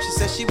 She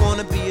said she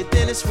wanna be a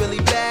dentist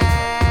really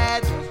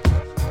bad.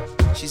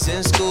 She's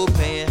in school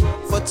paying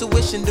for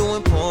tuition,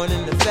 doing porn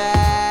in the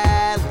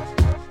valley.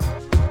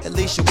 At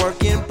least you're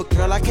working, but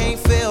girl, I can't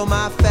feel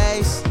my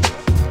face.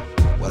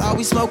 What are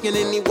we smoking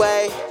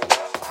anyway?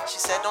 She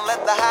said don't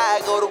let the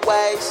high go to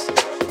waste.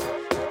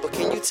 But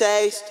can you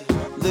taste a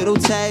little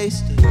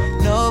taste of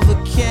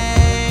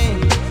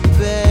Novocaine,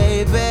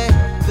 baby,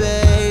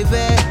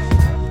 baby,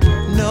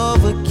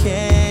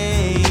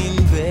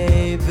 Novocaine,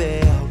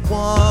 baby, I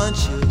want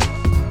you.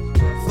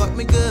 Fuck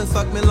me good,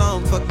 fuck me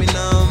long, fuck me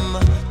numb.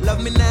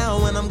 Love me now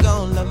when I'm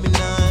gone, love me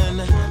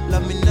none.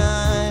 Love me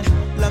none,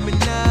 love me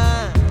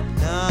none.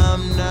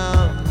 Numb,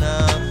 numb, numb,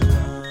 numb.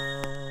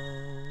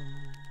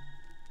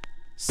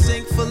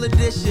 Sink full of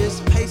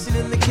dishes, pacing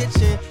in the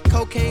kitchen.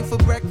 Cocaine for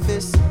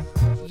breakfast.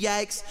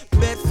 Yikes,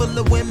 bed full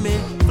of women.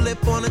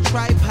 Flip on a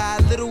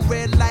tripod, little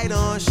red light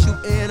on.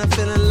 Shooting, I'm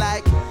feeling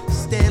like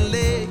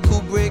Stanley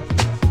Kubrick.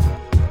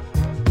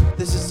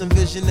 This is some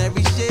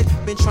visionary shit.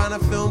 Been trying to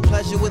film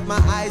pleasure with my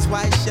eyes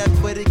wide shut,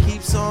 but it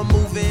keeps on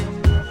moving.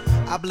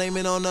 I blame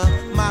it on a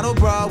model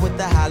bra with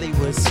the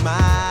Hollywood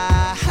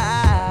smile.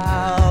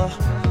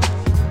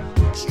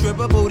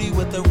 Stripper booty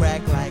with a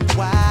rack like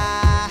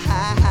wow.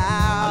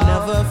 I'll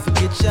never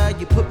forget ya.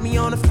 You put me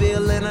on a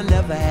feeling I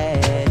never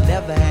had,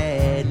 never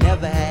had,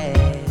 never had.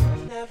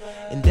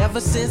 And ever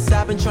since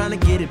I've been trying to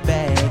get it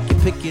back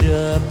and pick it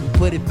up and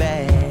put it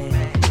back.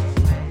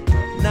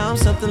 Now I'm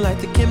something like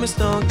the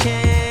chemist on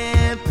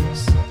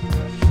campus,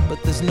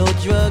 but there's no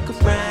drug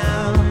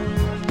around.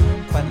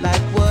 Quite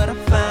like what I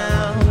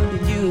found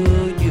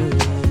in you.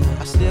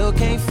 I still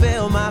can't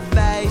feel my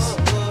face.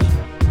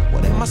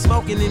 What am I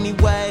smoking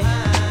anyway?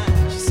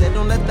 She said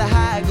don't let the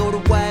high go to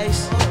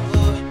waste.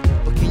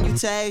 But can you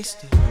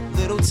taste a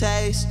little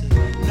taste of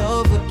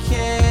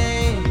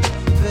Novocaine,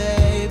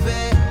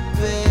 baby,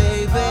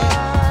 baby,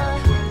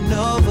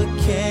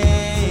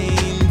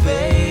 Novocaine,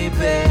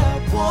 baby, I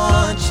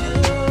want you.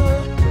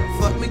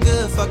 Fuck me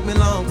good, fuck me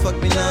long, fuck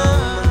me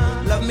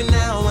numb. Love me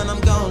now when I'm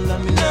gone,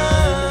 love me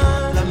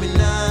none. Love me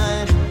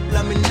none,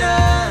 love me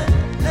none.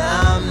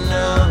 Numb,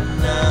 numb,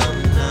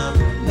 numb, numb.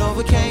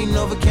 Novocaine,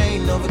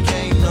 Novocaine,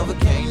 Novocaine,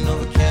 Novocaine,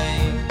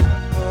 Novocaine.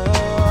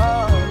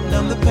 Oh,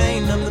 numb the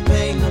pain, numb the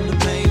pain, numb the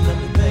pain, numb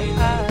the pain,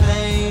 numb the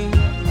pain.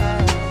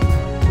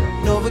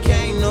 Novocaine.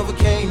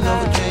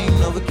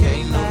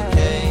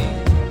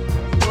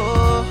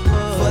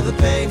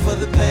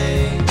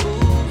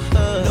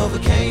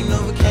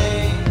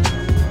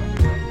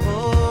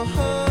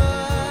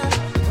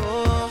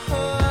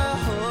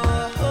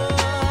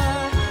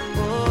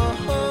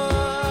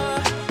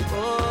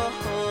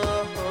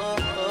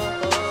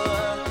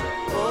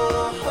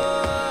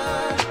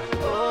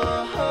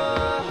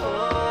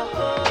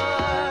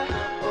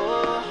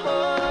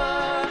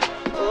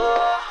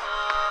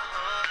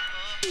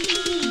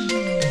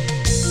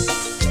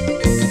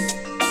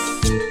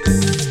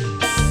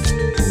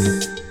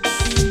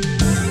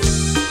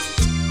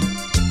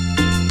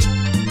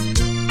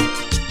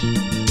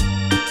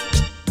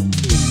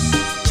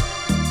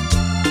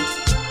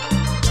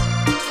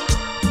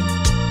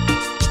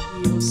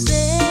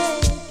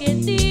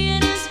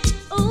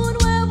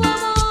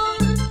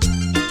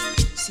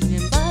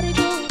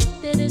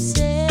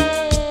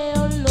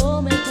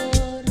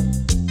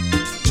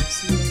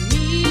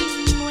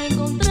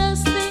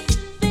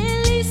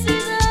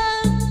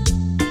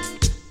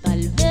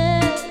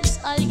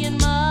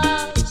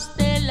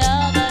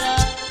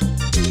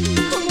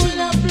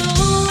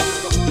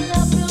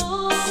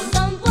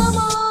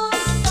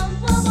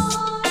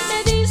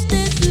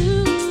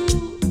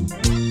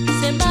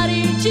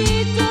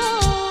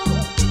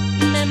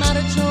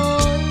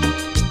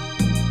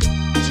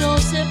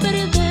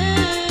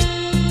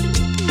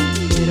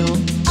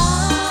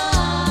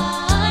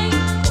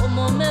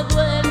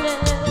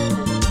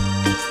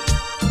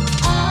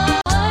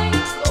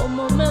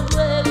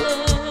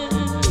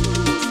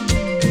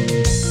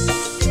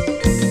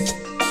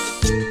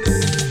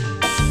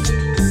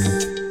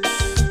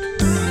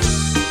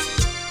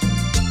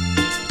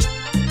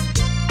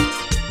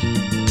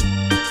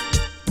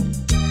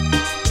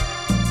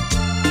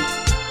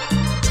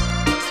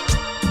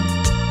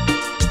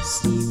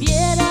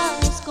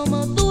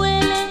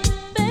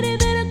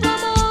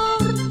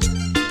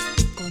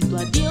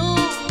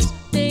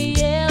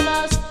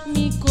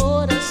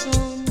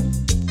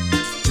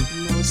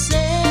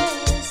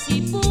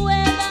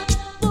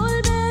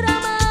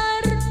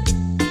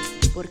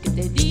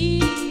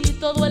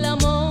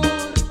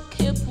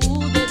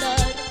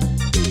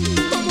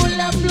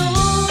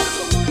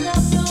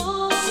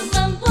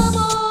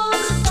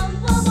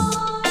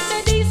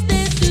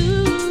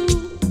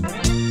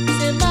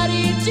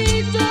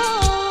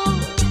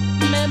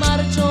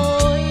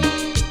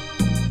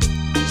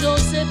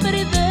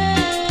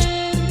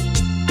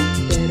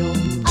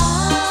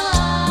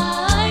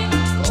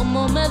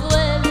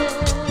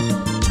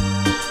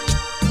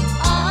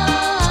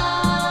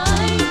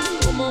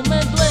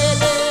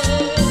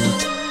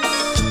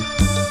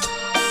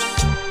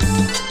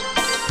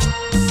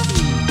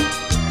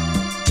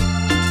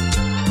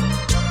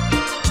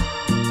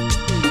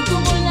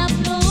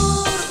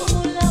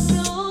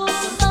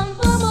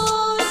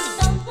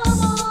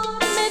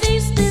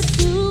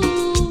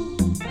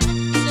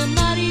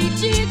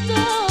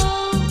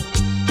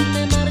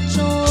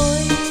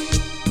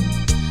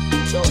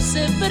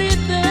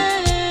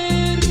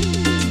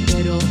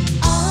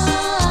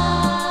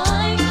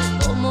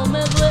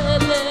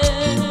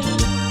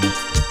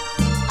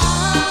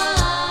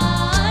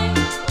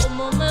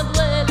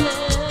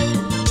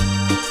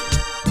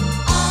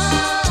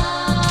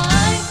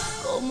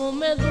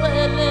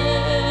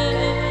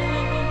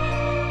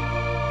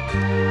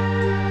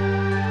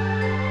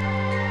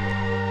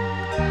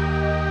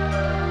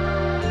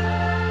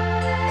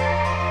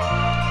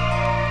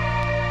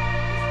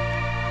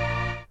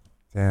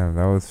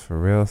 was For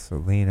Real,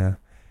 Selena.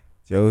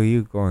 Joe,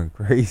 you going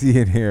crazy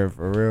in here,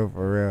 for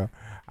real.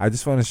 I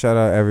just want to shout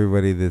out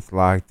everybody that's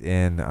locked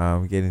in.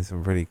 Getting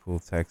some pretty cool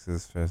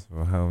Texas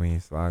Festival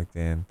homies locked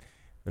in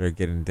that are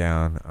getting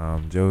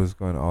down. Joe's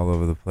going all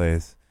over the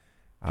place.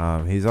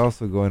 He's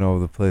also going all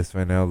over the place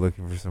right now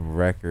looking for some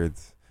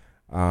records.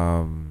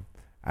 I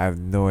have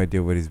no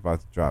idea what he's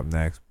about to drop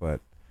next,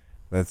 but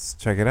let's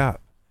check it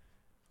out.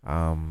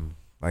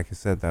 Like I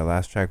said, that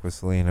last track was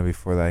Selena.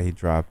 Before that, he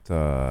dropped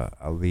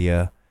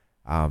Aaliyah.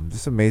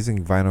 Just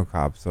amazing vinyl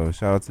cop. So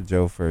shout out to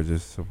Joe for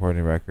just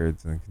supporting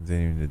records and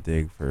continuing to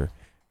dig for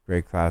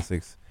great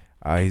classics.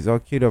 He's all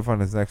queued up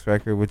on his next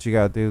record. What you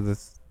gotta do?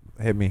 Let's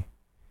hit me.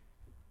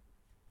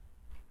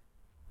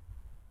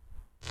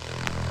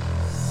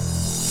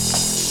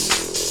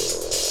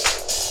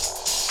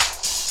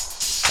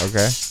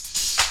 Okay.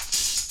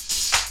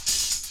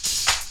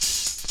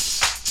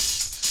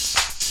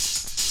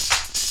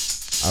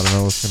 I don't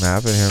know what's gonna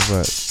happen here,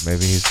 but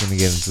maybe he's gonna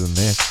get into the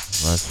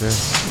mix. I'm not sure.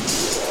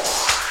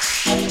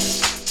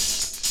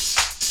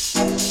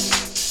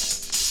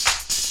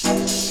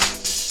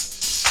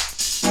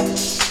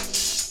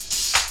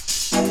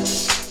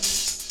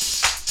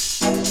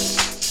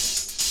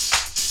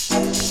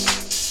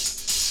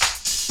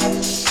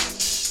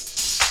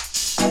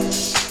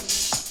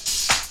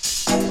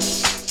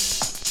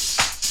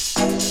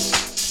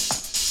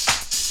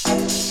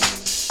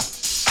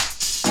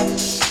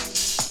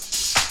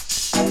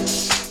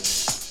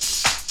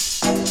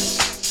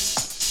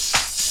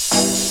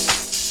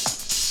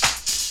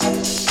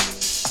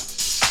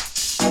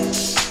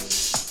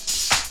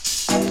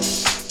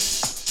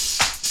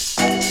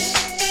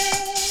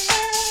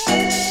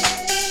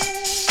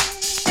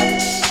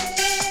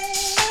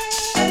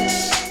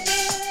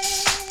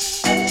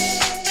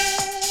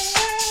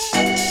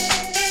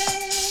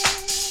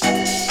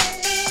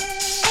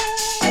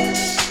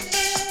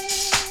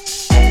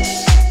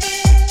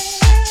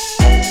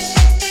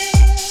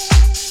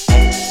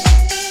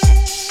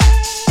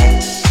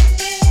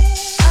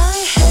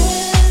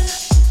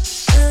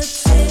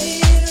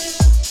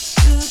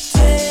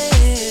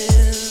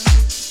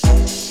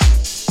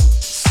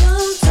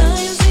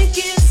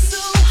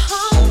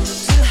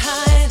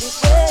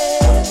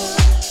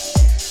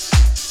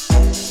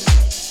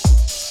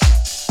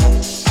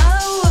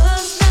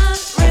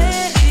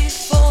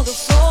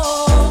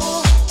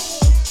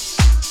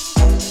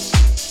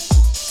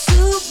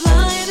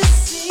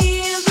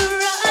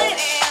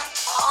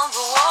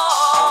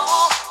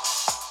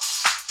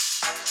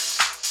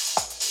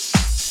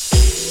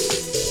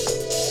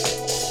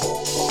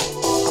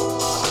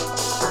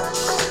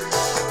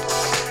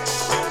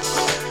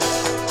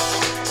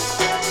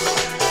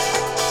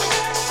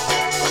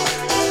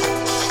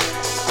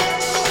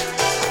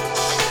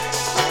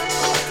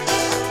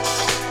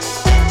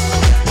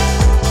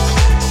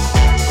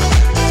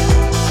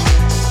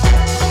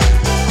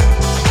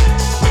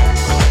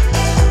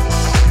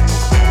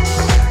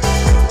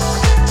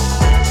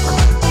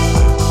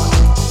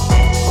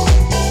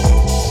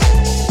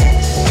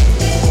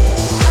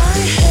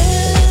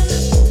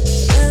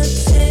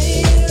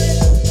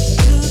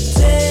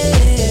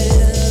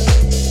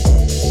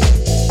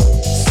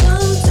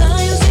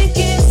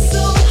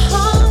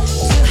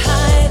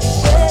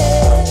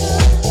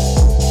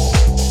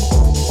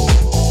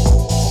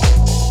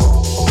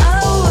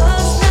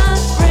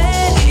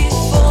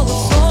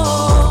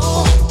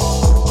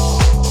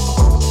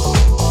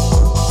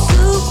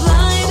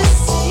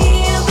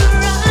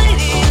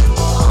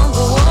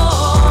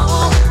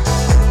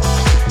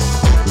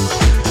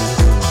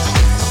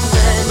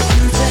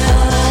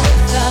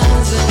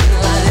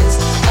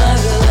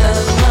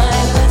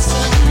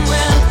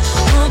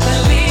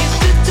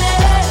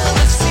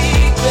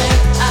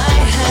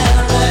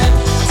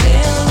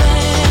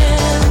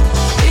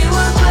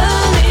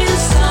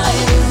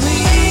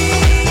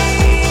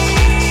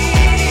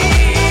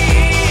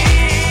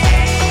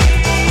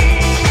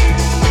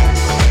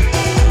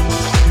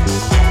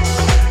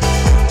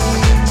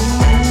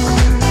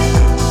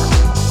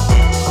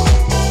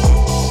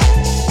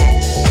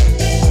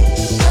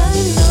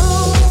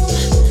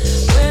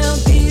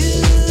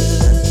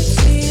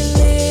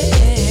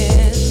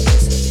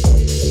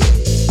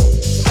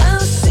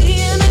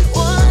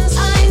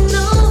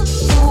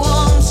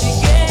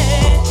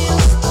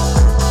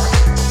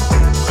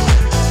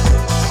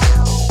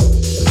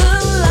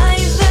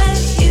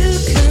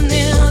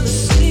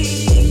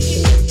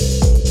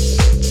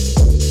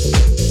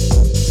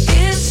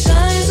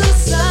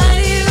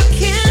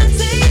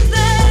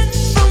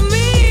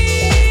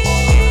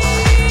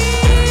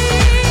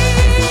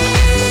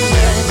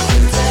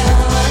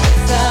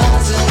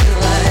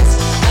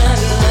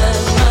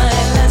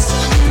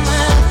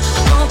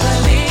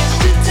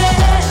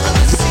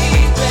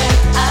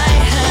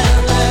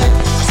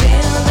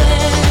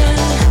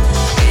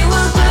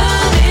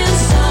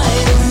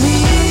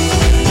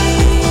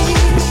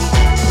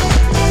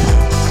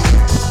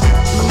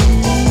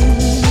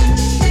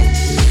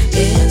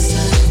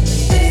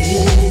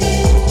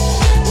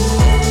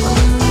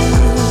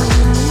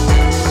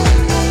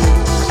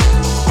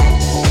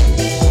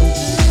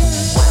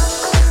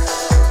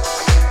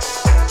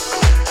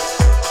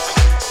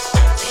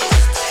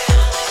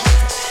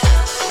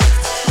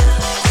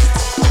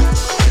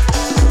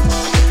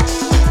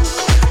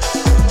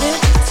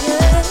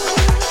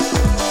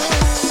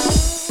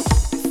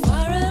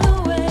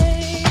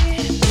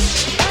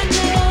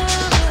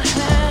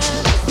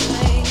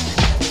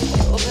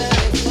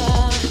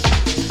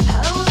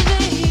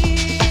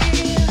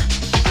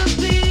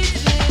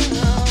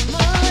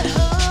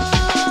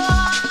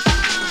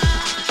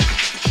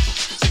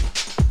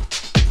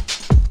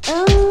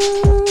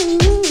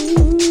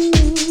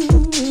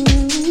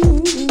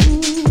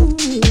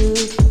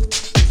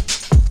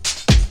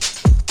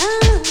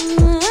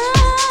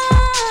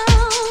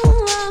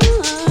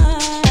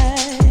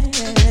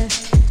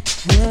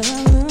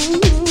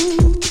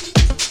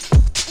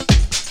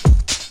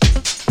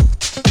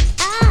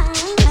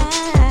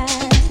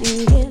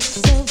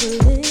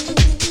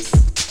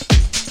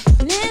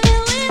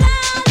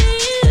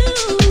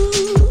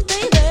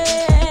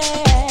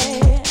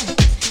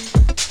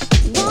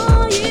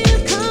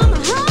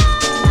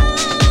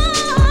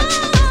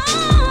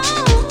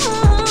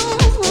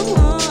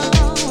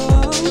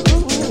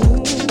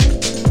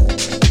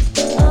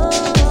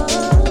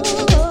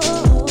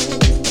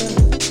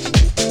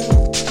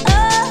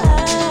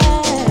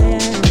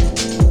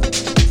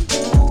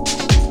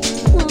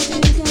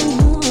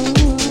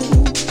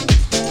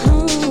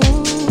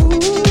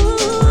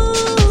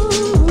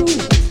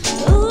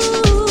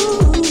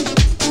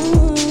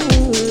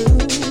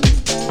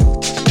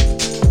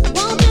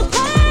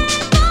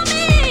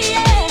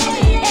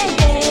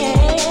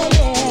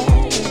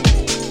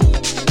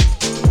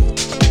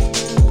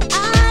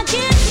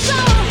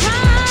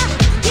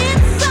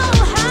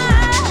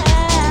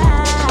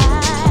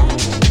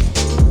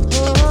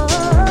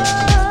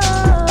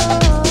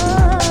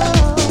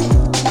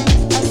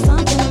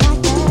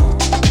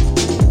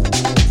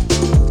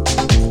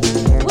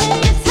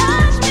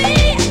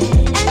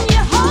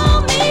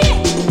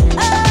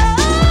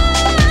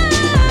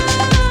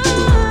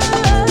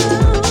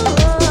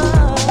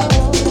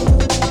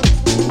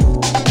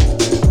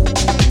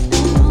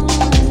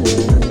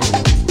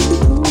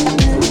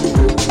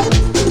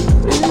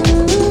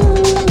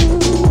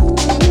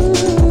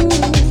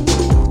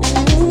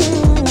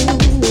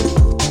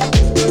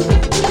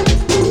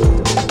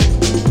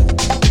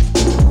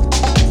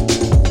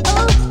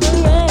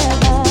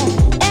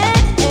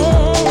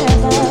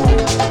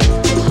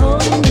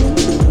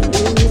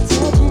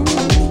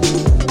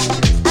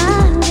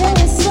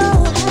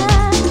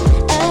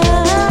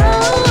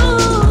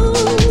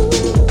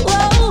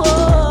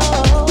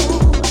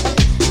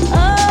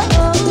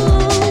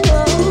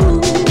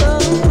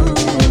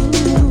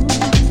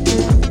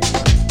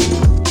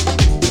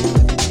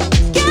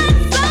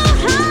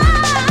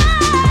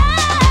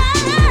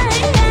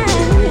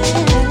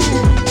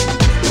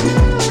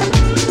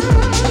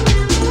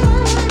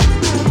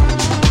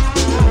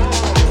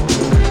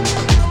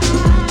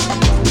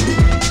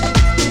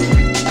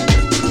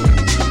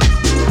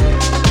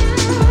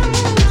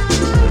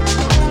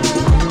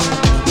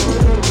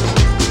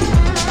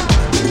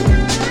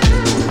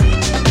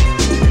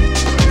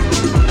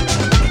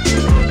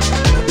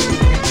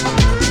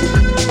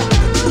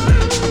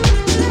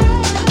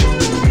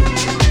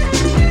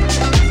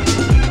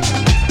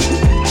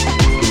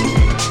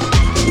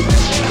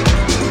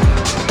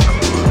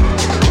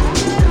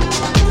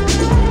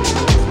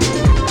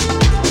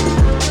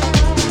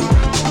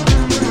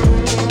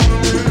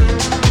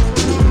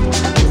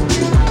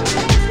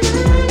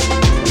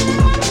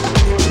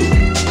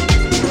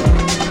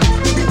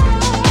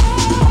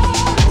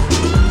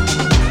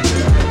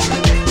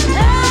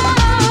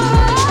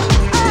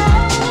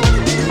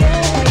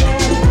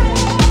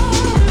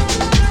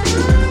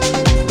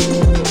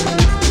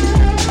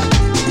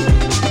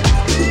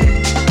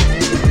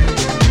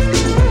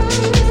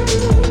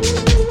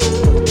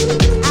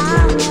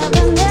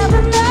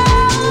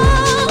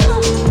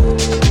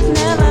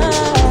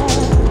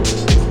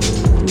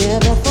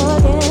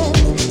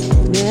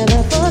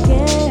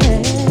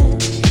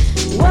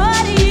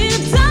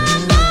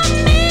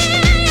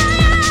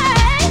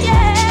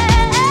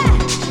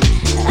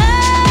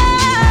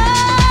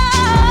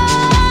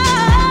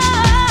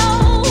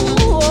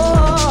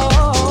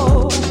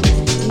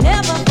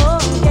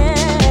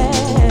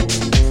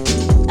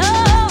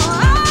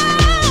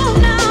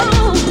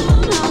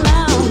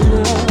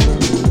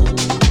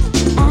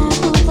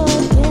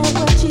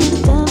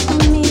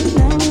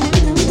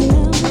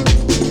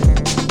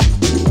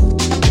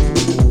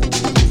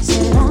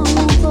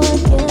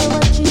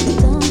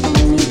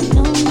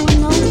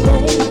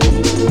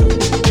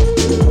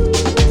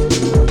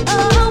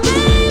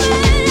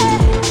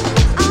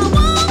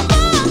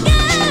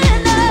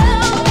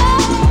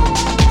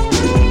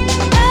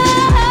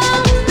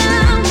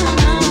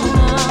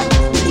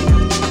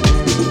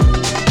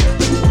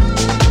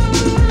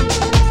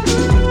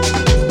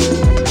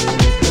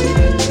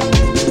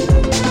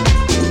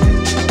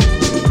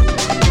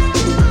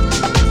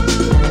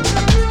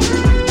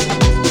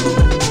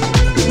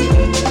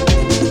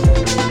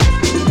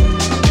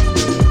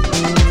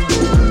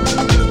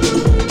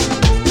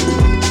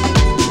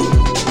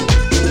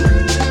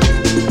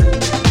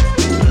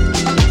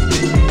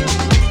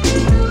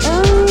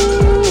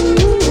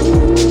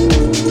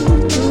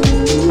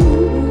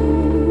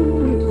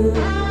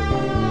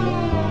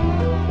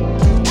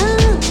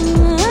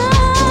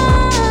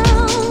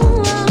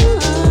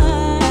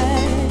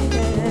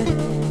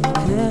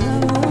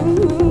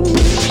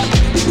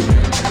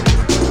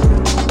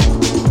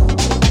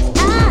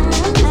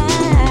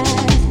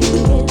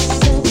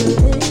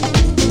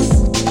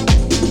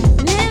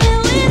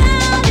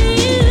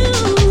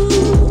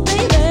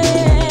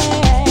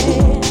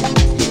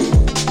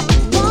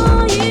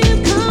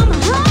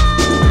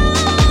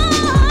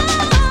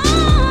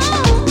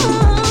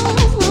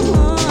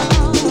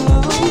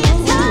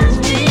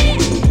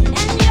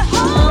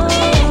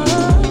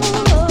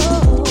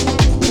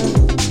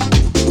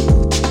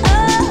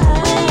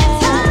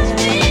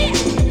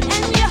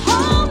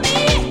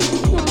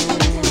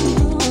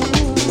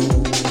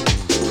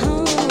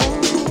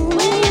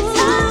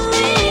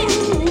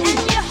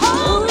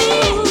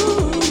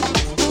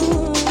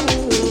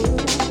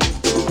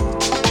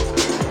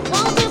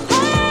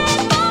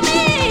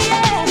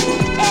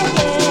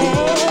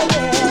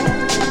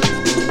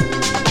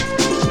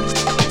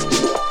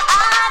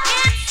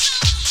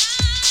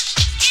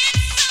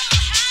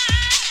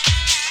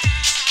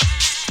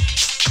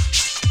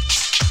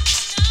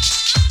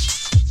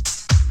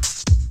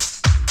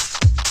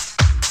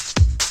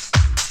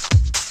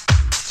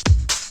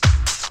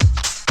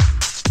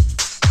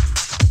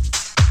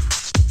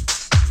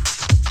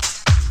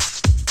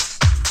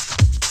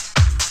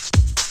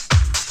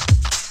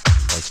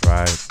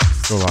 right.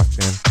 Still locked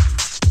in.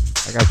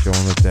 I got Joe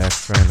on the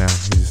desk right now.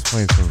 He's just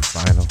playing some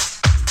vinyl.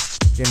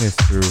 Getting us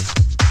through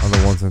on the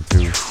ones and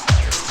twos.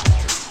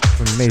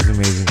 Some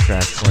amazing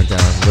tracks going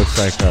down. Looks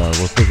like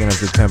we're picking up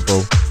the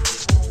tempo.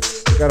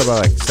 We got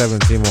about like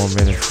 17 more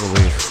minutes till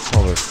we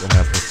call it an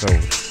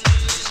episode.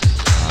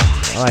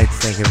 I'd like to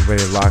thank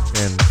everybody locked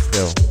in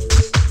still.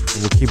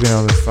 We're keeping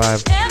on this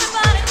vibe.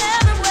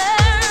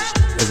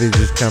 If you're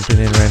just jumping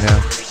in right now,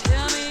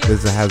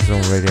 this is the Hat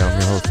Zone Radio. I'm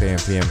your host,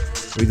 AMPM.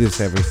 We do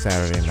this every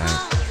Saturday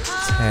night,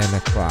 10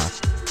 o'clock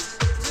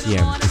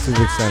p.m.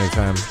 Pacific Standard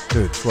Time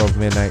to 12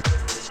 midnight.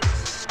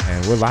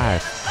 And we're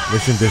live.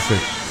 Mission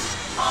District.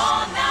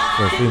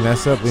 So if we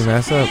mess up, we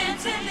mess up.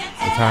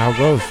 That's how it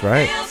goes,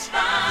 right?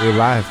 We're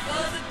live.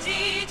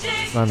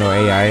 It's not no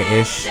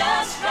AI-ish.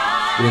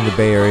 We're in the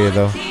Bay Area,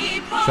 though.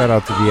 Shout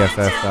out to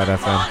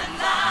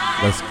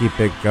BFF.FM. Let's keep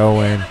it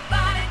going.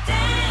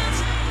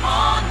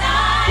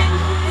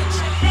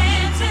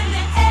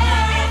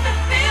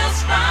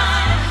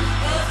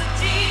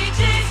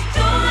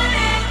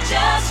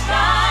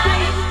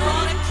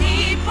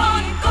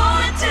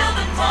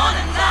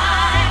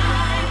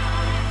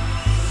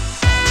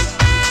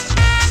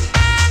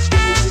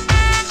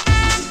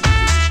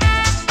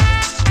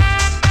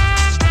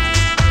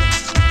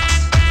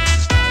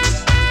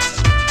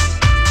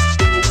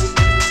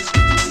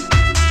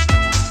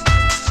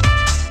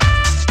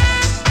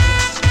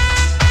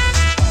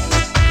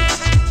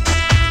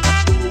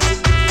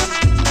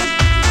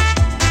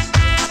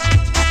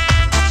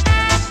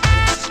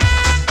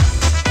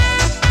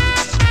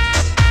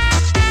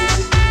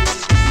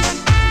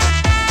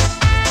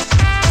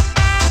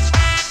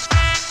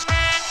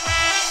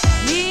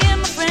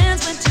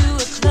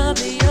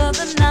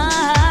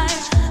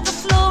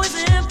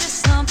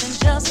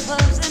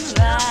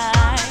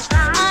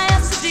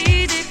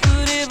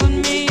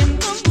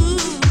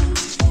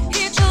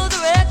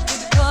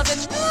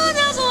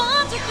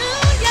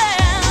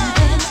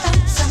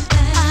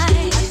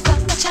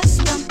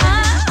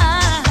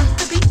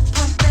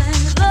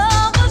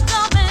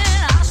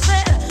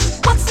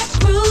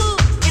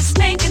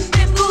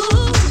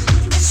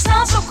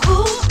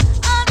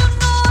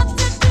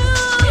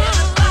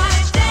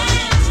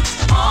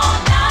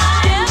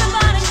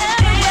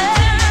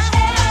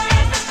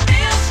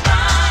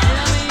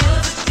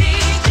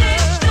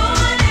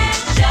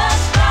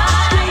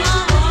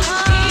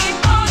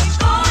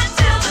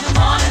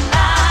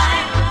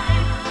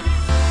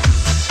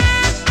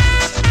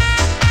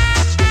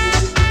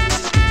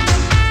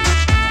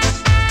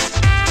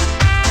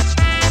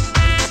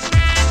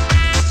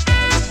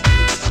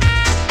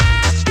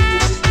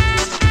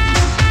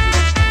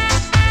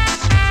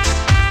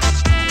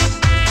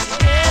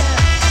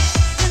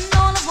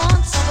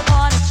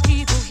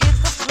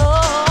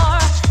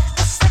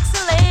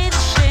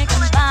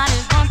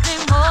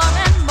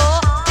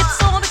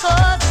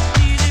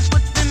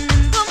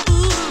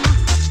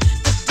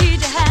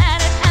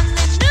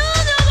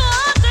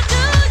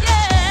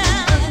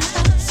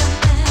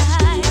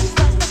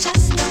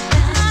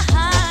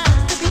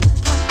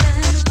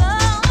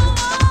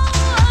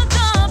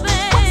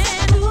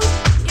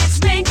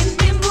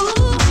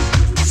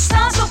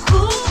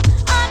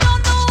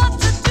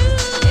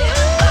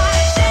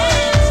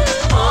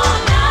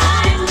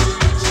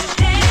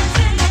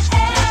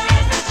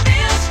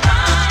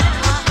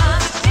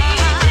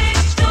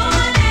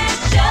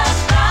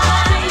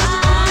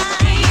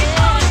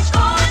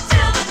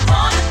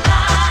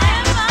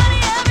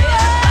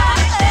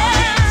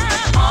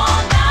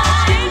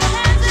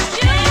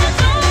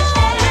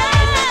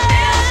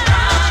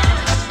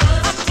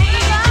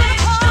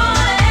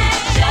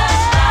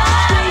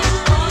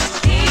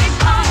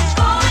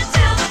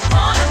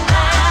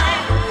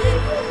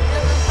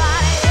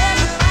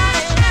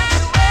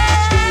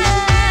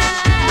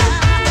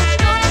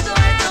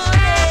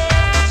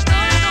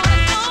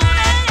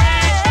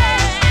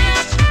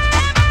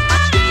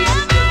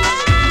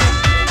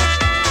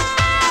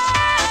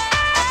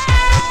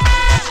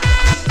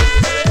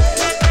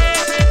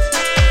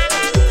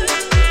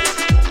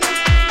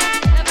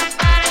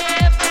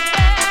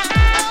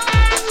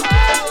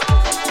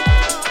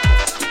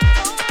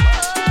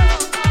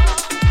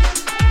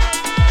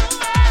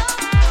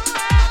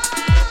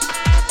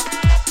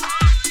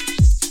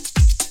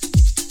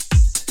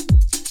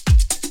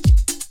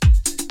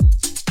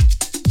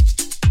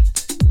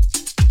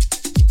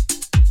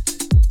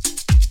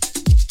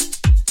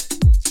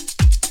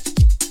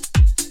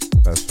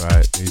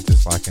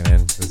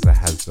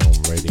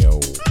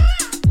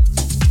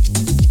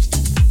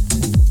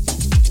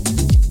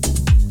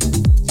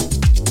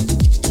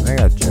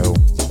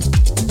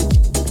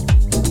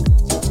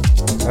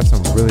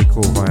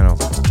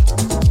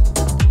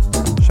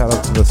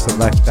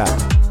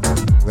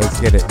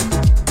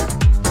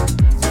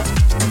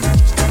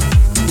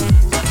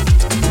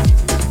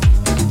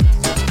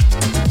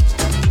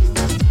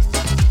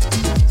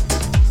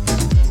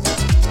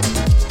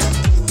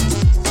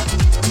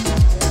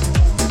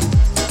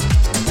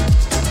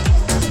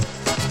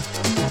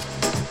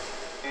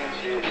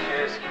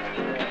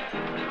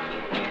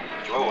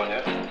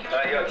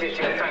 Yeah,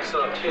 thanks a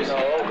lot. Cheers. No,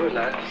 all good,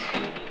 lad.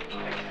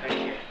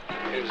 Thank you.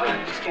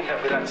 I just came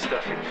up with that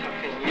stuff in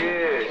fucking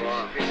years.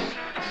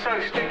 It's so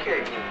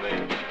sticky.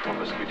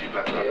 Proper squidgy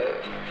black.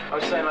 I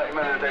was saying, like,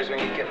 remember the days when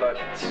you get, like,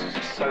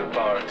 soap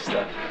bar and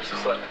stuff? It's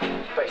just, like,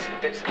 basic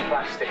bits of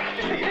plastic. I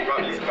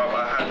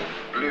had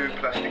blue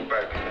plastic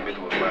bag in the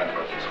middle of my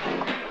brothers.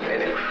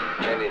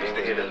 Anything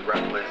to hit as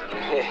rappers and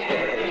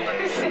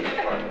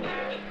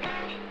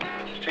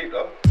it's cheap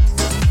though.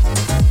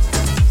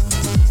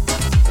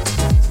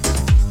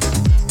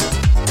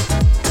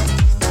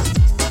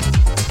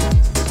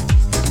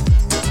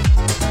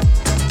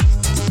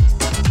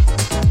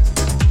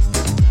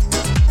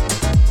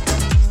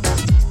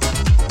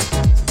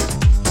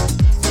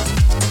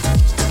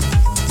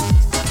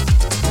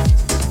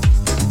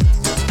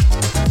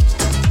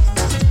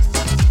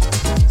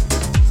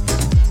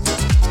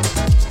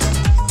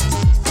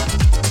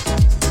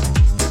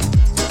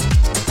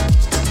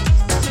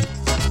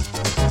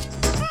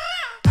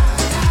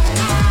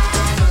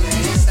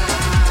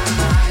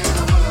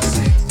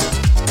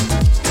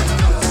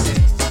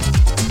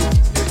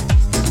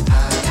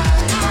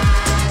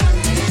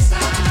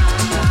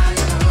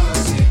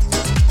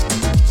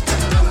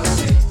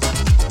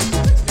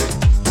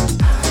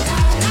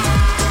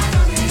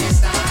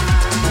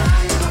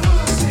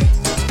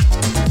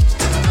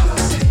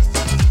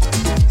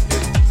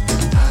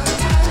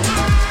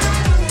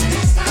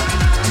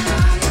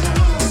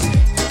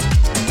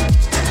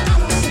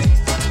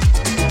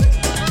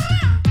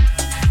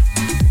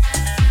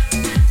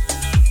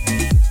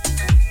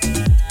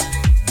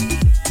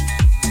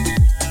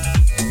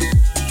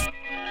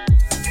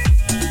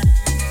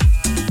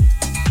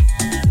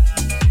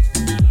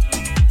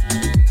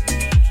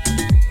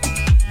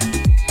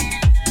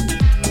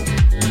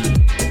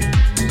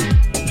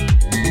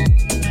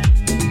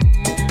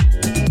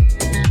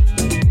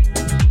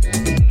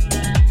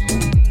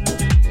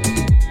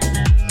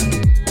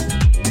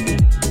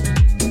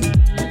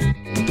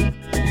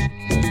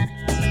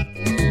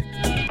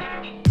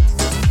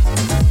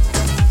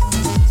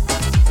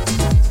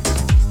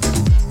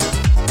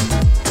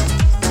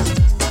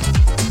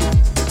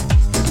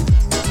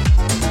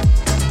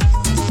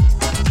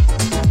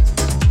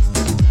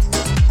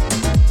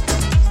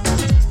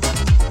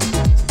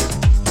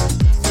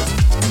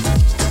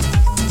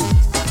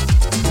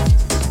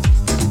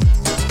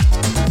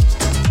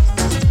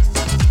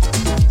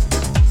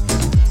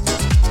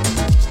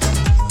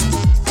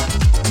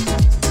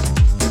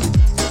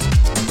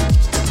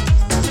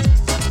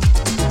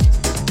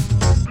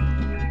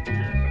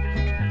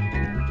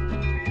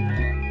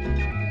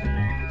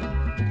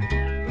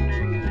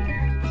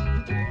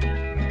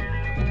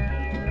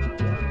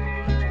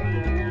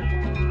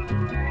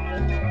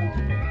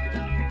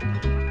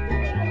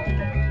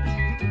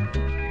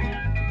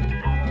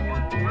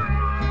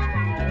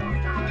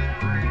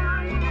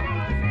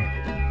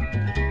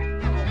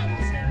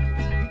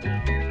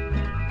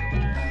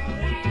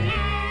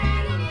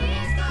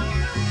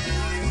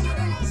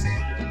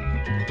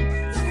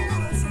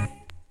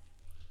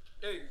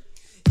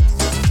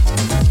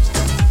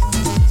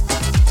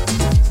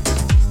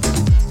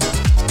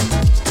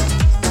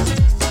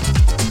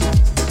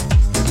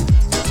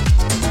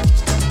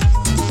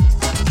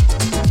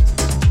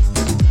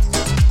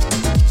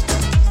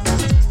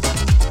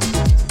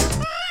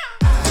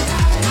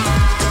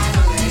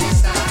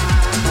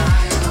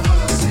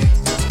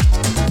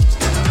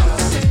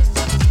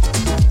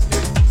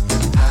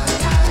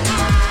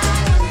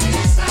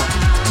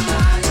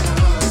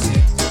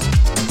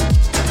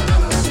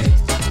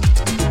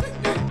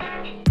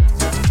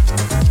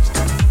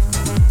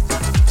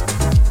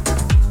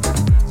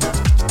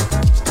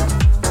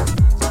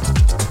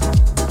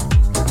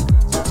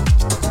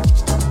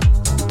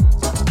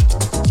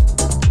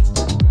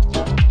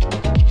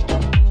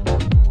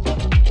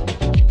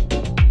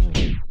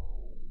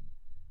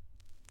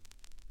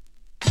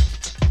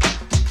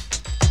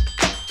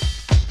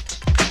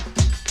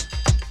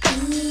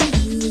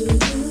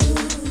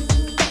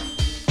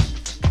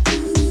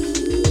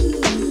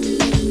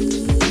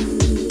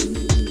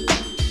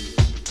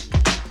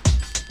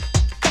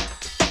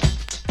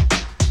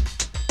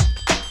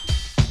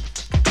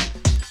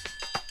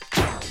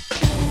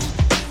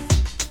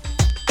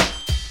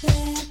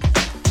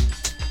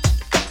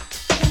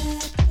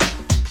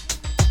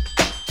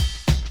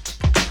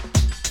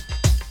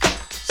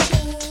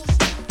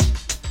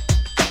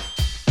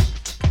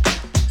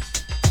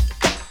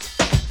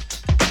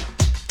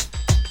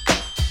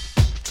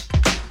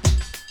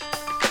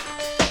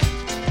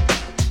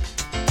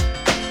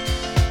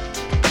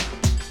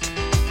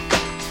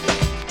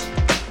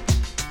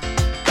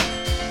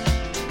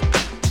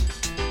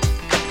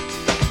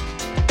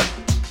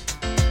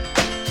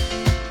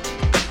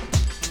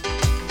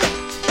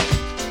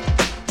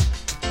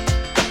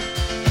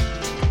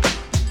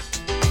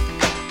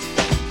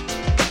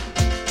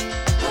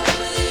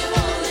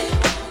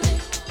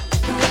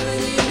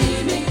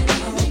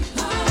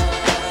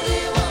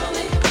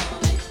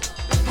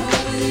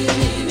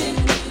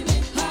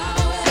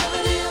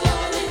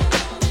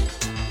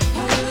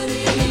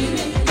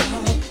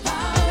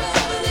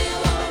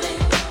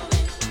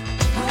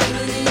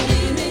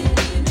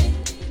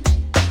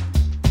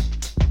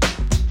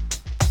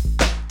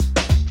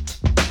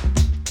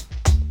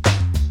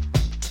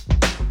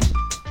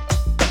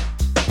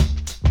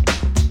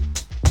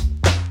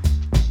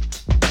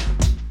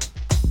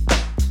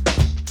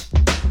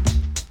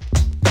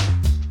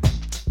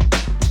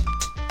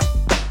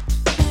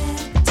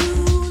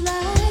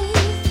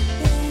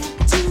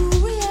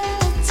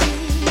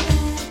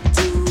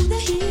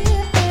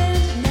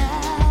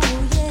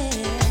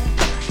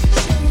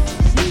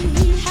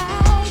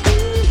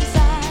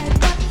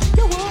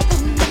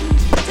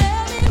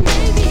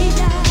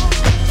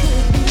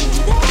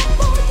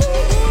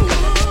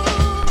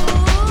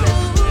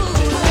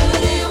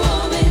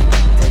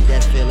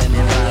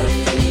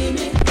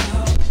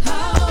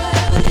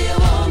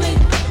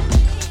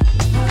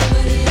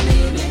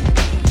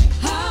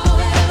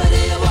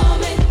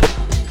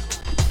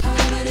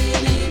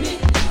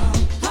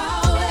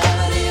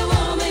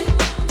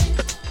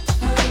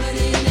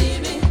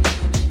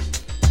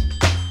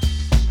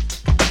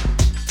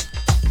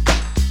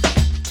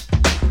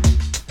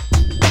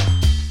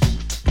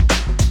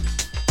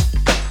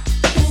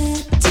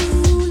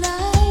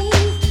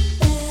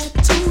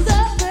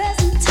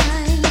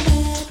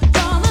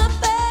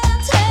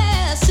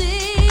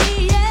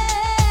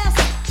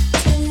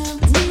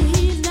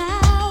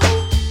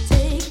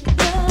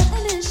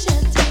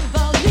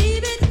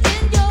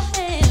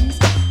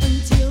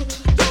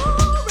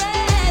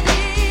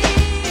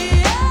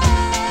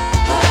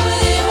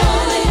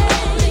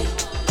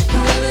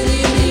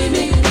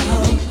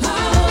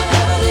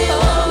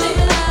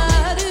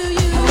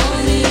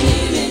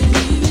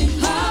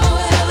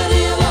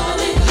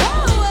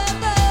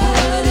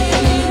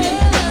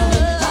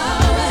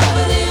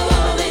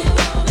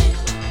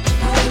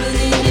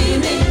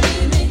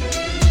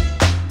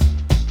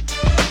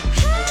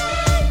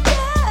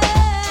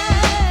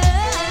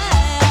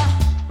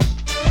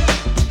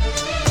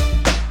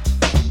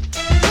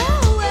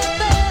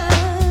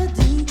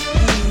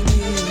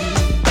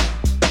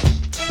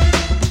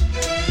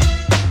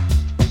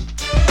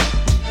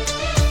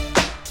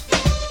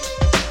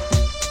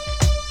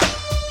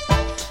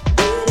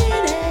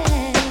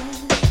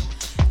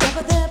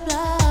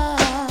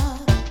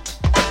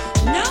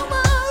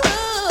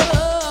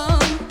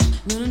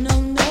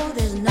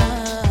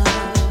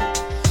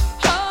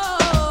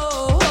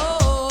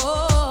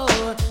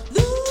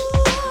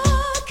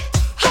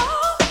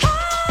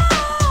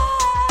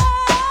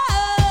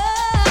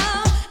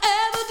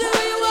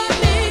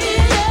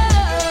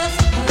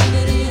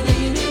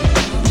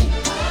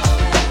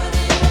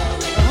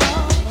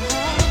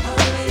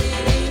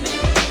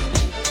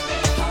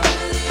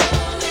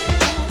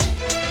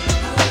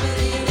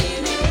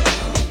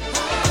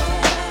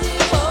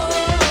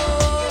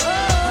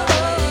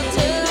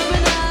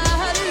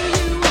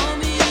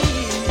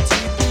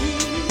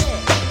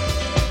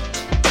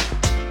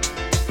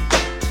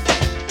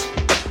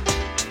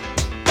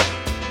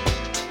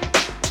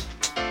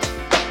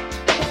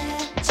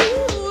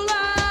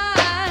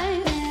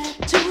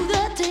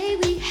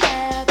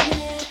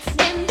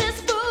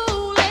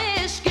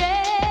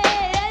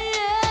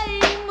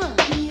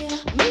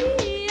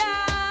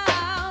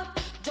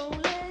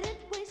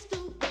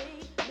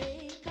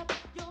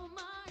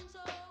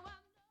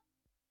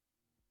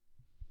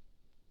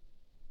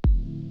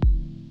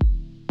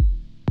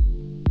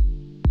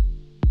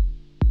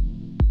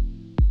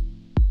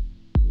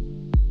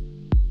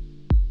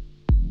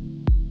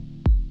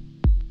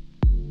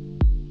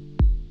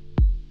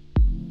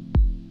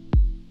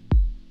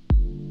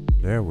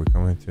 There, we're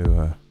coming to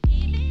a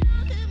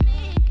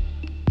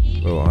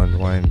little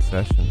unwind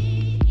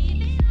session.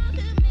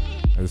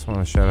 I just want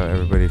to shout out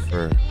everybody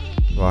for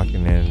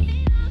locking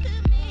in.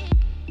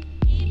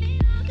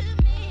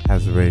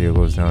 As the radio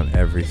goes down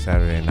every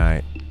Saturday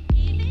night,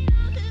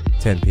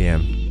 10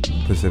 p.m.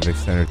 Pacific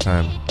Standard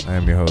Time. I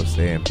am your host,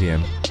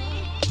 AM/PM.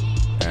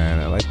 And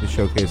I like to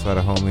showcase a lot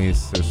of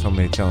homies. There's so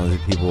many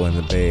talented people in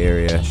the Bay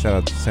Area. Shout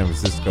out to San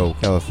Francisco,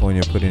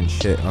 California, putting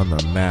shit on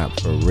the map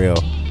for real.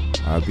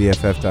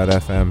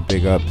 BFF.FM,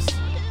 big ups.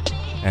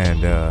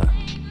 And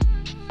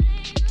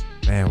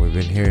man, we've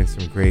been hearing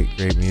some great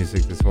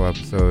music this whole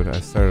episode.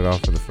 I started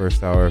off with the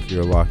first hour if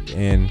you're locked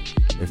in.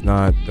 If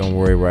not, don't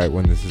worry, right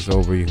when this is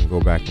over, you can go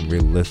back and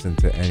re-listen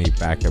to any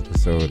back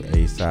episode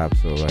ASAP.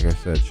 So like I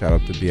said, shout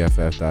out to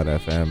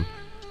BFF.FM.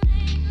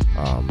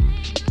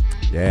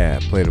 Yeah,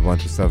 I played a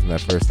bunch of stuff in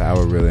that first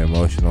hour, really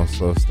emotional,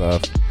 slow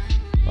stuff.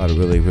 A lot of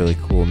really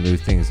cool new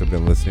things I've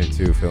been listening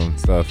to, feeling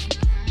stuff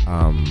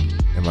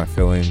in my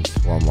feelings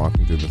while I'm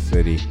walking through the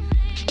city.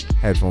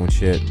 Headphone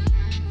shit.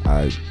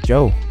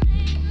 Joe,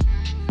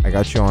 I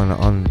got you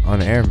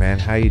on air, man.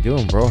 How you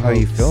doing, bro? How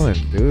you feeling,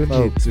 dude?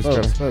 Folks.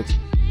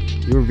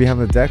 You were behind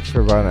the deck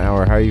for about an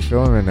hour. How are you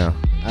feeling right now?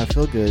 I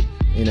feel good,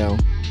 you know.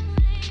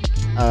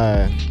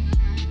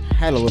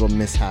 Had a little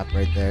mishap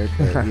right there,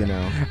 but you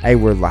know. Hey,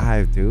 we're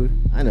live, dude.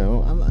 I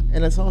know.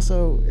 And it's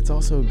also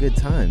a good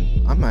time.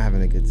 I'm not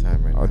having a good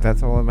time right now. Oh,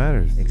 that's all that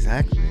matters.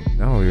 Exactly.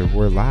 No,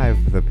 we're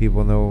live. The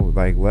people know,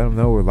 like, let them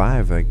know we're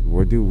live. Like,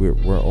 we're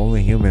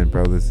only human,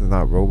 bro. This is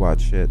not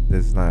robot shit.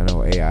 This is not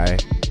no AI.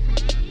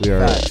 We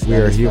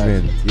are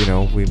human. Facts. You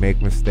know, we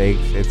make mistakes.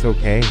 It's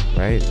okay,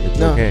 right?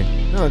 It's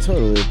okay. No,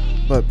 totally.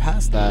 But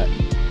past that,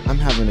 I'm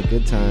having a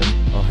good time.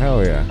 Oh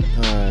hell yeah!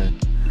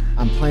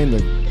 I'm playing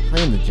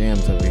the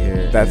jams over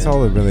here. That's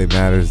all that really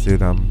matters,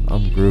 dude. I'm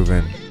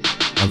grooving.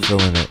 I'm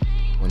feeling it.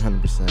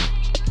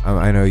 100%.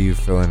 I know you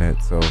feeling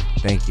it. So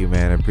thank you,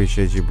 man. I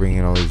appreciate you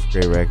bringing all these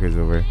great records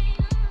over.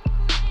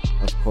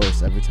 Of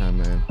course, every time,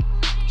 man.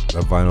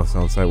 The vinyl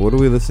sound site. What are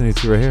we listening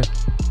to right here?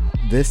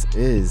 This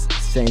is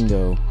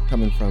Sango,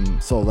 coming from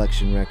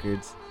Soulection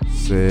Records.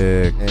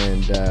 Sick.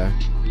 And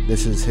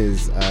this is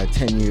his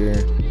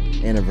 10-year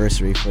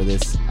anniversary for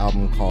this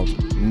album called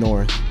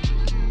North.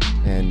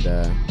 And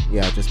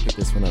yeah, I just picked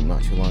this one up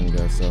not too long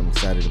ago, so I'm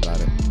excited about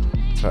it.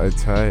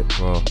 Tight.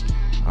 Well,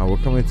 we're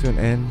coming to an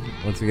end.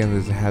 Once again,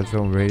 this is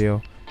Hadfilm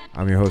Radio.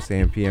 I'm your host,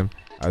 AM/PM.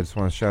 I just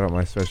want to shout out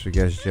my special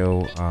guest,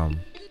 Joe.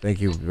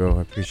 Thank you, bro.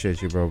 I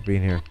appreciate you, bro,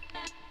 being here.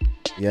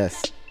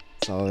 Yes,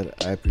 solid.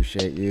 I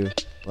appreciate you.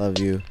 Love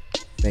you.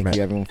 Thank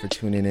you, everyone, for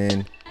tuning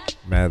in.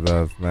 Mad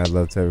love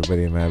to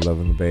everybody. Mad love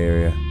in the Bay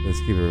Area. Let's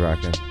keep it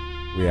rocking.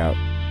 We out.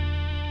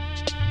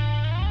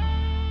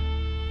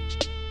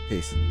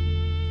 Peace.